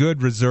a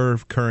good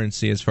reserve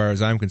currency as far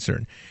as I'm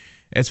concerned.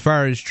 As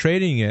far as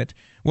trading it,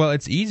 well,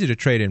 it's easy to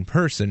trade in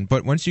person,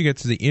 but once you get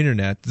to the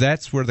internet,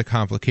 that's where the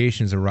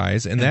complications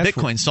arise, and that's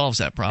Bitcoin solves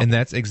that problem. And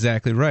that's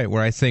exactly right,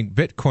 where I think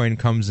Bitcoin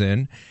comes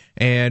in.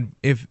 And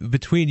if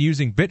between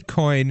using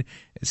Bitcoin,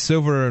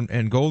 silver,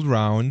 and gold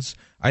rounds,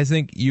 I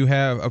think you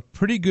have a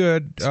pretty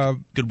good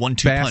good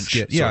 1-2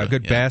 basket. punch. Yeah, a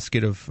good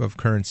basket of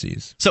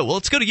currencies. So,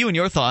 let's go to you and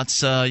your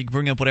thoughts. You can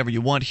bring up whatever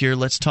you want here.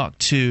 Let's talk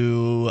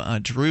to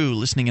Drew,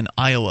 listening in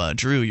Iowa.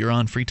 Drew, you're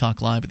on Free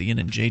Talk Live with Ian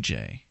and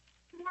JJ.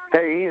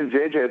 Hey, Ian,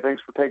 JJ,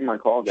 thanks for taking my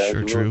call, guys.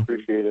 Sure, I Drew. really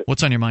appreciate it.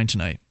 What's on your mind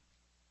tonight?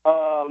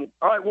 All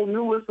right, well,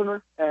 new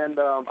listener, and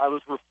I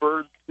was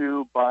referred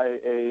to by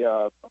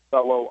a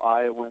fellow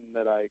Iowan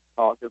that I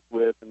caucus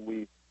with, and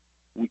we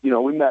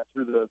met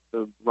through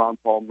the Ron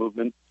Paul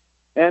movement,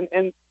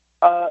 and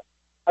I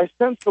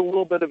sensed a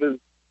little bit of his,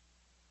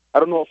 I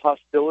don't know if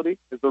hostility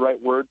is the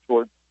right word,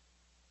 towards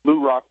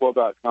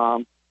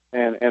LouRockwell.com,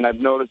 and I've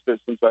noticed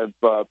it since I've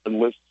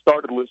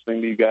started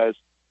listening to you guys.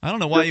 I don't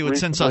know why you would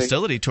sense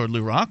hostility toward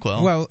Lou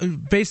Rockwell. Well,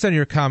 based on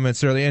your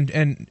comments earlier,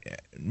 and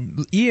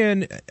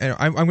Ian,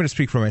 I'm going to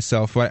speak for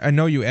myself. I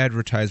know you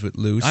advertise with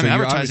Lou. I'm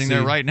advertising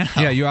there right now.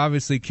 Yeah, you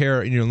obviously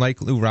care. You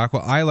like Lou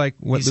Rockwell. I like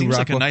what he Lou Rockwell.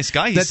 Seems like a nice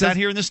guy. He sat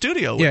here in the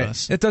studio with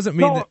us. It doesn't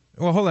mean that.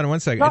 Well, hold on one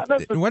second.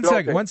 One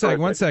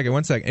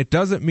second. It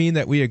doesn't mean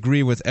that we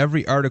agree with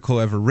every article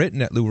ever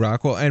written at Lou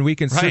Rockwell, and we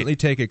can certainly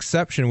take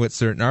exception with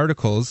certain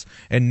articles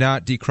and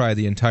not decry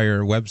the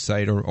entire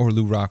website or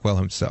Lou Rockwell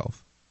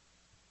himself.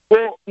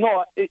 Well,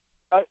 no,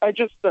 I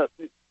just to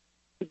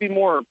be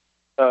more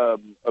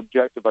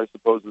objective, I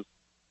suppose, is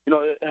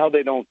how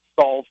they don't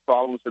solve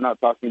problems. They're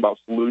not talking about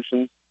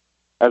solutions,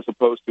 as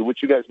opposed to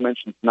what you guys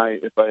mentioned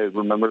tonight, if I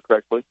remember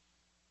correctly.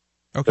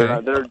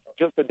 Okay, they're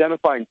just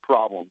identifying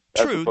problems.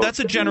 True, that's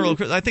a general.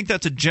 I think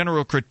that's a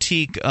general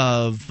critique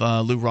of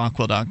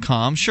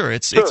LouRockwell.com. Sure,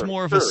 it's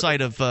more of a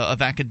site of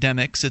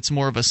academics. It's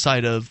more of a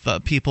site of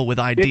people with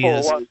ideas. People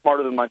are a lot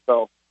smarter than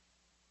myself.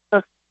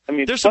 I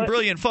mean, there's some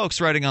brilliant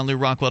folks writing on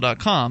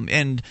LouRockwell.com,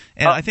 and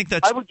I think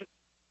that's.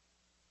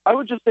 I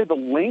would just say the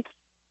links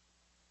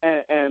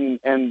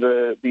and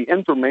the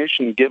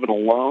information given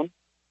alone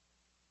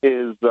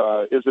is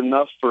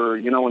enough for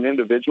an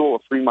individual, a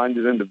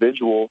free-minded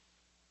individual,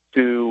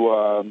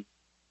 to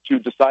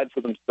decide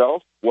for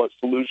themselves what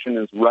solution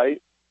is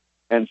right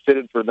and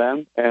fitted for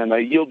them. And I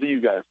yield to you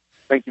guys.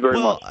 Thank you very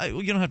much.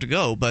 You don't have to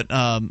go, but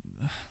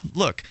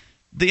look.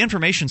 The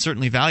information is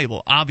certainly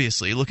valuable.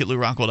 Obviously, look at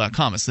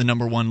LouRockwell.com. It's the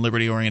 #1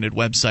 liberty-oriented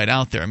website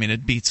out there. I mean,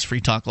 it beats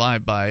Free Talk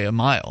Live by a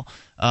mile.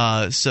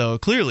 So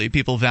clearly,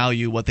 people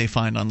value what they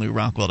find on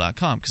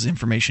LouRockwell.com because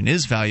information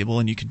is valuable,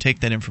 and you can take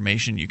that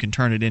information, you can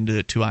turn it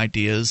into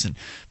ideas.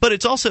 But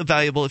it's also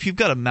valuable if you've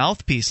got a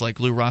mouthpiece like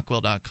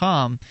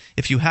LouRockwell.com.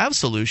 If you have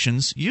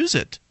solutions, use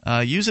it.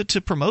 Use it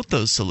to promote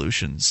those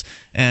solutions.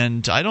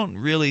 And I don't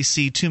really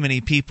see too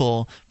many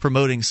people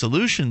promoting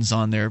solutions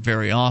on there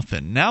very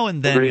often. Now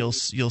and then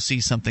you'll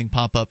see something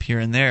pop up here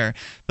and there,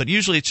 but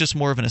usually it's just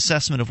more of an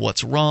assessment of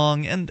what's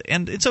wrong, and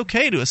it's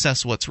okay to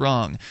assess what's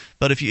wrong.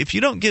 But if you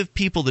don't give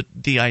people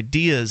the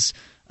ideas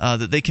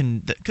that they can,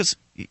 because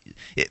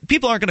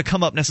people aren't going to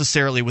come up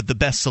necessarily with the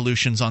best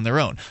solutions on their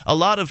own. A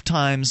lot of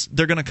times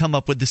they're going to come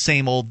up with the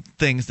same old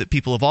things that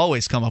people have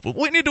always come up with.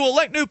 We need to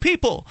elect new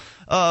people,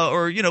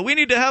 or we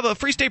need to have a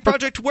Free State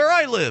Project where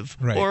I live,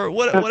 or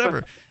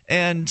whatever.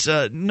 And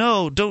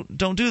no,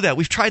 don't do that.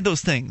 We've tried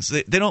those things;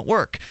 they don't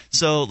work.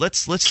 So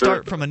let's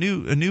start from a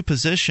new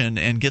position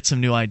and get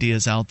some new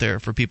ideas out there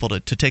for people to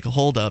take a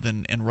hold of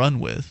and run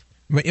with.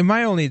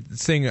 My only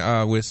thing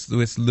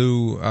with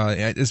Lou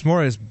is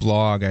more his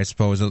blog, I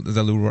suppose,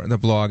 the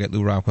blog at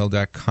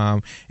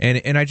LouRockwell.com,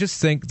 and I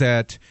just think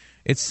that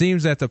it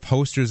seems that the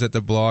posters at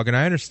the blog, and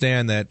I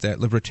understand that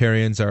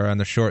libertarians are on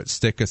the short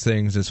stick of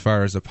things as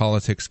far as the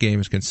politics game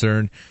is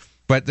concerned,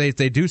 but they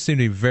do seem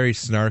to be very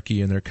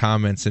snarky in their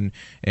comments and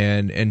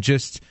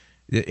just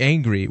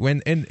angry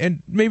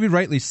and maybe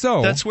rightly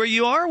so. That's where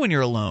you are when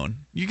you're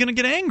alone. You're going to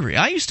get angry.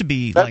 I used to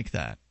be like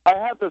that. I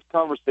have this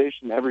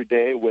conversation every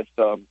day with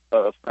a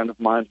friend of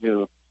mine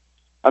who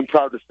I'm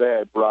proud to say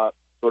I brought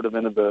sort of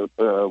into the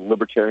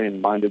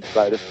libertarian-minded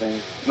side of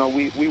things.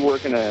 We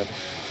work in a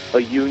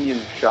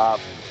union shop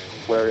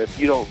where if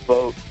you don't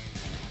vote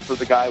for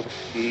the guy with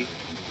C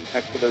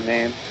next to their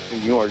name,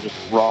 then you are just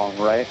wrong,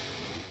 right?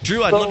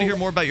 Drew, I'd love to hear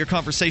more about your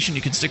conversation.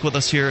 You can stick with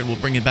us here, and we'll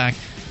bring you back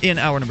in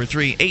hour number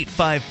 3.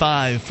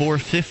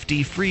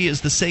 855-450-FREE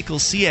is the SACL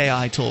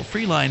CAI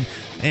toll-free line,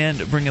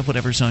 and bring up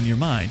whatever's on your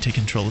mind. Take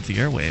control of the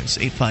airwaves.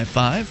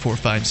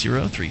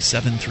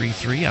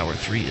 855-450-3733. Hour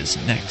 3 is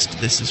next.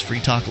 This is Free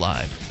Talk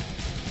Live.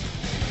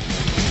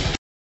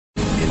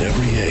 In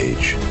every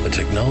age, a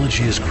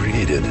technology is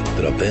created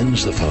that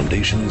upends the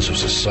foundations of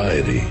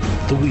society.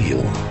 The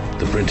wheel,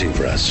 the printing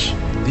press,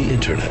 the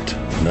internet.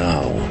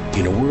 Now,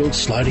 in a world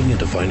sliding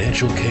into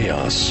financial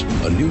chaos,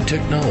 a new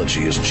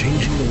technology is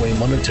changing the way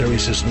monetary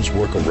systems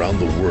work around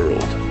the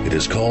world. It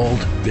is called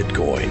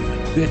Bitcoin.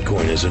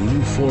 Bitcoin is a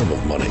new form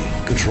of money,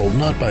 controlled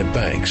not by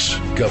banks,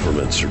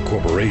 governments, or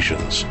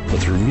corporations, but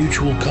through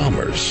mutual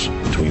commerce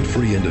between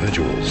free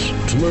individuals.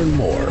 To learn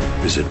more,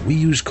 visit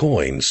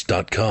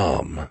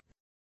WeUseCoins.com.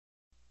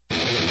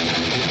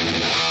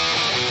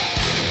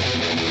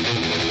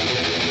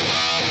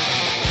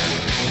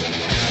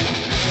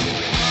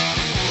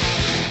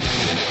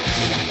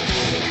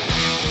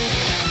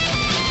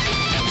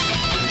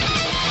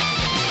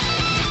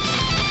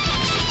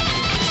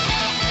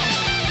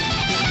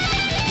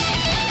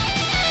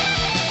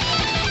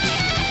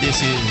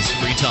 This is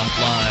Free Talk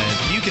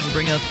Live. You can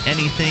bring up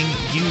anything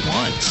you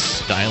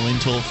want. Dial in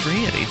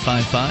toll-free at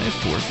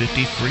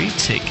 855-450-FREE.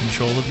 Take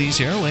control of these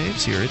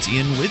airwaves. Here it's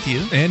Ian with you.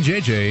 And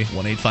JJ.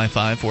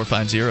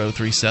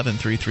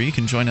 1-855-450-3733. You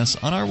can join us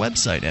on our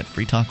website at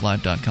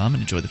freetalklive.com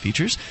and enjoy the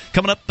features.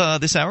 Coming up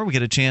this hour, we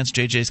get a chance.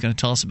 JJ's going to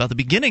tell us about the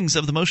beginnings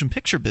of the motion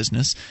picture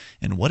business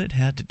and what it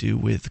had to do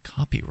with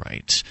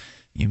copyright.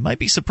 You might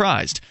be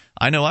surprised.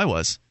 I know I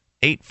was.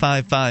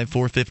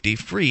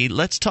 855-450-FREE.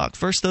 Let's talk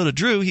first, though, to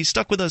Drew. He's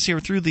stuck with us here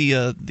through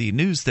the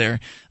news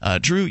there.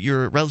 Drew,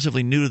 you're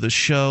relatively new to the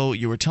show.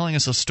 You were telling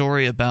us a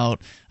story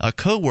about a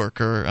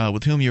coworker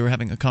with whom you were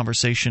having a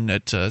conversation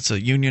at it's a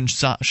union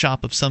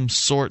shop of some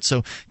sort.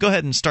 So go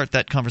ahead and start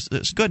that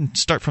conversation. Go ahead and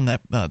start from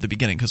that the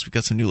beginning, because we've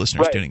got some new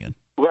listeners tuning in.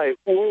 Right.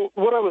 Well,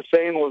 what I was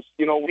saying was,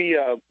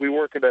 we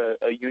work at a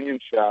union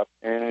shop,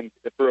 and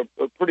for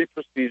a pretty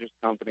prestigious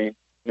company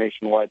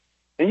nationwide.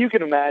 And you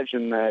can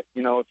imagine that,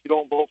 if you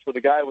don't vote for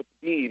the guy with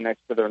the D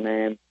next to their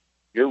name,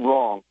 you're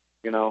wrong,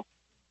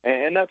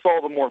 And that's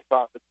all the more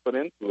thought that's put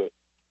into it.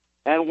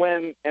 And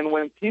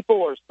when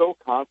people are so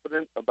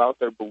confident about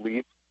their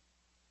beliefs,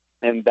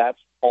 and that's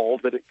all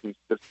that it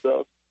consists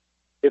of,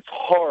 it's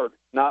hard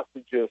not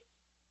to just,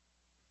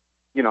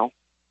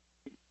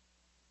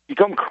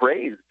 become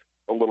crazed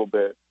a little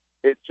bit.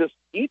 It just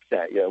eats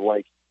at you.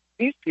 Like,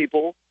 these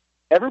people,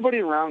 everybody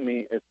around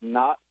me is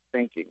not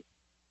thinking.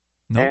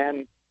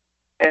 Nope.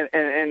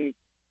 And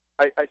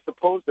I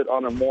suppose that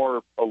on a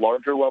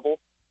larger level,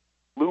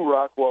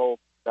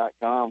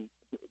 LouRockwell.com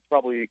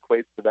probably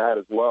equates to that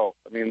as well.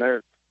 I mean,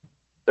 their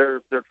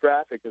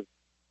traffic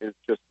is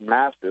just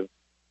massive,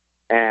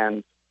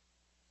 and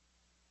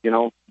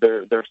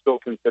they're still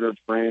considered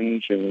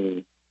fringe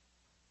and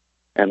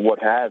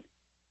what have you.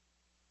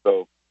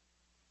 So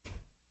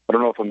I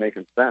don't know if I'm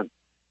making sense.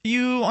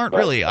 You aren't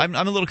really. I'm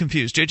a little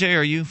confused. JJ,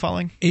 are you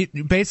following?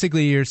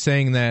 Basically, you're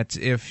saying that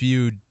if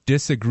you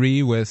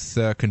disagree with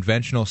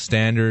conventional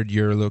standard,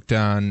 you're looked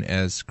on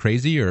as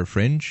crazy or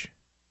fringe?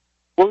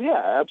 Well,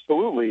 yeah,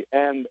 absolutely.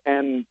 And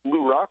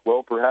Lou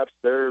Rockwell, perhaps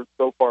they're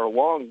so far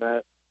along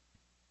that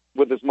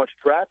with as much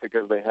traffic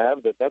as they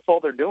have, that's all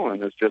they're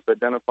doing is just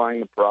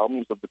identifying the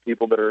problems of the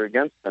people that are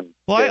against them.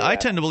 Well, I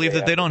tend to believe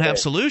that they don't have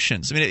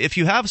solutions. I mean, if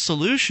you have a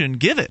solution,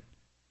 give it.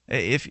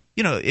 If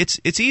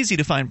it's easy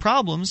to find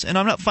problems, and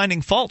I'm not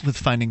finding fault with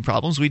finding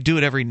problems. We do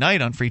it every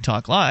night on Free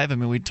Talk Live. I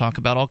mean, we talk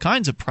about all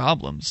kinds of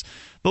problems,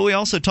 but we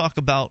also talk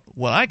about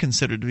what I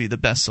consider to be the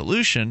best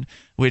solution,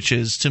 which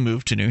is to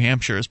move to New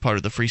Hampshire as part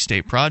of the Free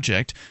State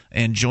Project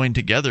and join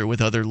together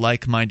with other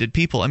like-minded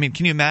people. I mean,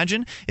 can you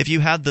imagine if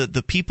you had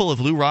the people of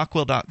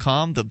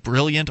LouRockwell.com, the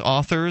brilliant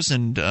authors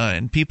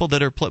and people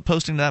that are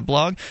posting that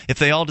blog, if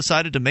they all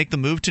decided to make the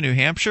move to New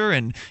Hampshire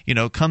and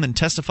come and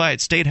testify at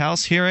state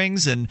house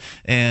hearings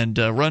and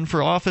run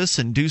for office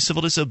and do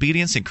civil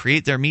disobedience and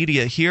create their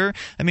media here?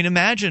 I mean,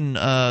 imagine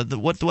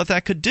what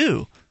that could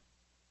do.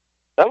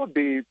 That would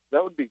be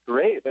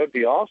great. That would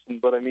be awesome.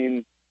 But I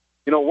mean,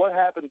 what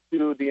happened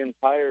to the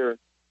entire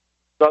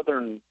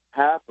southern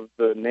half of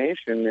the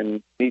nation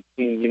in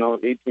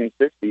 1860,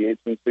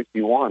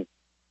 1861?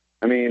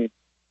 I mean,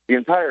 the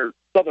entire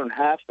southern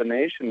half of the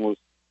nation was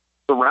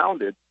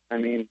surrounded. I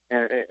mean,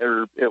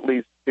 or at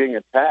least being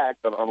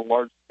attacked on a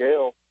large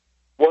scale.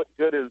 What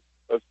good is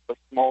a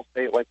small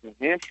state like New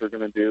Hampshire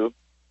going to do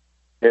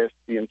if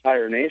the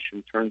entire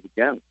nation turns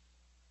against?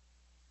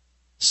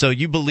 So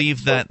you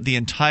believe that the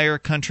entire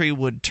country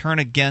would turn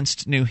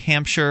against New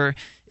Hampshire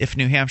if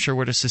New Hampshire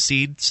were to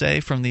secede,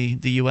 say, from the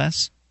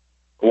U.S.?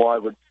 Well, I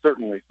would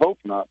certainly hope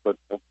not, but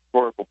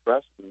historical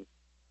precedent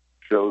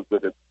shows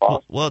that it's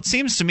possible. Well, it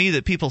seems to me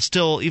that people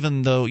still,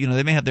 even though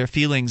they may have their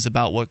feelings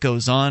about what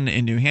goes on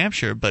in New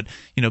Hampshire, but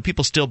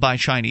people still buy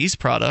Chinese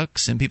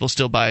products, and people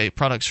still buy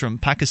products from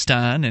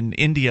Pakistan and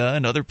India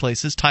and other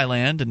places,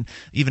 Thailand and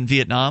even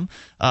Vietnam.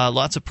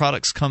 Lots of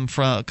products come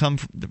from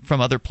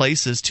other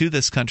places to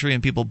this country,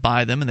 and people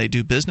buy them and they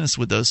do business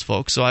with those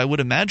folks. So I would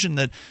imagine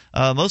that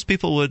most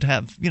people would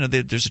have,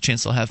 there's a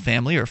chance they'll have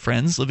family or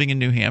friends living in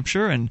New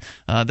Hampshire, and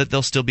that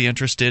they'll still be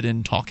interested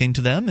in talking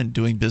to them and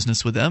doing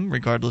business with them,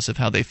 regardless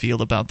of how they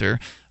feel about their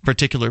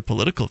particular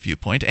political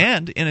viewpoint.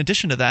 And in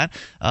addition to that,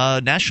 a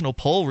national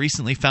poll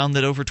recently found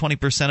that over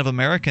 20% of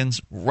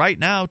Americans right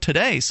now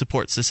today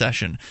support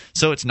secession.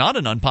 So it's not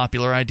an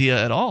unpopular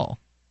idea at all.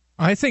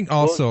 I think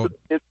also...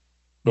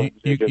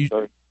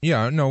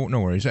 Yeah, no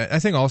worries. I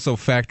think also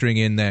factoring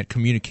in that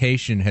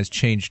communication has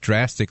changed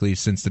drastically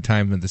since the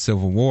time of the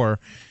Civil War,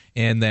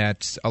 and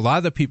that a lot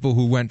of the people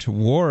who went to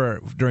war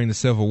during the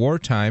Civil War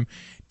time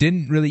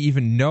didn't really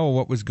even know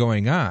what was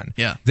going on.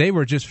 Yeah. They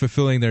were just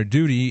fulfilling their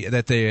duty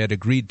that they had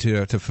agreed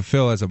to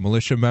fulfill as a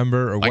militia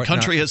member or whatnot. My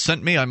country has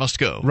sent me, I must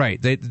go.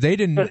 Right. They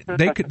didn't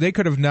they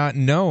could have not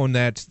known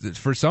that.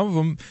 For some of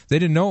them, they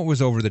didn't know it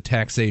was over the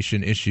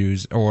taxation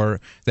issues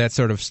or that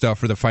sort of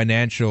stuff, or the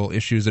financial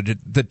issues or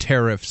the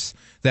tariffs,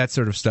 that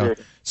sort of stuff.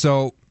 Sure.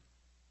 So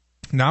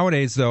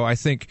nowadays, though, I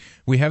think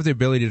we have the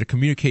ability to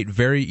communicate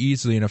very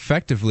easily and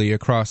effectively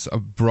across a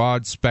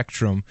broad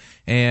spectrum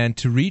and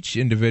to reach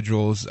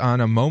individuals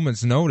on a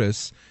moment's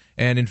notice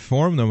and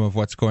inform them of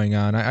what's going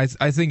on. I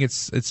think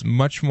it's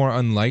much more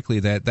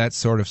unlikely that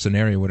sort of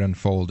scenario would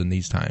unfold in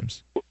these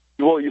times.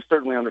 Well, you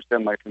certainly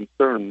understand my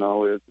concern,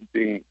 though, is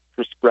being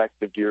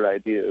prospective to your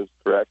ideas,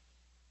 correct?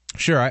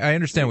 Sure, I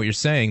understand what you're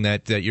saying,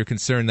 that you're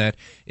concerned that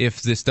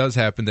if this does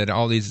happen, that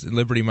all these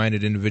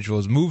liberty-minded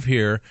individuals move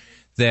here,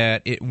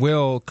 that it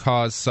will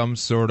cause some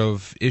sort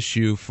of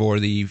issue for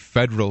the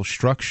federal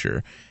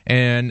structure.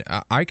 And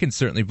I can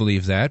certainly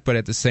believe that, but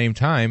at the same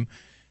time,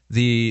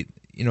 the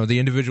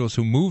individuals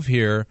who move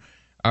here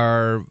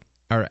are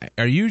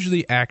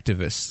usually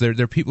activists.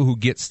 They're people who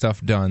get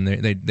stuff done.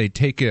 They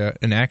take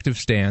an active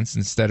stance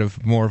instead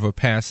of more of a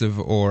passive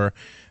or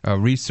a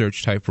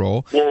research type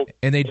role. Well,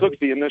 and they took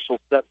the initial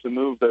step to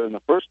move there in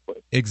the first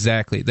place.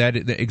 Exactly.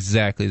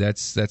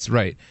 That's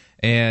right.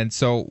 And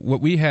so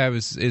what we have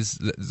is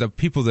the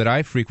people that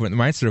I frequent,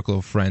 my circle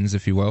of friends,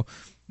 if you will,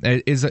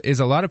 is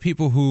a lot of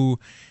people who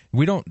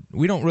we don't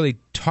really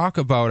talk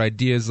about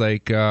ideas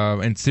like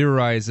and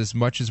theorize as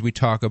much as we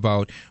talk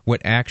about what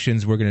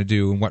actions we're going to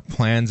do and what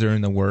plans are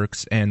in the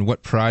works and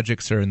what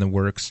projects are in the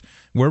works.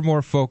 We're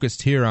more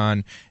focused here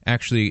on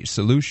actually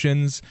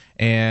solutions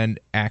and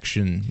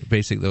action,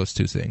 basically those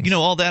two things.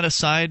 All that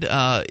aside,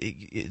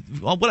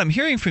 what I'm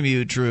hearing from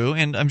you, Drew,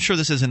 and I'm sure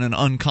this isn't an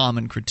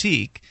uncommon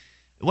critique,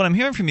 what I'm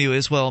hearing from you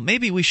is, well,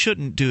 maybe we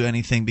shouldn't do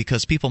anything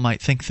because people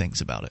might think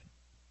things about it.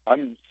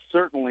 I'm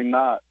certainly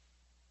not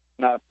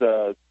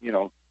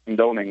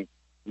condoning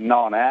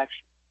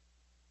non-action.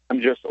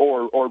 I'm just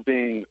or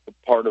being a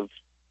part of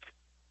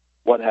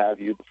what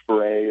have you, the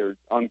fray or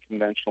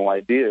unconventional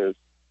ideas.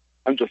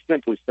 I'm just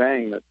simply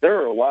saying that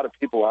there are a lot of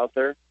people out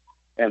there,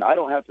 and I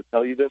don't have to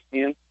tell you this,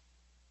 Ian,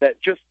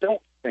 that just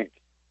don't think.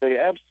 They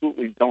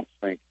absolutely don't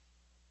think.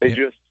 They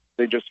just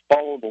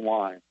follow the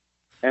line.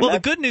 And well,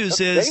 the good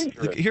news is,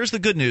 dangerous. Here's the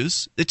good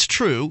news. It's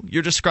true.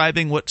 You're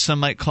describing what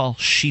some might call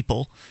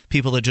sheeple,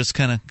 people that just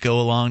kind of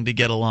go along to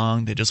get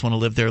along. They just want to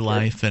live their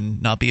life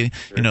and not be,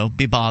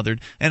 be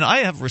bothered. And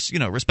I have,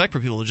 respect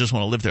for people that just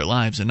want to live their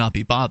lives and not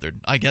be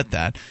bothered. I get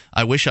that.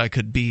 I wish I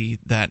could be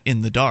that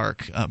in the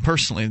dark.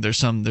 Personally, there's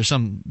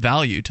some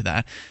value to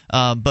that.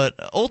 But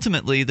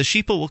ultimately, the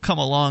sheeple will come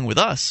along with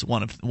us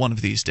one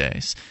of these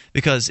days,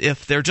 because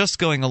if they're just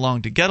going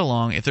along to get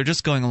along, if they're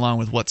just going along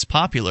with what's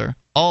popular,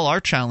 all our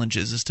challenge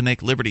is to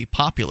make liberty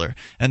popular,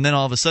 and then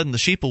all of a sudden the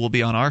sheeple will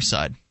be on our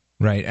side.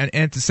 Right, and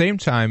at the same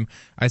time,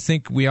 I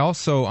think we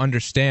also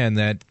understand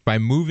that by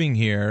moving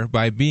here,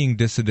 by being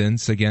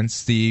dissidents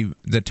against the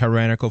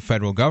tyrannical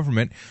federal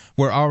government,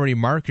 we're already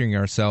marking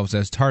ourselves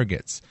as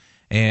targets.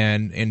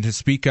 And to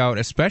speak out,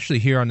 especially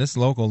here on this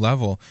local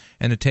level,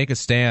 and to take a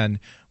stand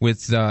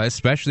with,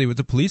 especially with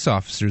the police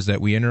officers that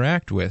we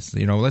interact with.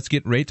 Let's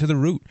get right to the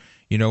root.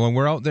 When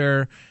we're out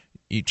there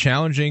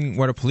challenging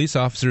what a police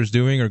officer is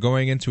doing, or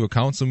going into a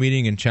council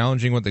meeting and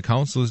challenging what the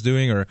council is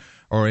doing,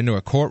 or into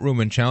a courtroom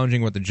and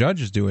challenging what the judge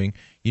is doing,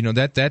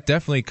 that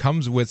definitely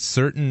comes with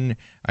certain,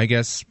 I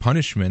guess,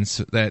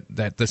 punishments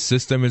that the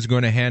system is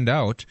going to hand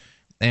out,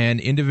 and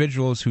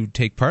individuals who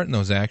take part in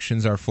those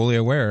actions are fully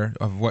aware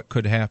of what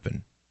could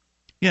happen.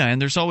 Yeah,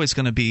 and there's always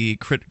going to be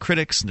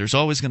critics, there's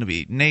always going to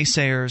be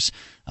naysayers,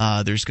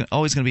 there's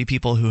always going to be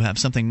people who have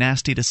something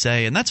nasty to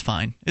say, and that's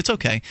fine. It's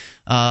okay.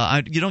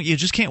 You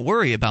just can't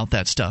worry about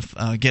that stuff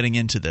getting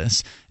into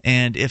this.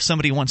 And if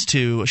somebody wants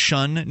to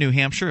shun New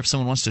Hampshire, if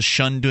someone wants to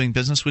shun doing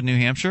business with New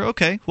Hampshire,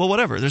 okay, well,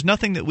 whatever. There's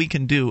nothing that we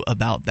can do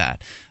about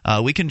that.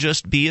 We can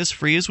just be as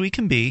free as we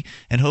can be,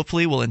 and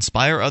hopefully we'll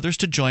inspire others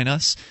to join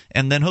us,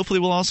 and then hopefully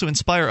we'll also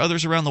inspire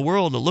others around the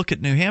world to look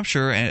at New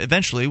Hampshire, and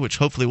eventually, which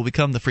hopefully will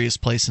become the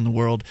freest place in the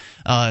world,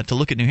 to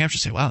look at New Hampshire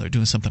and say, wow, they're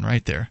doing something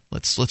right there.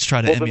 Let's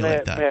try to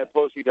emulate that. May I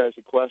pose you guys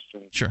a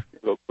question? Sure.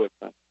 Real quick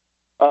then.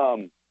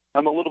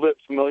 I'm a little bit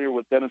familiar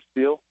with Dennis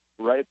Steele,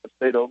 right? The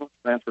state over,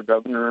 ran for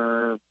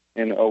governor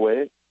in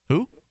 2008.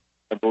 Who?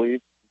 I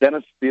believe.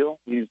 Dennis Steele.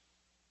 He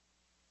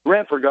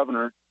ran for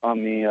governor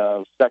on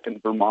the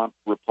 2nd Vermont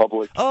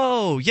Republic.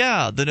 Oh,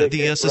 yeah,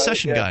 the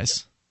secession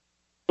guys.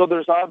 So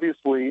there's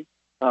obviously,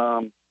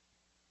 in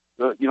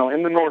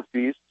the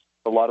Northeast,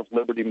 a lot of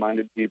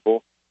liberty-minded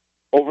people.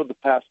 Over the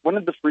past, when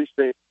did the Free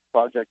State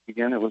Project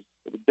begin? It was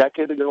a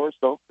decade ago or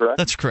so, correct?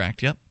 That's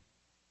correct, yep.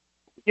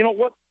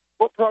 What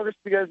progress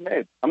have you guys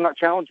made? I'm not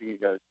challenging you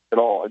guys at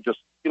all. I just,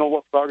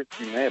 what progress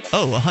have you made?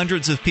 Oh,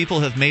 hundreds of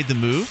people have made the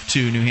move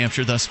to New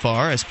Hampshire thus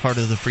far as part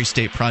of the Free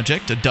State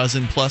Project. A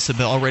dozen plus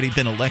have already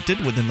been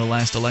elected within the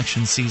last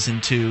election season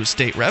to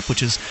state rep,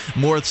 which is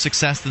more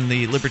success than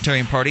the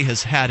Libertarian Party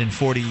has had in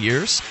 40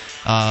 years.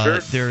 Sure.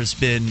 There's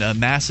been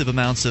massive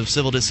amounts of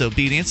civil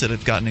disobedience that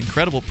have gotten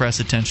incredible press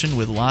attention,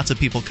 with lots of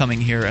people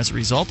coming here as a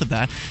result of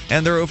that.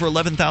 And there are over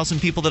 11,000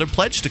 people that have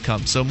pledged to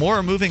come. So more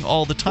are moving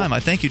all the time. I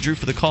thank you, Drew,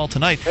 for the call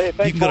tonight. Hey,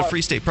 you can go to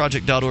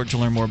freestateproject.org to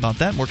learn more about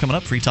that. More coming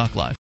up. Free Talk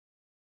Live.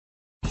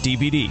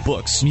 DVD,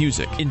 books,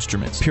 music,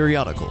 instruments,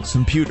 periodicals,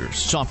 computers,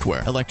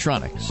 software,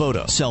 electronics,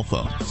 photo, cell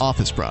phones,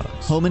 office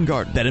products, home and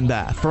garden, bed and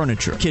bath,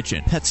 furniture,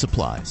 kitchen, pet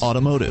supplies,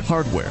 automotive,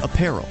 hardware,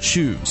 apparel,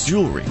 shoes,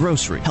 jewelry,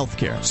 grocery,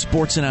 healthcare,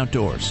 sports and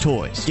outdoors,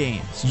 toys,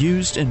 games,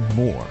 used, and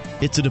more.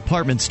 It's a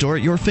department store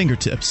at your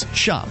fingertips.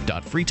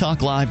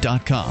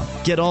 Shop.freetalklive.com.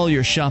 Get all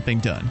your shopping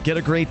done, get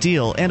a great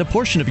deal, and a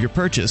portion of your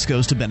purchase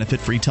goes to benefit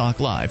Free Talk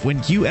Live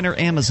when you enter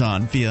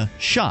Amazon via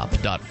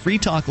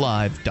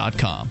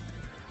shop.freetalklive.com.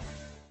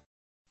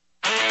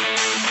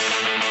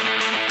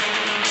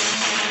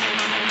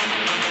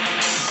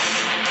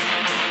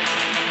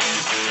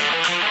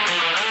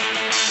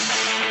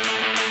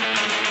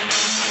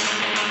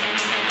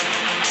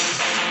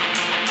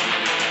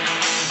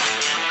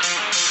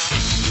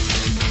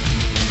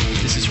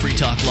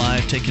 Talk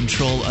Live. Take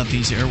control of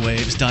these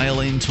airwaves. Dial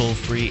in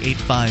toll-free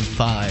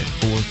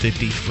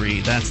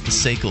 855-450-FREE. That's the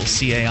SACL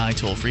CAI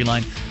toll-free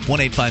line,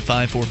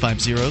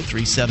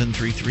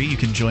 1-855-450-3733. You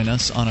can join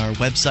us on our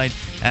website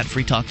at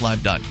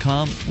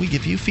freetalklive.com. We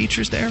give you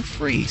features there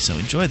free, so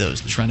enjoy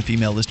those. The Shrine of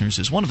Female Listeners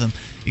is one of them.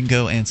 You can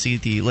go and see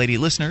the lady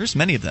listeners,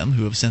 many of them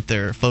who have sent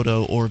their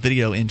photo or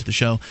video into the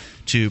show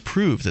to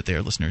prove that they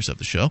are listeners of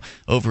the show,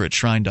 over at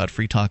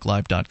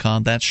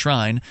shrine.freetalklive.com. That's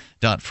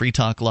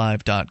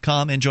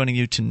shrine.freetalklive.com. And joining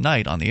you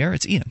tonight on the air,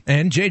 it's Ian.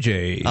 And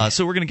JJ.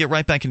 So we're going to get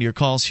right back into your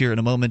calls here in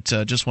a moment.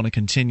 Just want to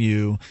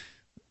continue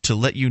to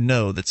let you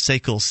know that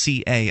SACL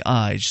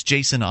CAI,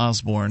 Jason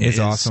Osborne, is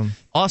awesome.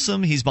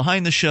 Awesome. He's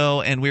behind the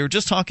show, and we were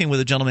just talking with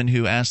a gentleman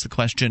who asked the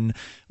question,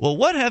 well,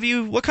 what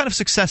kind of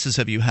successes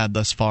have you had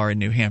thus far in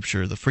New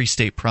Hampshire, the Free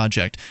State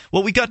Project?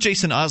 Well, we got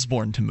Jason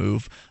Osborne to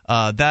move.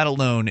 That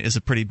alone is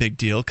a pretty big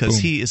deal, because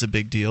he is a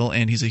big deal,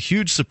 and he's a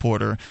huge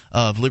supporter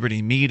of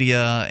liberty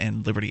media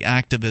and liberty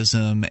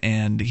activism,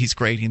 and he's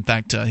great. In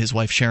fact, his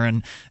wife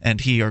Sharon and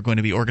he are going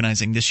to be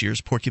organizing this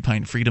year's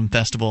Porcupine Freedom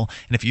Festival,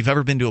 and if you've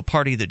ever been to a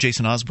party that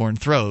Jason Osborne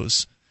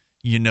throws,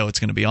 you know it's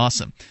going to be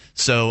awesome.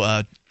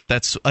 So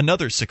that's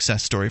another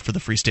success story for the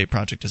Free State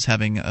Project, is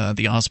having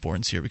the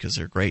Osbornes here, because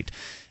they're great.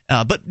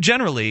 But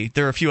generally,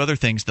 there are a few other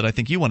things that I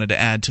think you wanted to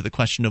add to the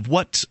question of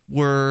what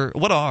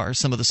are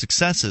some of the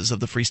successes of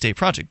the Free State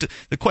Project.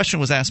 The question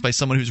was asked by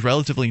someone who's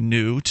relatively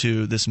new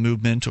to this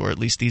movement, or at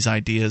least these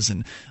ideas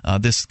and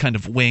this kind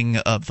of wing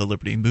of the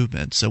liberty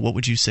movement. So what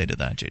would you say to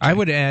that, JJ? I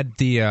would add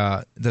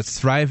the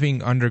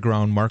thriving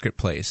underground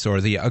marketplace,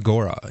 or the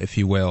agora, if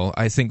you will.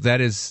 I think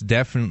that is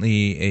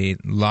definitely a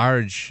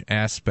large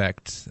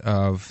aspect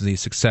of the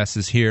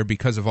successes here,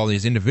 because of all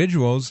these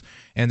individuals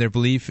and their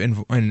belief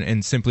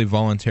in simply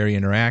voluntary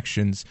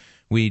interactions.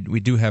 We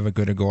do have a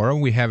good agora.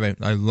 We have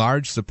a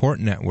large support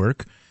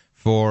network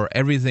for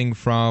everything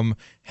from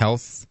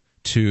health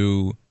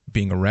to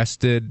being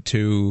arrested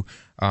to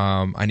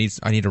I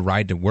need a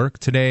ride to work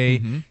today.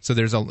 Mm-hmm. So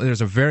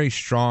there's a very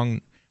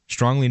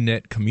strongly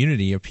knit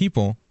community of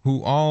people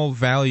who all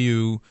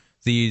value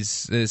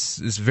this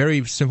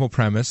very simple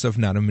premise of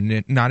not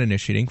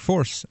initiating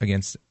force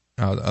against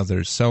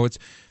others. So it's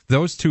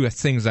those two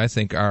things I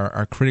think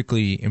are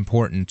critically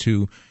important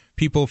to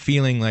people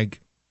feeling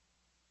like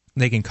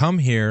they can come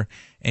here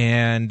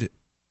and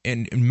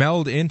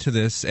meld into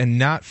this and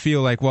not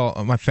feel like,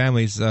 well, my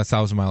family's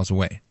 1,000 miles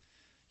away.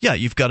 Yeah,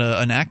 you've got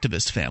an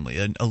activist family,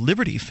 a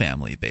liberty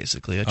family,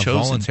 basically, a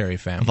voluntary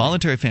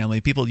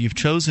family, people you've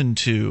chosen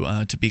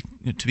to be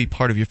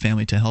part of your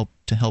family to help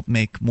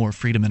make more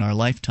freedom in our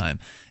lifetime.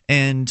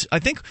 And I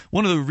think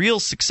one of the real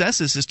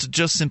successes is to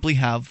just simply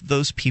have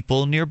those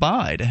people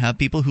nearby, to have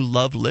people who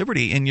love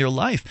liberty in your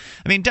life.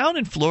 I mean, down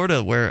in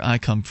Florida, where I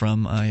come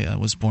from, I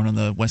was born on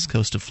the west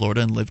coast of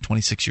Florida and lived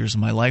 26 years of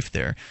my life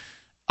there.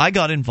 I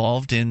got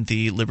involved in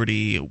the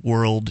liberty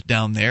world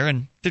down there,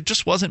 and there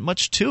just wasn't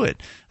much to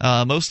it.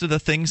 Most of the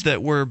things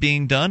that were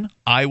being done,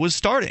 I was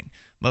starting.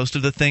 Most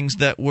of the things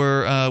that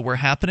were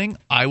happening,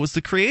 I was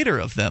the creator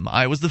of them.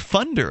 I was the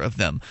funder of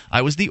them.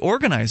 I was the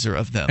organizer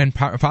of them. And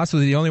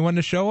possibly the only one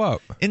to show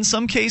up. In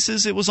some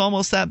cases, it was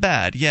almost that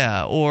bad,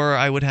 yeah. Or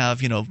I would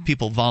have,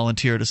 people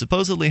volunteer to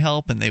supposedly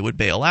help, and they would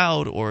bail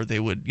out, or they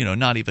would,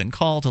 not even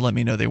call to let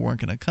me know they weren't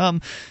going to come.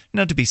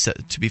 Now, to be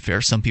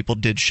fair, some people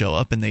did show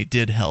up and they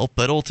did help,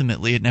 but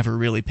ultimately it never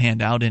really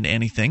panned out into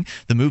anything.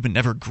 The movement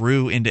never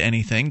grew into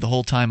anything. The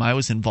whole time I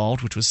was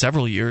involved, which was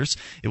several years,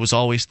 it was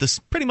always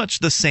pretty much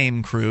the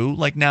same crew.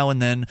 Like now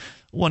and then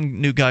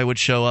one new guy would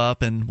show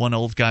up and one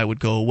old guy would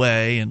go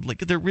away, and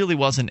there really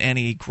wasn't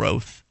any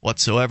growth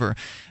whatsoever.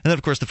 And then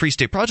of course the Free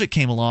State Project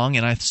came along,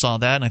 and I saw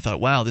that and I thought,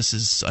 wow, this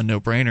is a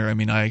no-brainer. I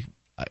mean,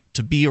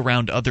 to be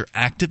around other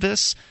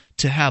activists,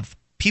 to have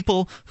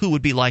people who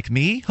would be like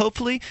me,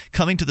 hopefully,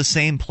 coming to the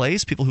same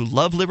place, people who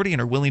love liberty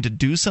and are willing to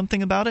do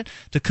something about it,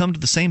 to come to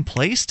the same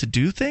place to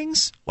do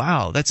things,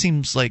 wow, that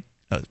seems like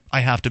I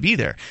have to be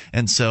there.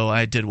 And so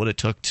I did what it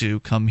took to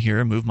come here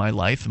and move my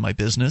life and my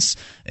business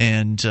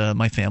and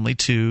my family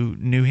to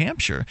New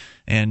Hampshire.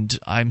 And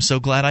I'm so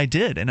glad I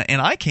did.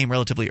 And I came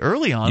relatively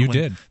early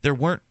on. There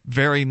weren't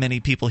very many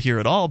people here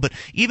at all. But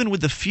even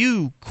with the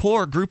few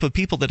core group of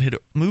people that had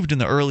moved in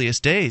the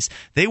earliest days,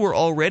 they were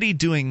already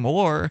doing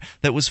more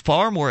that was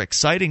far more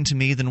exciting to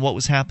me than what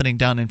was happening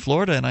down in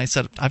Florida. And I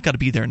said, I've got to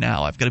be there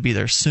now. I've got to be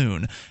there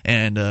soon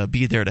and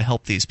be there to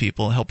help these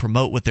people, help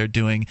promote what they're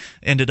doing.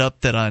 Ended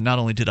up that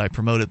not only did I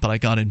promote it, but I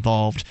got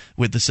involved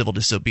with the civil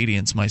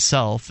disobedience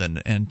myself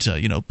and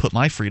put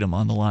my freedom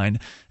on the line.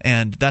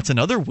 And that's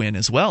another win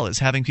as well, is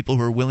having people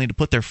who are willing to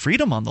put their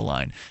freedom on the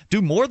line,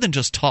 do more than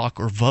just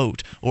talk or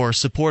vote or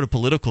support a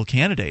political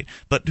candidate,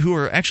 but who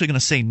are actually going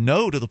to say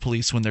no to the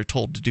police when they're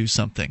told to do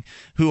something,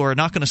 who are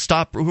not going to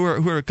stop, who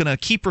are going to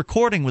keep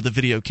recording with a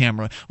video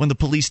camera when the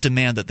police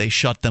demand that they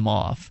shut them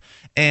off.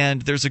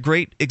 And there's a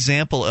great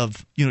example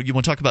of, you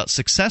want to talk about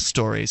success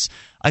stories.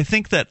 I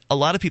think that a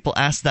lot of people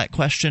ask that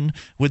question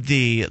down with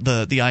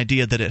the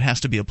idea that it has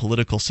to be a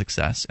political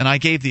success. And I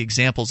gave the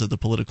examples of the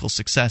political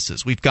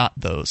successes. We've got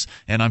those,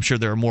 and I'm sure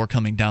there are more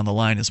coming down the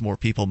line as more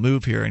people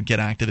move here and get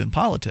active in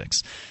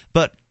politics.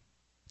 But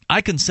I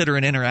consider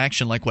an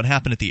interaction like what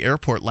happened at the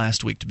airport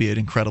last week to be an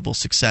incredible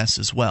success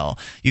as well.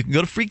 You can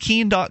go to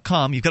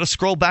freekeen.com. You've got to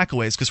scroll back a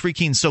ways because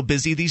Freekeen's so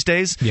busy these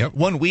days. Yep.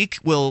 1 week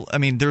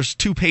there's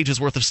 2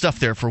 pages worth of stuff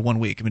there for 1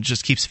 week. I mean, it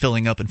just keeps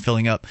filling up and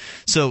filling up.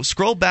 So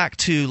scroll back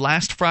to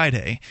last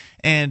Friday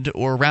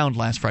or around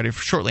last Friday,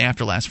 shortly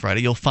after last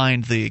Friday, you'll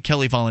find the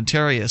Kelly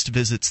voluntarist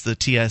visits the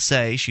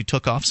TSA. She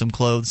took off some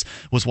clothes,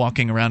 was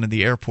walking around in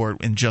the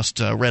airport in just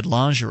red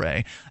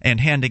lingerie and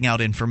handing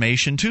out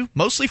information to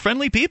mostly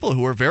friendly people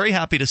who were very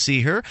happy to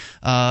see her,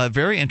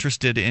 very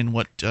interested in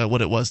what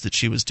it was that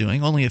she was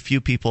doing. Only a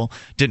few people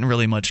didn't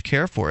really much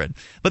care for it.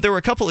 But there were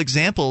a couple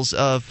examples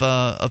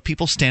of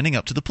people standing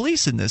up to the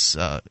police in this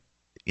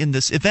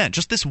event,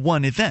 just this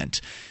one event.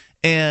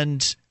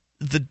 And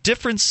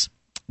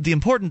the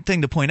important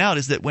thing to point out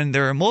is that when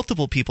there are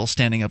multiple people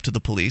standing up to the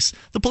police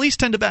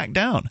tend to back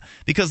down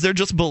because they're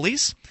just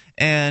bullies,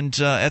 and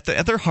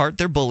at their heart,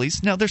 they're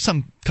bullies. Now, there's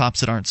some cops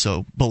that aren't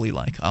so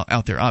bully-like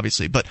out there,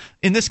 obviously, but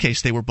in this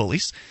case, they were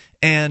bullies.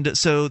 And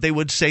so they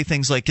would say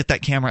things like, "Get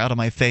that camera out of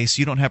my face.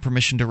 You don't have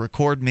permission to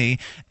record me."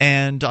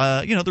 And,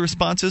 the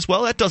response is,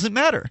 well, that doesn't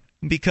matter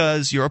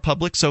because you're a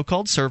public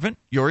so-called servant.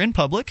 You're in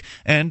public,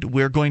 and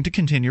we're going to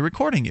continue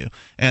recording you.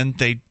 And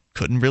they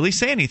couldn't really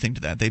say anything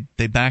to that.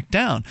 They backed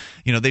down.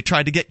 They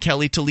tried to get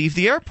Kelly to leave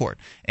the airport,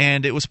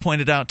 and it was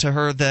pointed out to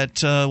her that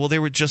they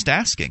were just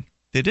asking.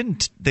 They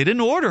didn't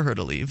order her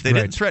to leave. They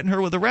didn't threaten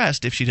her with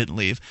arrest if she didn't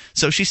leave.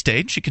 So she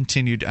stayed. She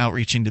continued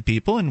outreaching to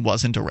people and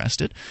wasn't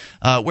arrested.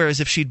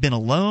 Whereas if she'd been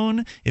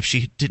alone, if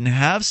she didn't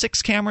have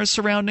 6 cameras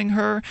surrounding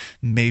her,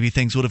 maybe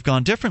things would have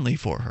gone differently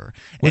for her.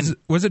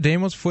 Was it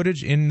Damo's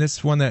footage in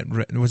this one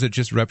was it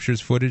just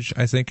Rupture's footage,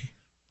 I think?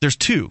 There's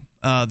 2.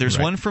 There's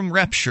one from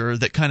Rupture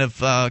that kind of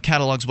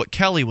catalogs what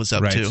Kelly was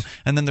up to,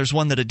 and then there's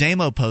one that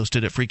Adamo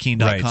posted at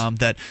freekeen.com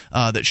that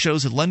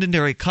shows a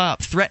Londonderry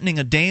cop threatening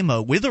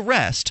Adamo with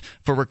arrest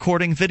for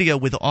recording video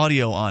with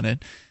audio on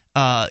it.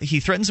 He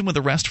threatens him with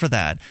arrest for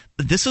that.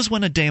 But this is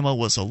when Adamo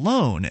was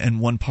alone in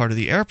one part of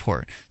the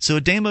airport. So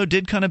Adamo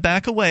did kind of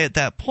back away at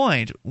that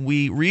point.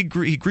 He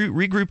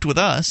regrouped with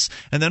us,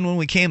 and then when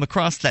we came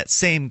across that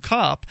same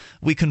cop,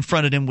 we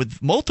confronted him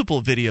with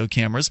multiple video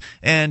cameras,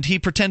 and he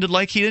pretended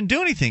like he didn't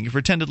do anything. He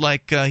pretended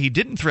like he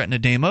didn't threaten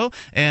Adamo,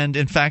 and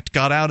in fact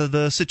got out of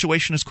the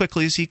situation as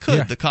quickly as he could.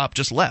 Yeah. The cop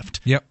just left.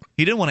 Yep.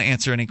 He didn't want to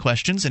answer any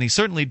questions, and he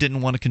certainly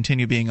didn't want to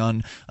continue being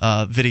on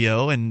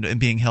video and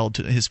being held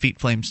to his feet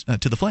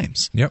to the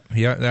flames. Yep.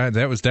 Yeah,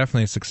 that was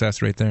definitely a success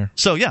right there.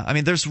 So, yeah, I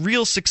mean, there's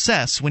real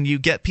success when you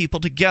get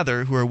people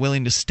together who are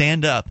willing to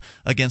stand up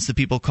against the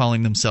people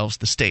calling themselves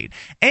the state.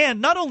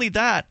 And not only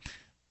that,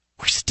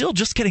 we're still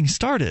just getting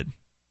started.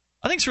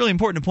 I think it's really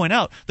important to point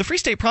out the Free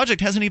State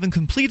Project hasn't even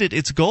completed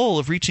its goal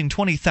of reaching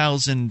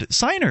 20,000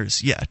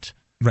 signers yet.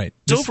 Right.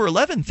 It's over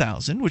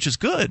 11,000, which is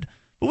good.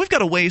 But we've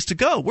got a ways to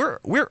go.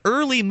 We're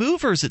early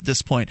movers at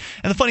this point.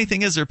 And the funny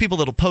thing is there are people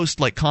that will post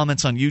like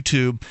comments on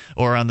YouTube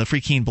or on the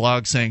Free Keen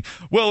blog saying,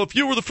 well, if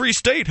you were the Free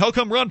State, how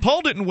come Ron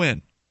Paul didn't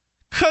win?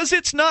 Because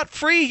it's not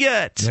free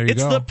yet.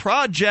 It's the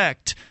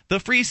project, the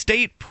Free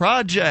State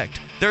Project.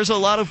 There's a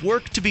lot of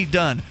work to be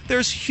done.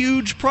 There's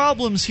huge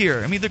problems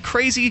here. I mean, the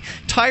crazy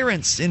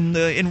tyrants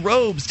in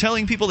robes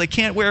telling people they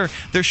can't wear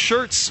their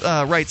shirts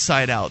right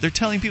side out. They're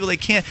telling people they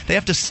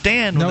have to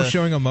stand. No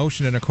showing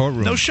emotion in a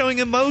courtroom. No showing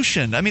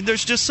emotion. I mean,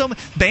 there's just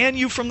ban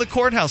you from the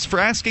courthouse for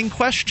asking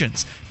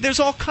questions. There's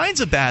all kinds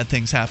of bad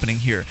things happening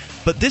here.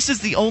 But this is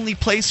the only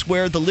place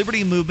where the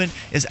liberty movement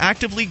is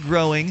actively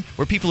growing,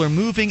 where people are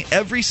moving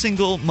every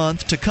single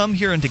month to come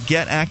here and to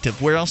get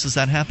active. Where else is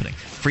that happening?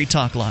 Free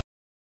Talk Live.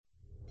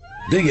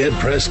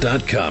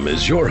 BigHeadPress.com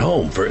is your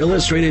home for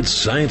illustrated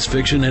science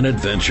fiction and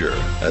adventure.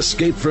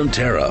 Escape from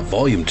Terra,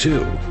 Volume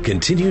 2,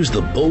 continues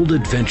the bold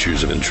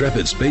adventures of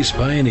intrepid space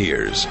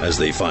pioneers as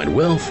they find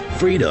wealth,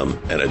 freedom,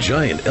 and a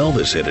giant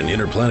Elvis hit in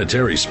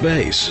interplanetary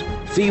space.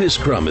 Phoebus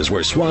Crumb is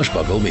where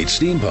swashbuckle meets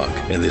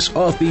steampunk in this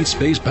offbeat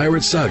space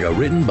pirate saga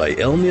written by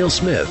L. Neil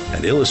Smith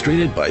and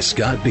illustrated by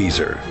Scott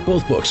Beezer.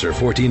 Both books are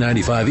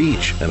 $14.95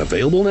 each and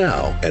available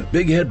now at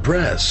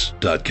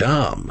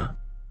BigHeadPress.com.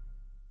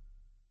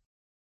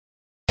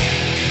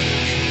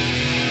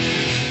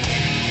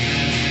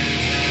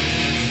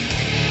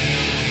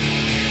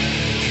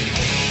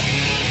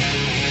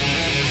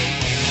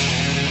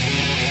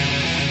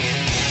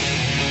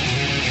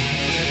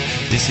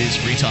 This is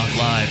Free Talk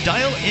Live.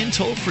 Dial in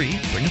toll-free.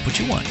 Bring up what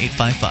you want.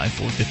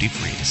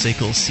 855-450-FREE.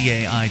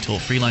 SACL CAI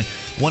toll-free line.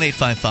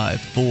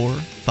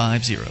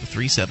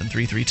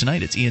 1-855-450-3733.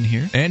 Tonight, it's Ian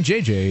here. And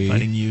JJ.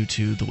 Inviting you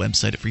to the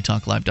website at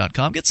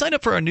freetalklive.com. Get signed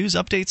up for our news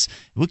updates.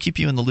 We'll keep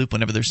you in the loop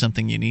whenever there's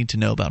something you need to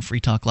know about Free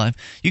Talk Live.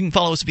 You can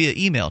follow us via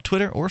email,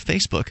 Twitter, or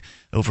Facebook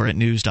over at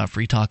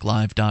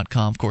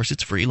news.freetalklive.com. Of course,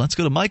 it's free. Let's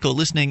go to Michael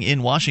listening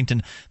in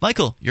Washington.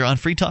 Michael, you're on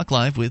Free Talk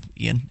Live with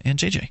Ian and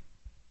JJ.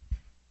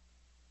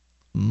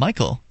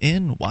 Michael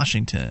in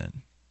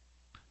Washington.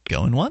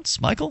 Going once,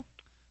 Michael?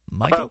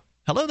 Michael?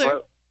 Hello there.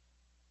 Hello.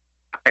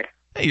 Hi.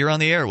 Hey, you're on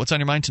the air. What's on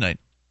your mind tonight?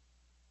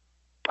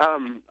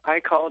 I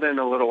called in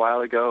a little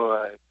while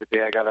ago, the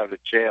day I got out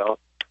of jail,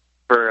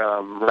 for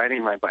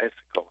riding my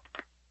bicycle.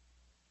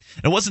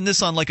 And wasn't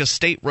this on like a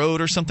state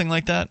road or something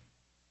like that?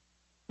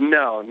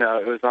 No,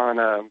 it was on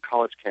a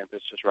college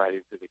campus, just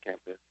riding through the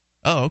campus.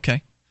 Oh,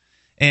 okay.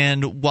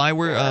 And why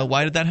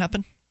did that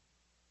happen?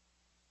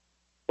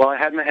 Well, I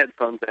had my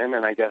headphones in,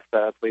 and I guess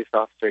the police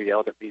officer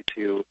yelled at me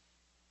to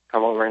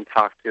come over and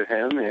talk to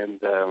him, and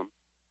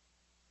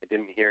I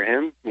didn't hear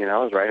him. I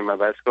was riding my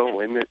bicycle,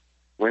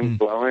 wind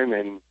blowing,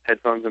 and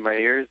headphones in my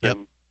ears,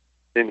 and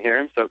didn't hear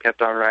him, so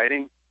kept on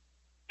riding.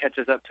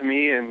 Catches up to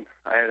me, and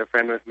I had a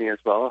friend with me as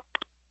well,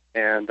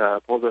 and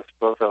pulled us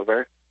both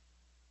over.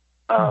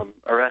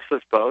 Arrested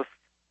us both.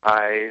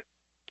 I,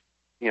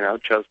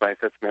 chose my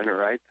Fifth Amendment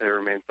right to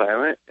remain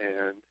silent,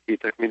 and he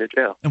took me to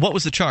jail. And what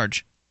was the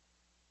charge?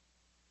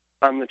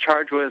 The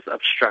charge was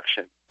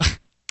obstruction.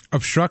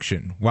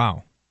 Obstruction?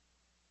 Wow.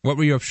 What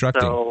were you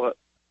obstructing?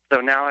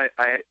 So now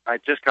I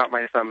just got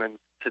my summons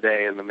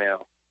today in the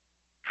mail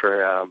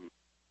for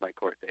my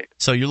court date.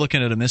 So you're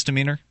looking at a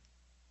misdemeanor?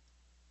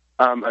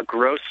 A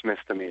gross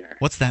misdemeanor.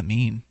 What's that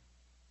mean?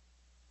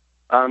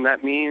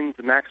 That means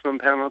a maximum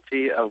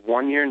penalty of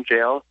 1 year in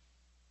jail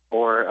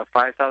or a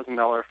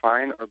 $5,000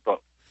 fine or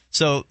both.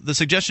 So the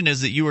suggestion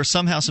is that you were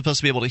somehow supposed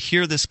to be able to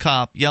hear this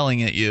cop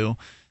yelling at you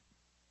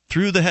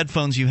through the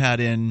headphones you had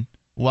in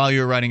while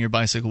you were riding your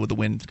bicycle with the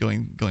wind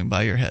going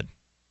by your head.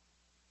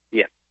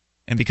 Yeah.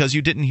 And because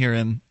you didn't hear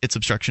him, it's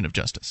obstruction of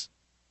justice.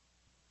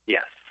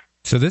 Yes.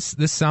 So this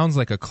sounds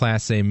like a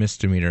Class A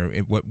misdemeanor.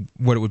 What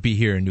it would be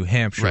here in New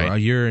Hampshire, right. A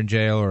year in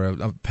jail or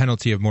a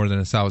penalty of more than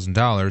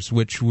 $1,000,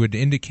 which would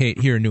indicate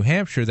here in New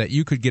Hampshire that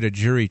you could get a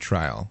jury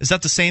trial. Is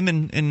that the same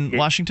in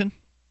Washington?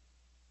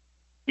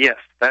 Yes,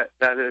 that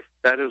is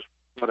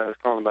what I was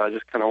calling about. I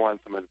just kind of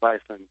wanted some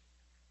advice, and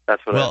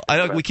that's what.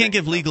 Well, we can't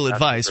give legal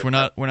advice. We're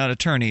not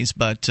attorneys,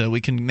 but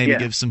we can maybe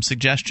give some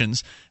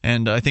suggestions.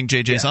 And I think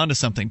JJ's onto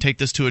something. Take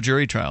this to a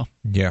jury trial.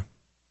 Yeah.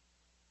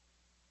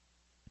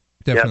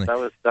 Definitely.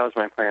 Yeah, that was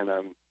my plan.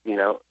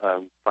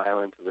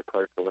 Filing to the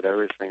clerk or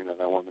whatever, saying that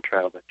I want to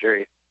trial the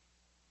jury.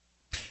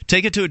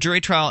 Take it to a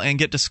jury trial and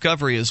get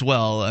discovery as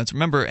well.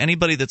 Remember,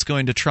 anybody that's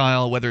going to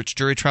trial, whether it's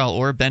jury trial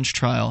or a bench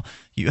trial,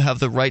 you have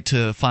the right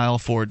to file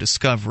for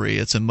discovery.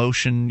 It's a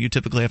motion. You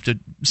typically have to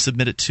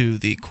submit it to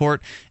the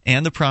court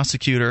and the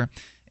prosecutor.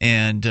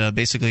 And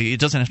basically, it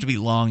doesn't have to be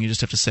long. You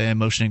just have to say, I'm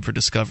motioning for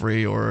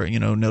discovery, or,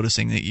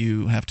 noticing that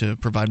you have to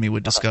provide me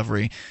with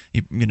discovery.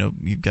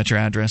 You've got your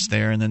address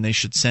there, and then they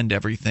should send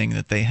everything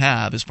that they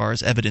have as far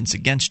as evidence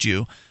against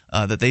you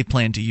that they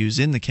plan to use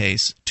in the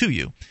case to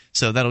you.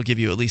 So that'll give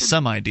you at least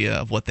some idea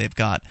of what they've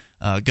got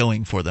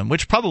going for them,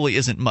 which probably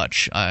isn't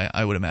much,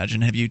 I would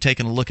imagine. Have you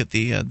taken a look at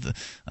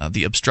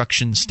the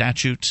obstruction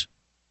statute?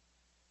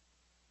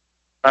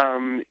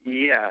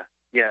 Yeah,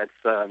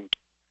 it's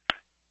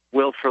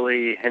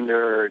willfully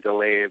hinder or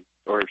delay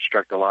or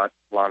obstruct a law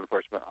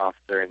enforcement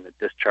officer in the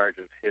discharge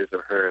of his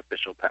or her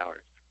official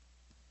powers.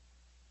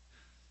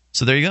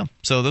 So there you go.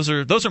 So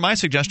those are my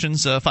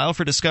suggestions. File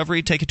for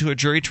discovery, take it to a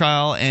jury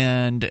trial,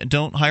 and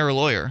don't hire a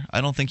lawyer.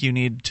 I don't think you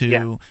need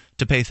to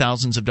pay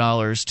thousands of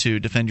dollars to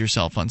defend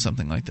yourself on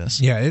something like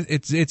this. Yeah,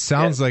 it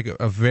sounds like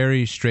a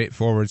very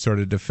straightforward sort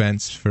of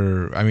defense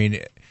for. I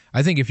mean,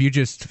 I think if you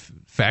just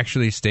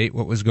factually state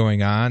what was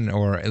going on,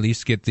 or at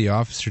least get the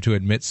officer to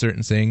admit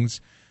certain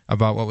things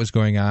about what was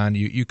going on,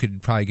 you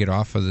could probably get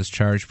off of this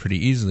charge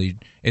pretty easily.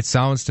 It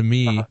sounds to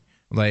me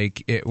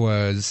like it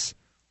was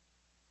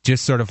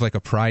just sort of like a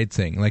pride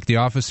thing. Like the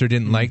officer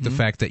didn't like the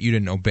fact that you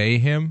didn't obey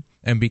him,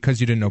 and because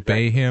you didn't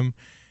obey him,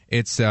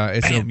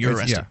 Bam, you're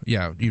arrested.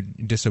 Yeah, you're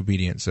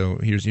disobedient. So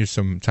here's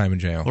some time in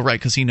jail. Well, right,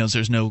 because he knows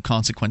there's no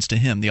consequence to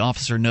him. The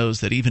officer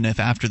knows that even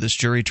if after this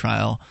jury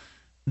trial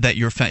that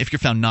if you're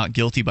found not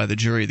guilty by the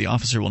jury, the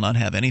officer will not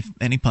have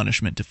any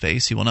punishment to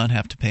face. He will not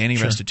have to pay any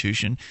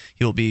restitution.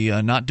 He will be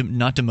not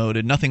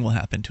demoted. Nothing will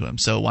happen to him.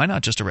 So why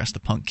not just arrest the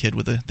punk kid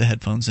with the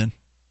headphones in?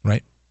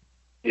 Right.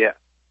 Yeah.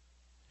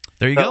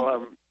 There you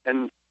go.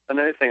 And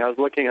another thing, I was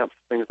looking up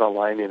things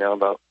online,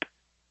 about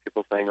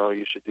people saying, "Oh,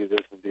 you should do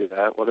this and do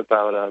that." What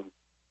about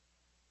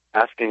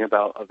asking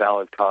about a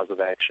valid cause of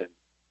action?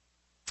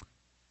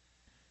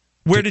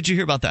 Where did you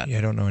hear about that? Yeah,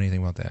 I don't know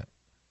anything about that.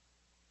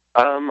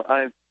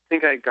 I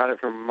think I got it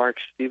from Mark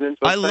Stevens'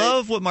 website. I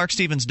love what Mark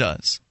Stevens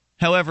does.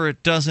 However,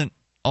 it doesn't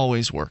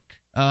always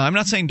work. I'm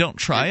not saying don't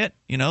try it.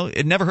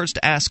 It never hurts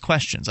to ask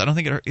questions. I don't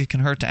think it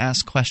can hurt to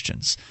ask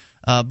questions.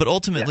 But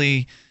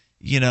ultimately,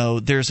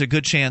 there's a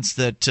good chance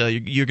that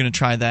you're going to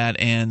try that,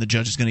 and the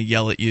judge is going to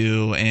yell at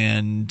you,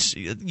 and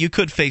you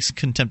could face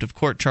contempt of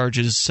court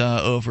charges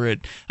over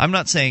it. I'm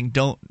not saying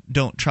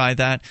don't try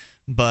that,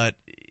 but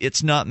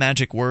it's not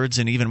magic words,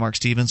 and even Mark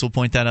Stevens will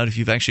point that out if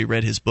you've actually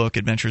read his book,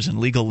 Adventures in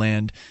Legal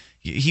Land.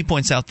 He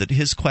points out that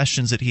his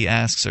questions that he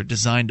asks are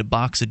designed to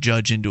box a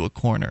judge into a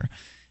corner.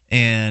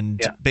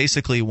 And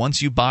basically,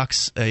 once you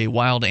box a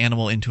wild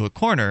animal into a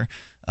corner,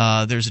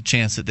 there's a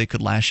chance that they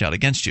could lash out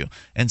against you.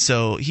 And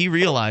so he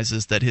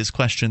realizes that his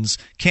questions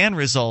can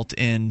result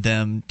in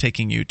them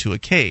taking you to a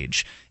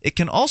cage. It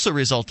can also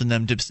result in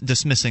them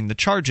dismissing the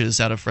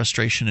charges out of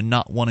frustration and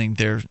not wanting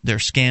their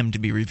scam to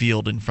be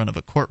revealed in front of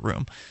a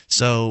courtroom.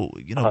 So,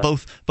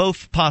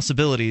 both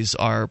possibilities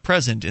are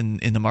present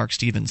in the Mark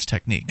Stevens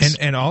techniques.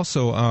 And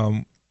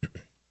also,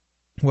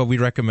 what we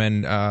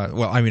recommend,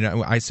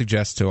 I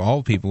suggest to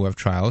all people who have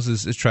trials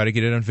is try to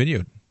get it on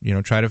video.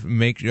 Try to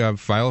make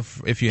file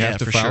if you have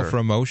to file for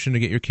a motion to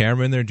get your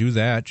camera in there. Do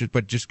that,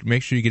 but just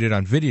make sure you get it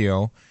on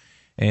video,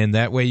 and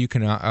that way you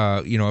can,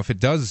 if it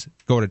does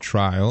go to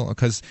trial,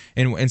 because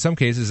in some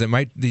cases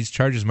these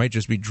charges might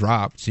just be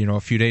dropped, a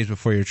few days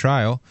before your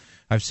trial.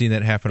 I've seen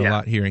that happen a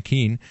lot here in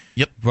Keene.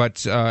 Yep. But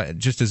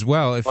just as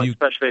well,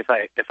 especially if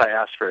I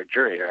ask for a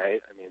jury,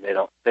 right? I mean, they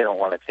don't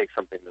want to take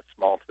something that's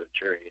small to a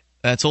jury.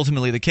 That's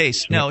ultimately the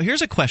case. Now,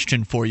 here's a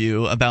question for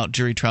you about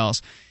jury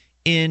trials.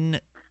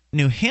 In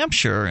New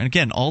Hampshire, and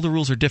again, all the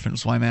rules are different,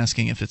 that's why I'm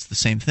asking if it's the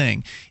same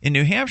thing. In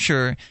New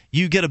Hampshire,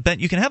 you can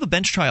have a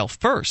bench trial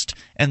first,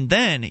 and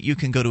then you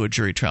can go to a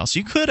jury trial. So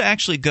you could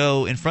actually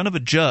go in front of a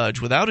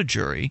judge without a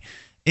jury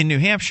in New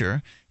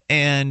Hampshire,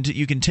 and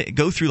you can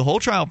go through the whole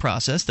trial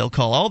process. They'll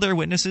call all their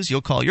witnesses.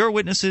 You'll call your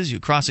witnesses. You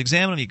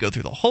cross-examine them. You go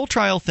through the whole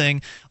trial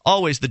thing.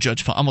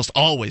 Almost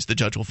always the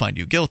judge will find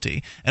you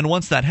guilty. And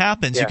once that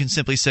happens, you can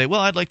simply say,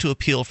 well, I'd like to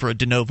appeal for a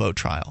de novo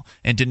trial.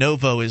 And de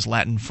novo is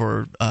Latin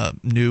for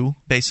new,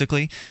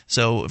 basically.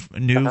 So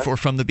new or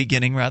from the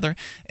beginning, rather.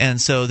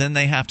 And so then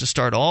they have to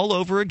start all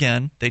over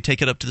again. They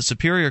take it up to the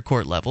superior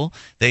court level.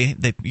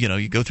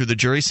 You go through the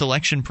jury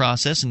selection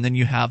process, and then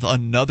you have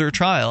another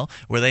trial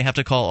where they have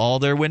to call all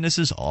their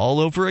witnesses all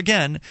over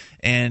again,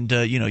 and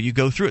you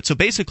go through it. So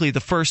basically, the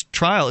first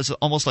trial is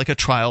almost like a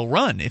trial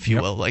run, if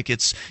you will. Like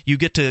you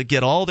get to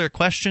get all their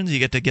questions, you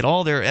get to get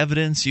all their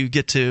evidence, you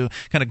get to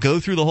kind of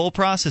go through the whole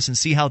process and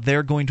see how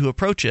they're going to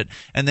approach it,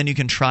 and then you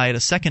can try it a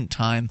second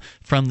time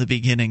from the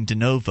beginning de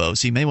novo.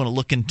 So you may want to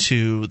look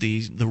into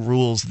the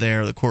rules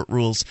there, the court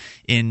rules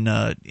in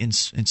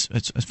as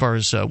far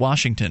as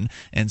Washington,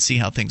 and see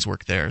how things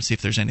work there. See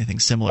if there's anything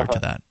similar to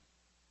that.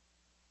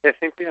 I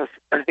think we have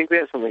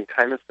something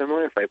kind of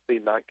similar. If I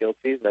plead not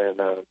guilty, then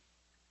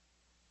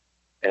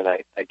and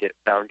I get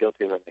found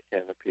guilty, then I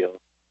can appeal.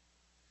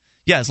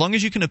 Yeah, as long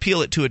as you can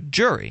appeal it to a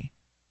jury,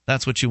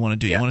 that's what you want to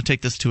do. You want to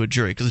take this to a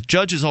jury, because the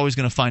judge is always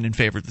going to find in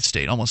favor of the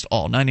state. Almost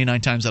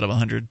 99 times out of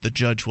 100, the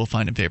judge will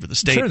find in favor of the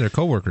state. Sure, they're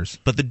coworkers.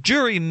 But the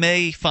jury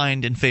may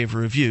find in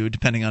favor of you,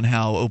 depending on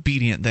how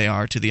obedient they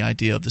are to the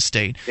idea of the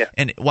state. Yeah.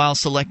 And while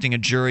selecting a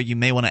jury, you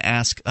may want to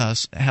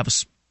have a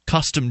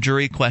custom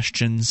jury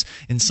questions.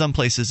 In some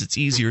places, it's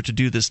easier to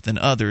do this than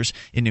others.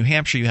 In New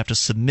Hampshire, you have to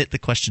submit the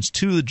questions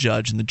to the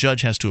judge, and the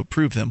judge has to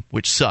approve them,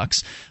 which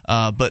sucks.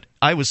 But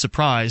I was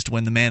surprised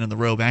when the man in the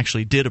robe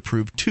actually did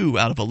approve 2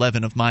 out of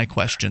 11 of my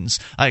questions.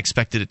 I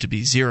expected it to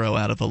be 0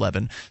 out of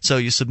 11. So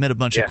you submit a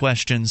bunch of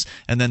questions,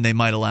 and then they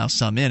might allow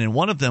some in. And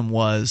one of them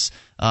was,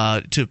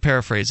 to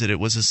paraphrase it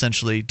was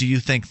essentially, do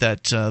you think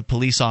that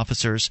police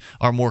officers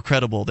are more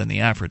credible than the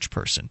average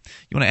person?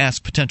 You want to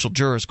ask potential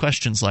jurors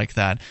questions like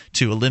that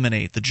to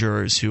eliminate the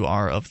jurors who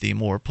are of the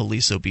more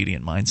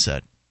police-obedient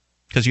mindset.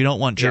 Because you don't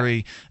want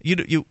jury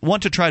you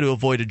want to try to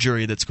avoid a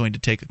jury that's going to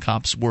take a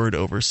cop's word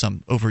over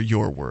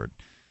your word.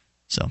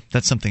 So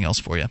that's something else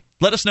for you.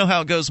 Let us know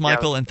how it goes,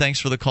 Michael, and thanks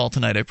for the call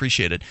tonight. I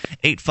appreciate it.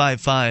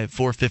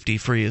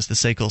 855-450-FREE is the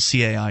SACL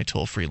CAI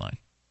toll-free line.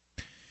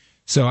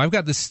 So I've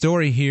got this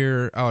story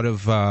here out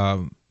of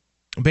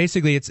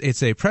basically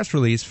it's a press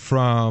release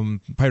from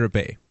Pirate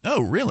Bay.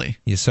 Oh, really?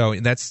 Yeah, so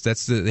that's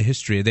the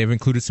history. They've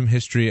included some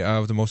history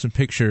of the Motion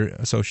Picture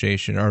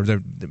Association, or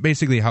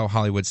basically how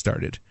Hollywood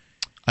started.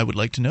 I would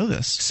like to know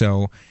this.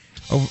 So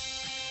we'll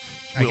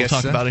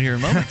talk about it here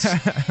in moments.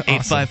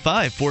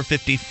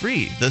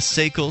 855-450-FREE, the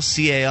SACL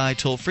CAI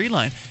toll-free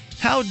line.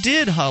 How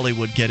did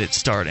Hollywood get its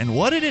start, and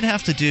what did it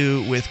have to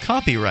do with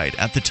copyright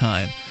at the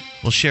time?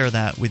 We'll share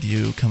that with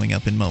you coming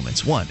up in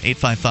moments.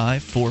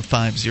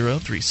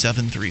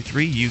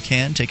 1-855-450-3733. You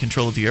can take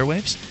control of the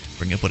airwaves.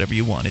 Bring up whatever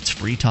you want. It's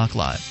Free Talk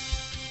Live.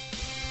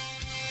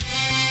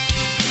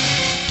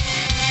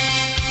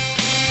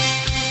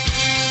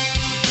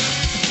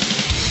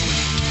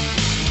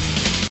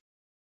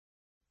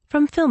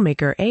 From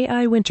filmmaker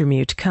A.I.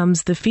 Wintermute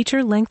comes the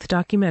feature-length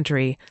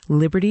documentary,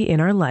 Liberty in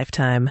Our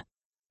Lifetime.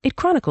 It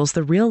chronicles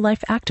the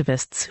real-life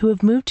activists who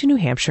have moved to New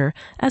Hampshire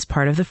as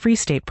part of the Free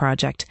State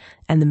Project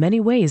and the many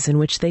ways in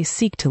which they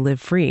seek to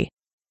live free.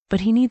 But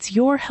he needs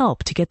your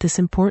help to get this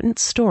important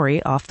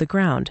story off the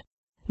ground.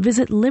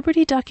 Visit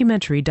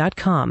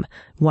libertydocumentary.com,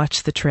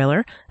 watch the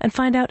trailer, and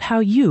find out how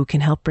you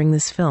can help bring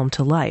this film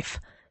to life.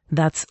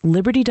 That's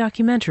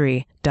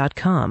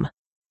libertydocumentary.com.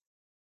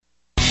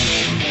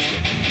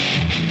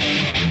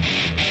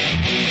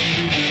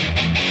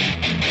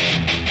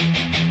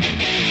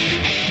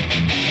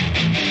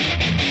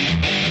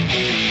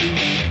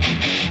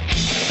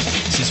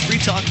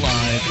 Talk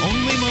Live.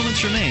 Only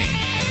moments remain.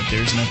 But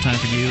there's enough time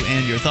for you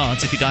and your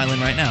thoughts if you dial in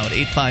right now at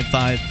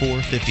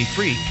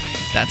 855-450-FREE.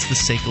 That's the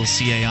SACL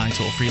CAI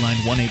toll-free line,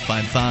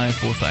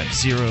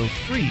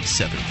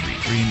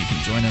 1-855-450-3733. And you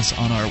can join us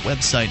on our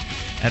website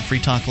at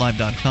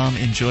freetalklive.com.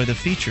 Enjoy the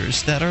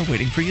features that are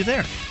waiting for you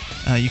there.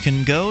 You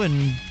can go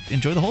and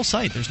enjoy the whole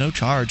site. There's no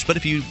charge. But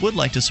if you would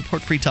like to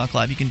support Free Talk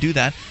Live, you can do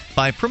that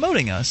by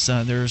promoting us.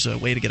 There's a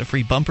way to get a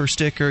free bumper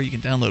sticker. You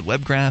can download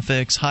web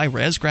graphics,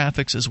 high-res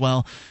graphics as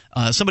well.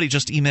 Somebody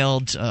just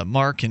emailed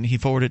Mark, and he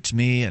forwarded it to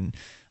me, and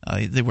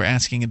they were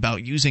asking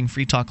about using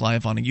Free Talk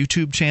Live on a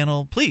YouTube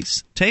channel.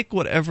 Please, take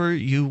whatever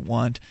you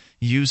want.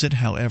 Use it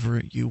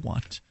however you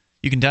want.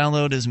 You can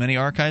download as many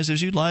archives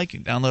as you'd like. You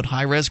can download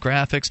high-res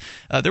graphics.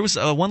 There was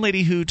one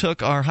lady who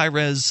took our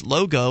high-res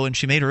logo and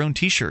she made her own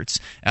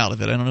T-shirts out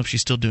of it. I don't know if she's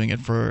still doing it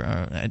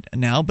for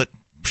now, but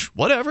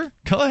whatever.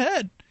 Go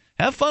ahead.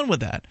 Have fun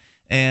with that.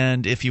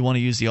 And if you want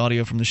to use the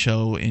audio from the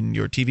show in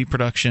your TV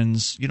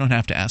productions, you don't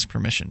have to ask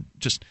permission.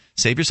 Just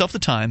save yourself the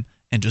time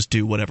and just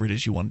do whatever it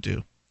is you want to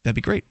do. That'd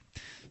be great.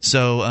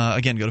 So,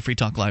 again, go to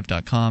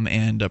freetalklive.com,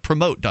 and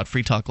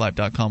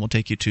promote.freetalklive.com will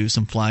take you to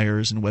some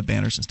flyers and web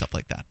banners and stuff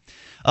like that.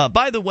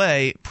 By the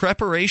way,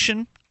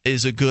 preparation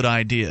is a good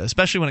idea,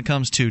 especially when it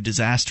comes to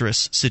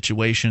disastrous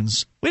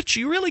situations, which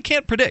you really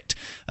can't predict.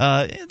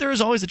 There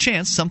is always a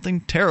chance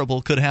something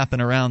terrible could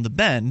happen around the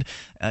bend.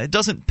 It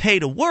doesn't pay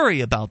to worry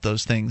about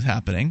those things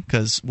happening,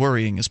 because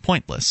worrying is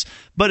pointless.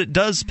 But it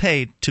does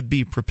pay to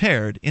be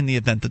prepared. In the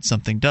event that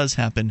something does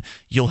happen,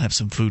 you'll have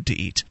some food to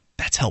eat.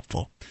 That's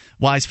helpful.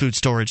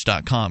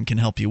 WiseFoodStorage.com can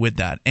help you with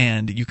that,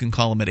 and you can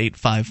call them at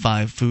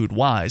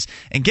 855-FOOD-WISE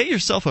and get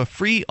yourself a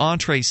free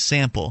entree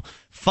sample.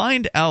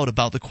 Find out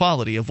about the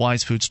quality of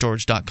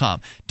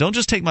WiseFoodStorage.com. Don't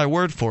just take my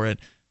word for it.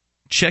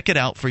 Check it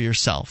out for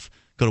yourself.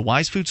 Go to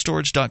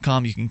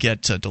WiseFoodStorage.com. You can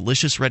get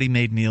delicious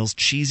ready-made meals,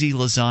 cheesy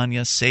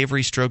lasagna,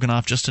 savory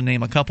stroganoff, just to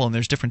name a couple. And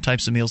there's different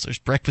types of meals. There's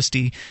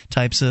breakfasty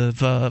types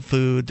of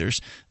food.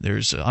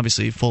 There's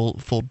obviously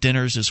full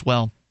dinners as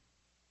well.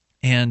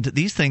 And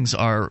these things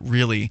are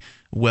really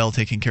well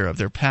taken care of.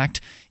 They're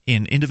packed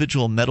in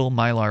individual metal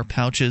Mylar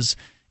pouches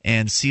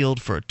and sealed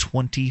for a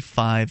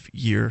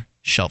 25-year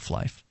shelf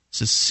life.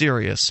 This is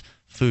serious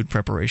food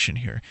preparation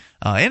here.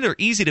 And they're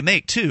easy to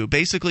make, too.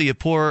 Basically, you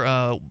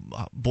pour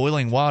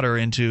boiling water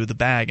into the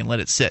bag and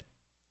let it sit.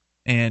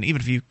 And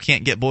even if you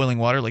can't get boiling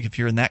water, like if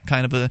you're in that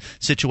kind of a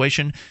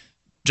situation,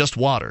 just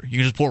water. You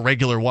can just pour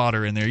regular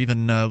water in there.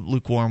 Even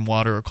lukewarm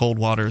water or cold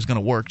water is going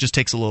to work. Just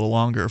takes a little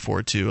longer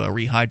for it to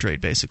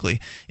rehydrate, basically,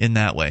 in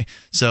that way.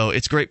 So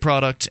it's a great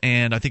product,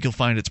 and I think you'll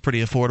find it's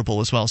pretty affordable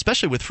as well,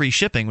 especially with free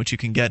shipping, which you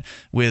can get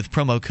with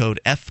promo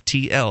code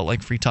FTL,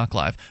 like Free Talk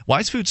Live.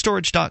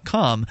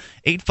 WiseFoodStorage.com,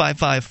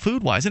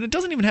 855-FOOD-WISE. And it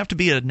doesn't even have to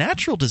be a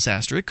natural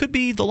disaster. It could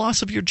be the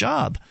loss of your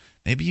job.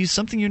 Maybe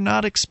something you're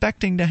not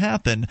expecting to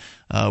happen,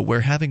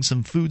 where having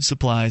some food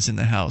supplies in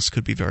the house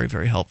could be very,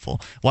 very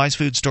helpful.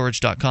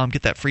 WiseFoodStorage.com.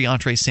 Get that free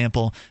entree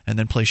sample and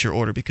then place your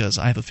order, because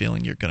I have a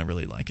feeling you're going to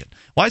really like it.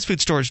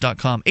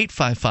 WiseFoodStorage.com,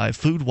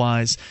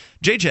 855-FOOD-WISE.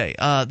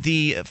 JJ,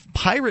 the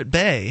Pirate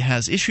Bay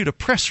has issued a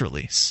press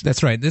release.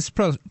 That's right. This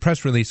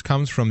press release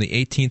comes from the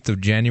 18th of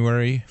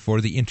January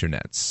for the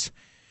internets.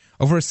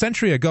 Over a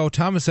century ago,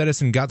 Thomas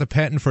Edison got the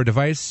patent for a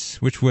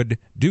device which would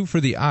do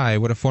for the eye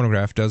what a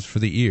phonograph does for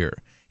the ear.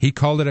 He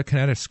called it a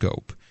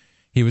kinetoscope.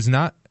 He was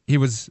not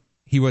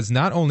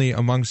only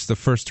amongst the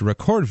first to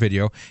record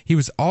video, he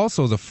was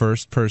also the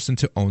first person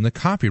to own the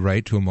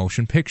copyright to a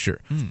motion picture.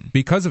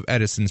 Because of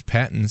Edison's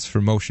patents for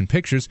motion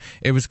pictures,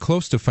 it was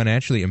close to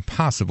financially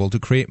impossible to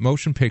create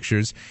motion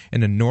pictures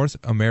in the North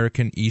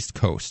American East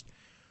Coast.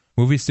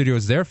 Movie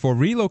studios therefore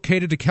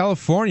relocated to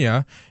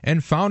California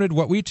and founded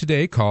what we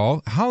today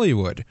call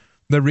Hollywood.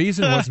 The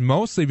reason was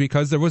mostly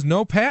because there was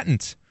no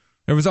patent.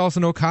 There was also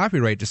no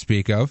copyright to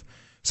speak of.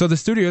 So the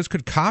studios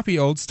could copy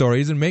old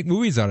stories and make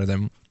movies out of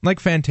them, like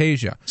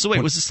Fantasia. So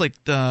wait, was this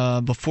like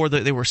before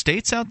they were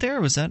states out there?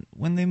 Or was that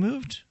when they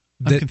moved?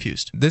 I'm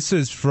confused. This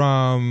is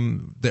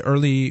from the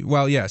early,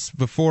 well, yes,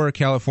 before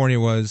California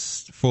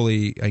was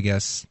fully, I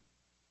guess,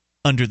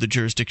 under the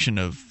jurisdiction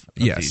of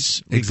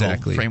these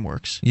legal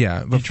frameworks.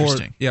 Yeah,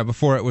 Interesting.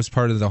 Before it was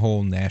part of the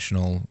whole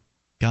national.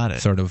 Got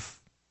it. Sort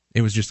of,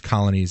 it was just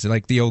colonies,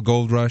 like the old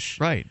gold rush.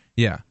 Right.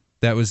 Yeah.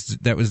 That was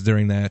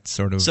during that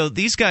sort of. So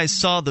these guys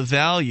saw the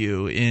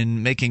value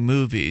in making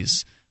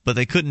movies, but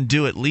they couldn't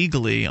do it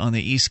legally on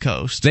the East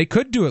Coast. They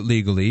could do it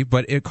legally,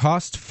 but it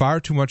cost far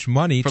too much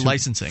money for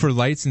licensing. For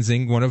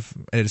licensing one of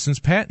Edison's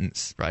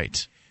patents.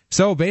 Right.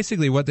 So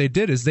basically, what they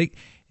did is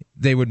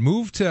they would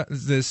move to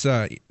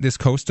this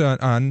coast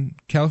on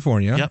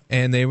California,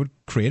 and they would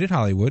create it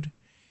Hollywood.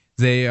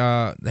 They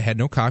had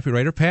no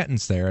copyright or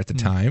patents there at the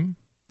time,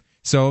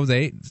 so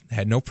they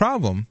had no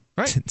problem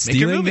Right.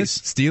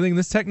 stealing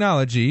this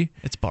technology.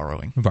 It's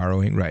borrowing.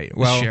 Borrowing, right.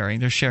 Well,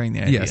 they're sharing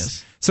the ideas.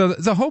 Yes. So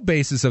the whole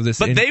basis of this...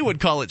 But they would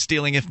call it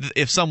stealing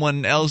if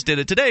someone else did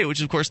it today, which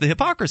is, of course, the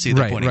hypocrisy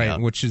they're pointing out.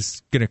 Right, which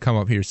is going to come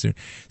up here soon.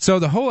 So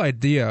the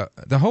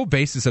whole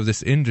basis of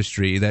this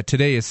industry that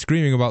today is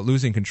screaming about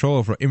losing control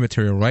over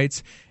immaterial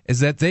rights is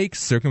that they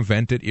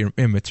circumvented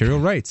immaterial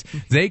rights.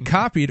 They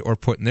copied, or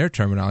put in their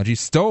terminology,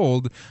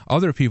 stole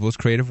other people's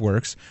creative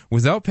works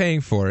without paying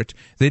for it.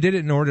 They did it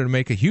in order to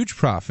make a huge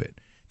profit.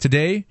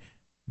 Today,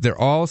 they're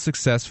all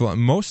successful,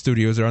 and most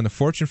studios are on the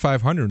Fortune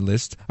 500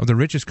 list of the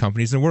richest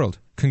companies in the world.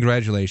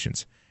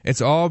 Congratulations.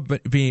 It's all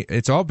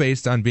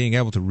based on being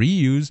able to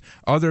reuse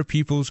other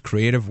people's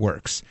creative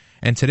works.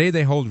 And today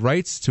they hold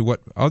rights to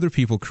what other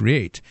people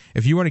create.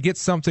 If you want to get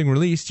something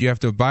released, you have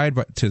to abide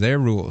to their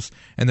rules,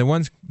 and the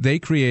ones they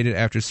created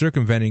after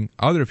circumventing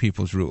other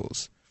people's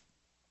rules.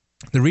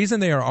 The reason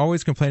they are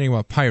always complaining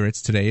about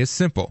pirates today is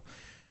simple.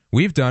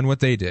 We've done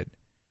what they did.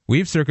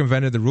 We've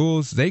circumvented the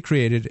rules they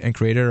created and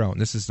created our own.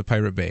 This is the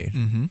Pirate Bay.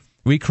 Mm-hmm.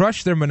 We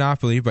crushed their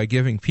monopoly by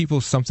giving people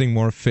something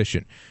more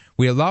efficient.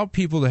 We allowed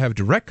people to have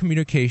direct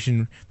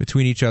communication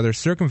between each other,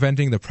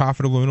 circumventing the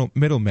profitable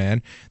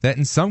middleman that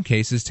in some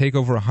cases take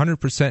over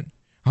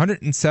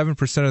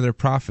 107% of their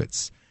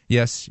profits.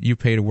 Yes, you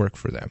pay to work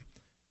for them,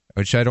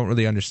 which I don't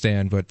really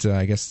understand, but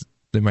I guess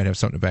they might have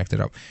something to back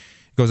that up.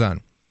 It goes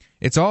on.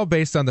 It's all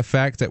based on the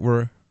fact that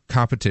we're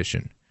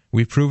competition.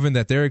 We've proven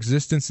that their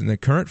existence in the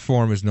current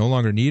form is no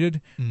longer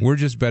needed. We're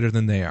just better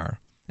than they are.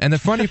 And the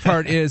funny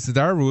part is that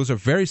our rules are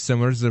very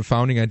similar to the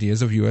founding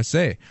ideas of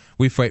USA.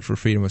 We fight for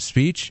freedom of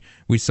speech.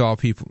 We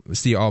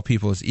see all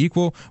people as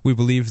equal. We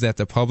believe that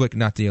the public,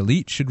 not the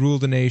elite, should rule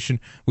the nation.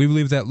 We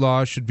believe that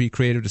laws should be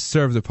created to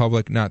serve the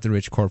public, not the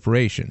rich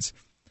corporations.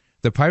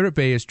 The Pirate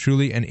Bay is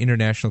truly an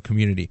international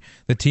community.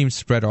 The teams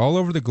spread all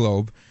over the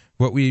globe,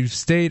 but we've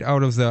stayed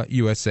out of the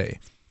USA.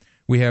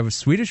 We have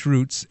Swedish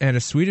roots, and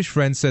a Swedish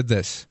friend said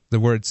this. The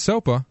word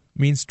sopa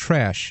means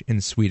trash in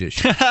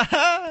Swedish.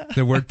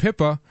 The word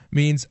pipa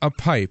means a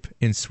pipe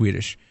in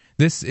Swedish.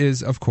 This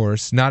is, of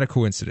course, not a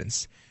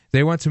coincidence.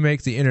 They want to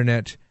make the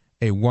internet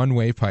a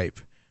one-way pipe,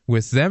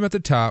 with them at the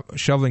top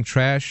shoveling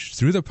trash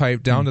through the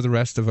pipe down to the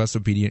rest of us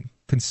obedient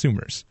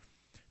consumers.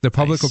 The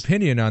public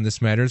opinion on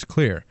this matter is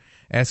clear.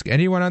 Ask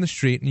anyone on the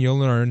street and you'll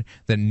learn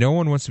that no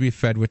one wants to be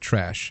fed with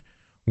trash.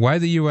 Why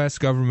the U.S.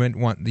 government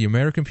want the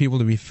American people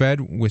to be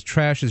fed with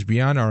trash is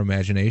beyond our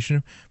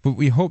imagination, but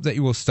we hope that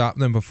you will stop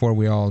them before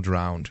we all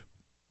drown.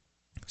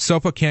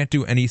 SOPA can't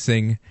do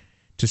anything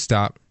to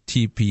stop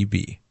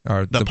TPB,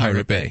 or the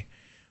Pirate Bay.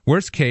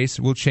 Worst case,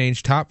 we'll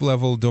change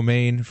top-level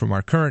domain from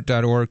our current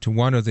 .org to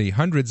one of the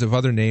hundreds of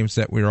other names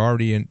that we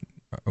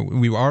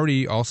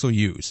already also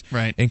use.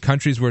 Right. In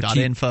countries where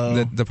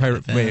 .info, the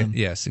Pirate Bay,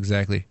 yes,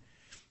 exactly.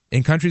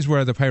 In countries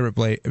where the Pirate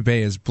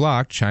Bay is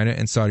blocked, China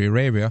and Saudi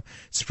Arabia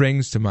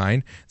springs to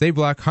mind. They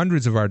block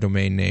hundreds of our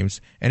domain names,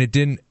 and it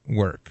didn't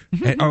work.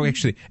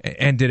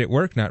 And did it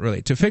work? Not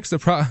really. To fix the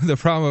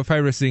problem of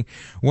piracy,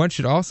 one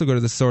should also go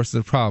to the source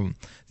of the problem.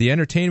 The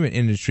entertainment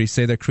industry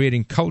say they're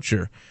creating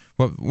culture,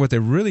 but what they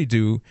really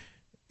do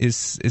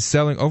is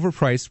selling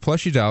overpriced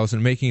plushy dolls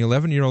and making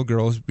 11-year-old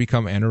girls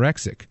become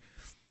anorexic.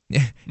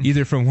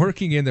 Either from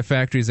working in the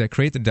factories that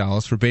create the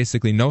dolls for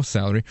basically no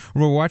salary,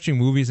 or watching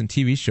movies and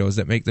TV shows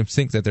that make them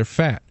think that they're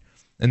fat.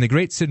 In the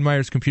great Sid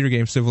Meier's computer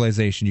game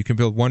Civilization, you can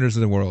build wonders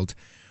of the world.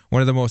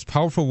 One of the most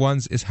powerful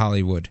ones is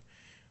Hollywood.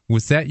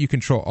 With that, you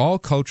control all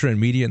culture and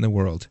media in the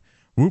world.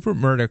 Rupert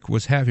Murdoch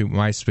was happy with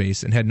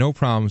MySpace and had no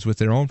problems with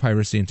their own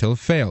piracy until it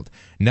failed.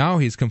 Now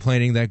he's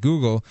complaining that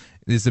Google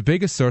is the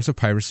biggest source of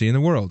piracy in the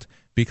world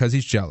because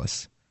he's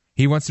jealous.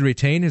 He wants to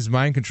retain his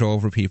mind control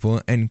over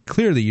people, and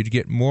clearly you'd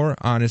get more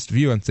honest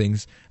view on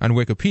things on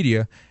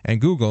Wikipedia and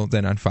Google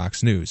than on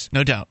Fox News.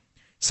 No doubt.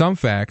 Some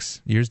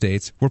facts, years,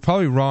 dates, were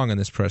probably wrong in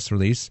this press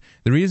release.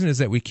 The reason is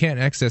that we can't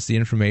access the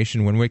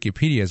information when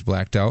Wikipedia is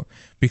blacked out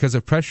because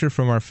of pressure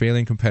from our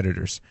failing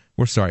competitors.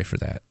 We're sorry for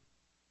that.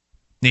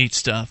 Neat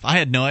stuff. I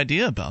had no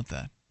idea about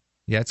that.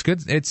 Yeah, it's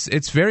good.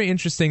 It's very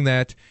interesting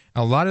that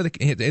a lot of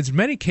it's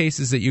many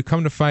cases that you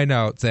come to find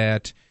out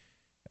that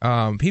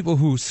people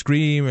who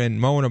scream and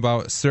moan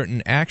about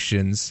certain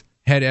actions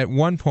had at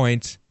one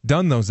point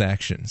done those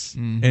actions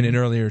in an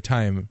earlier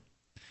time.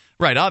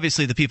 Right.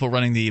 Obviously, the people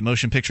running the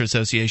Motion Picture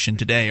Association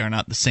today are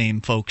not the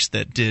same folks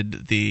that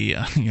did the,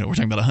 we're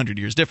talking about 100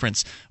 years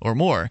difference or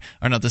more,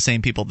 are not the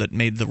same people that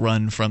made the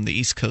run from the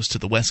East Coast to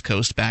the West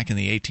Coast back in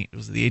the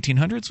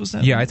 1800s, was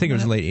that? Yeah, I think it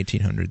was late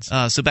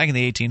 1800s. So back in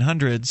the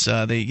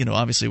 1800s, they,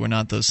 obviously were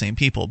not those same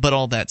people. But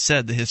all that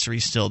said, the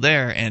history's still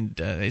there, and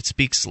it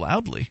speaks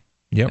loudly.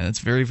 Yep. And it's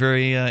very,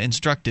 very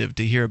instructive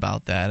to hear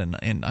about that,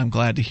 and I'm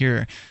glad to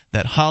hear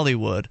that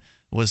Hollywood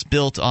was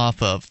built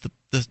off of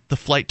the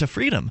flight to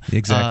freedom.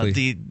 Exactly.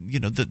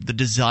 The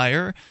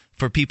desire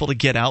for people to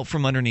get out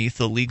from underneath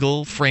the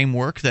legal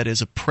framework that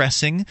is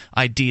oppressing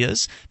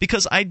ideas,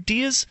 because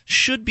ideas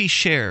should be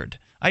shared.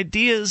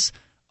 Ideas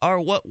are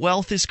what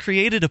wealth is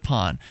created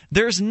upon.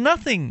 There's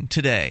nothing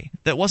today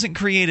that wasn't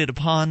created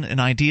upon an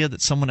idea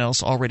that someone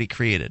else already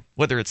created.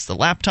 Whether it's the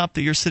laptop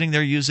that you're sitting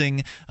there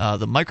using,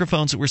 the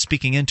microphones that we're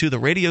speaking into, the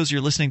radios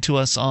you're listening to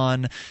us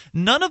on,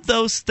 none of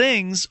those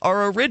things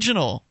are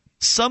original.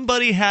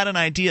 Somebody had an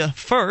idea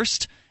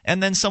first,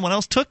 and then someone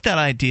else took that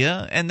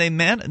idea and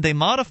they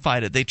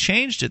modified it, they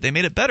changed it, they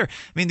made it better.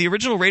 I mean, the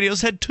original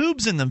radios had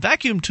tubes in them,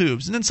 vacuum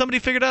tubes, and then somebody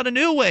figured out a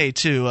new way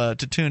to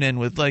tune in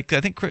with, like, I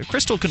think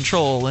crystal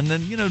control, and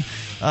then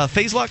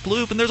phase lock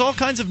loop, and there's all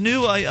kinds of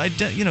new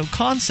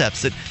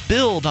concepts that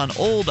build on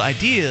old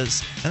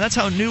ideas, and that's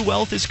how new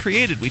wealth is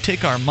created. We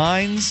take our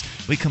minds,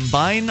 we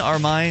combine our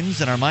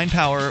minds and our mind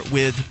power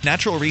with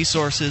natural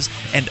resources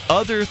and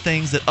other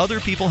things that other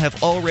people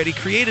have already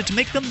created to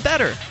make them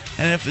better.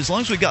 And as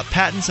long as we've got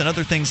patents and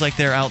other things like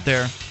that out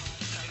there,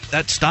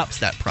 that stops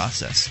that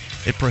process.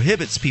 It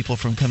prohibits people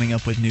from coming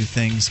up with new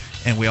things,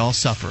 and we all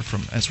suffer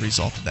as a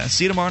result of that.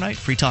 See you tomorrow night,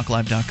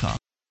 freetalklive.com.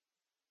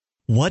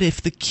 What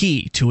if the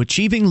key to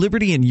achieving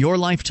liberty in your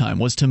lifetime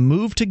was to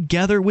move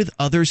together with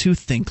others who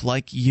think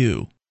like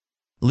you?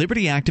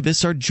 Liberty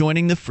activists are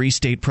joining the Free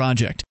State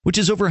Project, which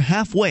is over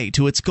halfway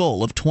to its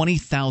goal of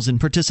 20,000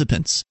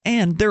 participants,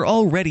 and they're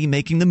already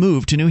making the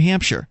move to New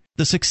Hampshire.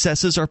 The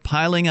successes are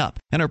piling up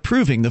and are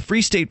proving the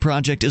Free State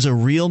Project is a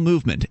real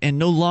movement and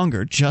no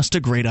longer just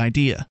a great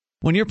idea.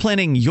 When you're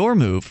planning your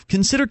move,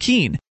 consider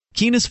Keene.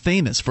 Keene is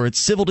famous for its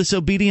civil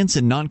disobedience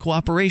and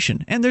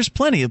non-cooperation, and there's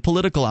plenty of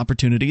political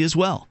opportunity as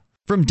well.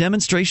 From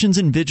demonstrations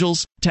and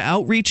vigils to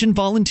outreach and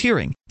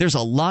volunteering, there's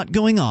a lot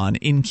going on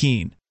in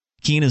Keene.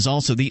 Keene is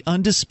also the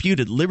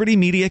undisputed liberty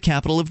media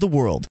capital of the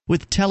world,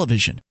 with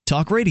television,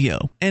 talk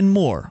radio, and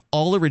more,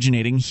 all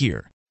originating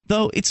here.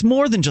 Though it's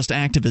more than just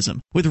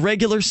activism, with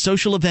regular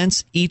social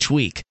events each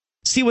week.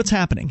 See what's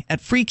happening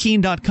at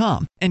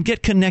freekeene.com and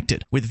get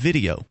connected with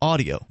video,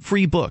 audio,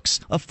 free books,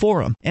 a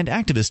forum, and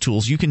activist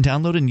tools you can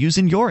download and use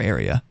in your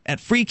area at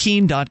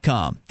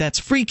freekeene.com. That's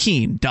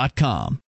freekeene.com.